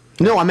month.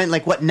 No, I meant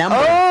what number?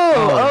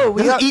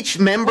 We got each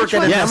member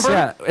get a number?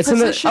 Yeah, it's in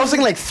the. I was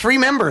thinking 3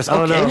 members.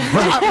 Okay, no.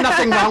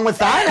 Nothing wrong with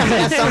that.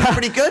 That sounds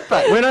pretty good.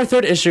 But we're in our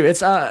 3rd issue.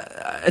 It's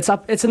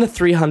up. It's in the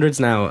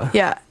 300s now.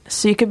 Yeah,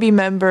 so you could be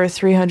member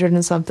 300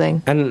 and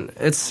something. And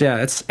it's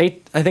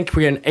 8. I think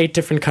we're in 8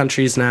 different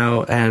countries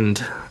now,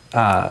 and.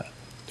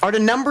 Are the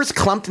numbers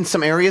clumped in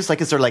some areas?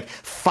 Is there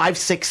 5,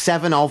 6,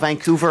 7 all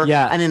Vancouver?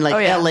 Yeah. And then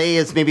LA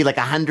is maybe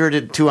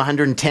 100 to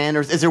 110, or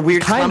is there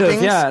weird kind clumpings?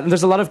 of, yeah. And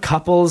there's a lot of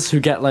couples who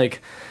get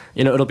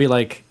it'll be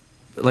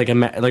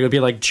it'll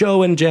be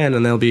Joe and Jen,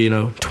 and they'll be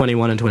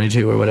 21 and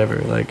 22 or whatever.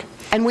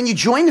 And when you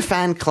join the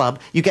fan club,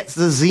 you get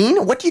the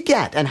zine. What do you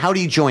get, and how do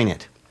you join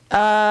it?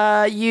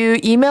 You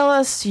email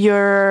us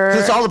your...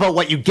 It's all about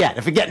what you get.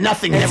 If you get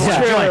nothing, you never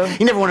want to join.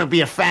 You never want to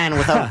be a fan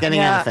without getting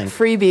anything.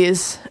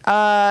 Freebies.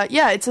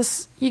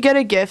 You get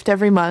a gift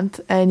every month,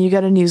 and you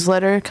get a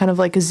newsletter, kind of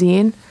like a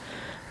zine.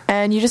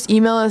 And you just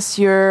email us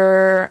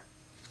your...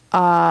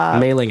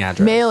 mailing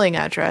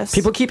address.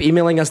 People keep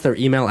emailing us their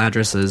email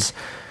addresses.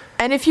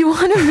 And if you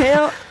want to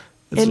mail...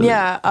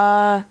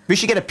 we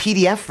should get a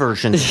PDF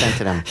version sent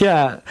to them.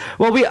 Yeah.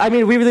 Well, we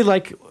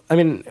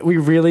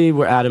really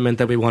were adamant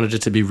that we wanted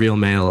it to be real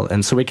mail,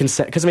 and so we can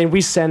send, because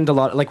we send a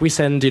lot.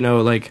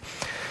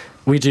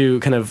 We do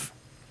kind of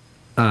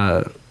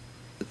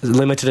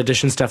limited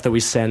edition stuff that we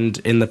send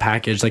in the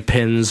package, like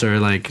pins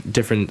or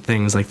different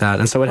things like that,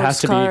 and so it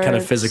has to be kind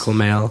of physical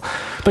mail.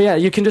 But yeah,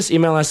 you can just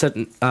email us at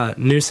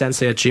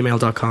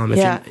newsensei@gmail.com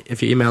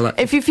if you email it.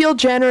 If you feel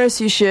generous,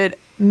 you should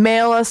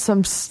mail us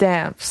some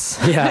stamps.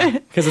 Yeah,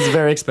 because it's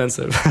very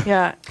expensive.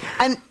 Yeah.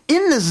 And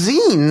in the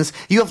zines,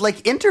 you have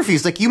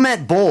interviews. You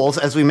met Bowles,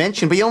 as we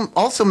mentioned, but you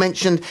also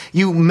mentioned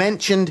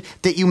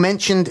that you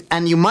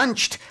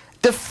munched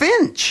the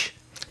Finch.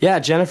 Yeah,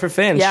 Jennifer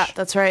Finch. Yeah,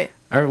 that's right.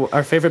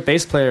 Our favorite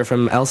bass player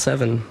from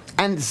L7.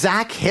 And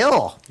Zach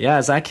Hill.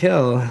 Yeah, Zach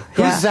Hill.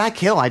 Who's Zach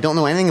Hill? I don't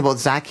know anything about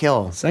Zach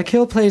Hill. Zach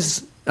Hill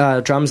plays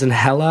drums in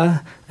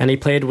Hella, and he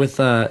played with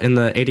in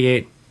the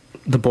 88.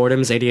 The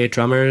Boredoms, 88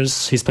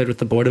 drummers. He's played with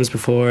the Boredoms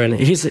before, and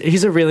he's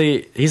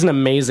an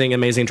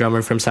amazing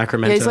drummer from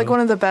Sacramento. Yeah, he's one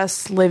of the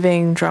best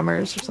living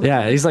drummers or something.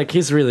 Yeah,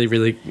 he's really,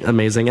 really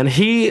amazing. And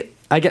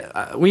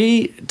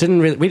we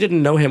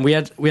didn't know him. We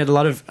had a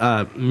lot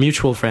of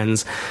mutual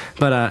friends,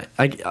 but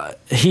I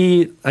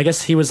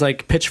guess he was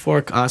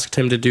Pitchfork asked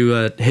him to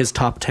do his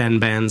top 10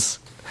 bands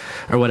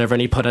or whatever,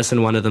 and he put us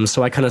in one of them.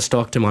 So I kind of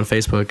stalked him on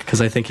Facebook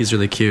because I think he's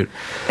really cute.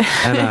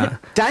 And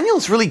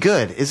Daniel's really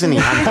good, isn't he?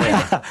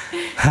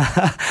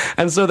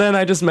 And so then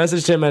I just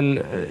messaged him,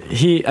 and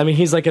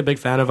he's a big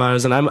fan of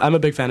ours, and I'm a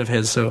big fan of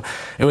his. So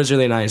it was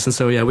really nice. And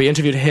so yeah, we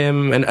interviewed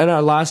him, and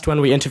our last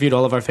one we interviewed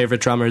all of our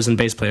favorite drummers and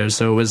bass players.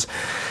 So it was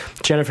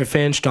Jennifer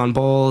Finch, Don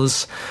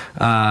Bowles,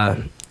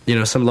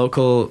 some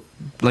local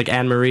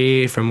Anne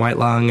Marie from White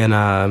Lung,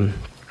 and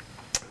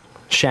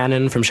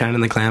Shannon from Shannon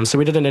and the Clams. So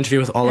we did an interview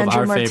with all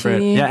Andrew of our favorite.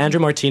 Martini. Yeah, Andrew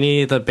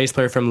Martini, the bass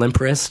player from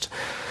Limperist,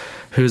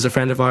 who's a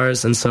friend of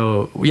ours. And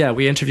so, yeah,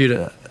 we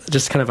interviewed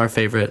just kind of our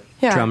favorite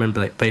drum and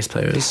bass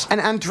players.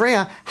 And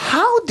Andrea,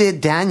 how did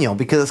Daniel,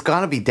 because it's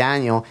got to be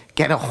Daniel,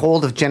 get a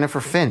hold of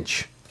Jennifer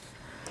Finch?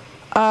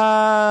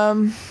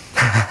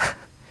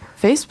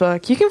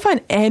 Facebook. You can find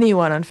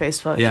anyone on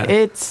Facebook. Yeah.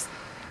 It's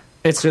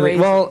really,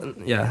 crazy. well,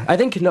 yeah. I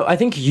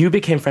think you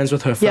became friends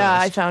with her first. Yeah,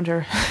 I found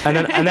her. And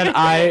then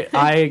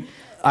I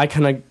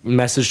kind of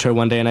messaged her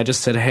one day and I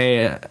just said,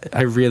 hey,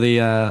 I really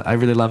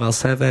love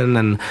L7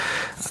 and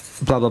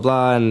blah blah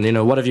blah,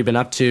 and what have you been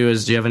up to?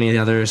 Do you have any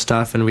other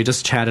stuff? And we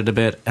just chatted a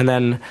bit, and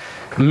then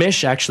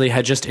Mish actually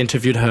had just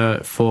interviewed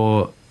her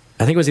for,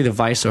 I think it was either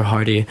Vice or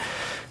Hardy,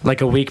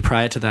 like a week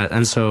prior to that,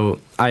 and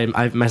so I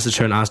messaged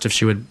her and asked if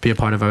she would be a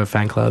part of our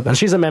fan club, and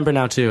she's a member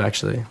now too,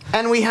 actually.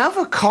 And we have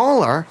a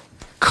caller.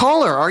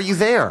 Caller, are you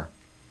there?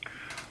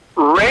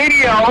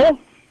 Radio.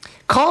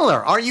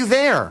 Caller, are you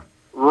there?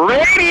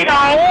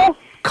 Radio.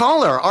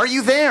 Caller, are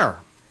you there?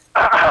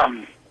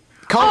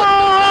 Caller.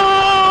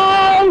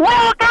 Oh,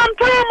 welcome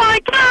to my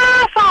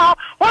castle.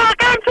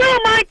 Welcome to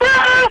my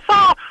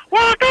castle.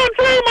 Welcome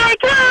to my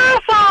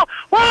castle.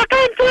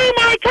 Welcome to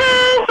my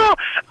castle.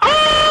 Oh,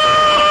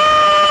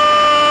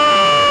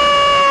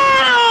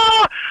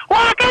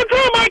 welcome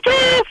to my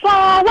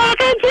castle.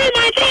 Welcome to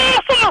my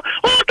castle.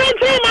 Welcome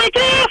to my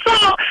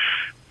castle.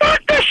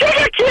 Dr.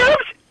 Sugar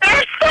Cubes,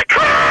 it's the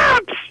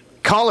crabs.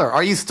 Caller,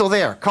 are you still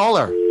there?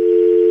 Caller.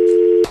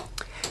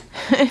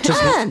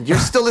 And you're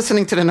still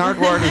listening to the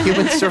Nardwuar, the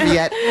Human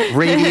Serviette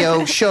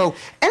radio show.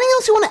 Anything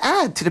else you want to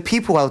add to the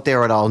people out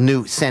there at all?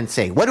 New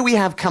Sensae. What do we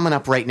have coming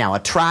up right now? A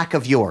track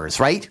of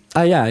yours, right?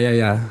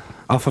 Yeah.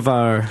 Off of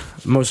our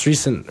most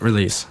recent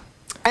release.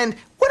 And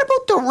what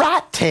about the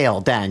rat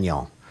tail,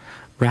 Daniel?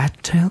 Rat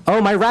tail?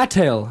 Oh, my rat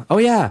tail. Oh,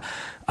 yeah.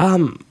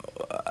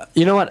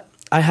 You know what?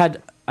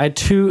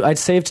 I'd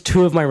saved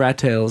 2 of my rat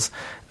tails,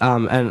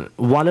 and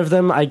one of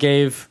them I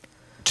gave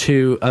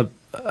to a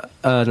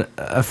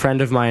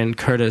friend of mine,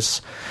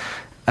 Curtis,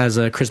 as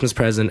a Christmas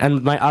present,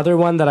 and my other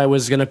one that I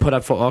was going to put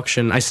up for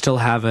auction, I still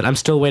have it. I'm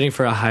still waiting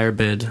for a higher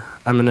bid.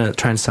 I'm going to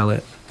try and sell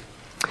it.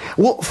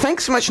 Well,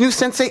 thanks so much, New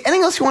Sensei.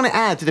 Anything else you want to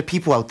add to the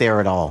people out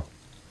there at all?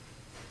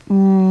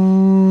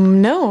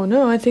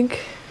 No, I think...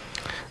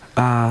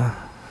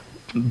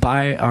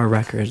 buy our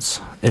records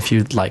if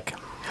you'd like.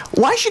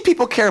 Why should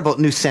people care about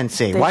New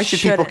Sensei? Why should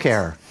people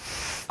care?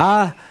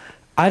 I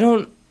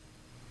don't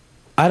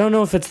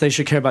know if they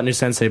should care about New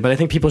Sensae, but I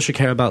think people should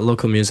care about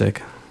local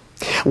music.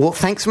 Well,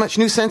 thanks so much,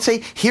 New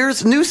Sensei.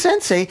 Here's New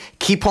Sensei.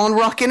 Keep on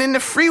rocking in the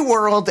free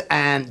world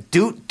and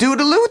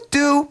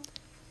doot-doot-a-loot-doo.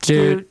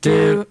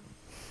 Doot-doot.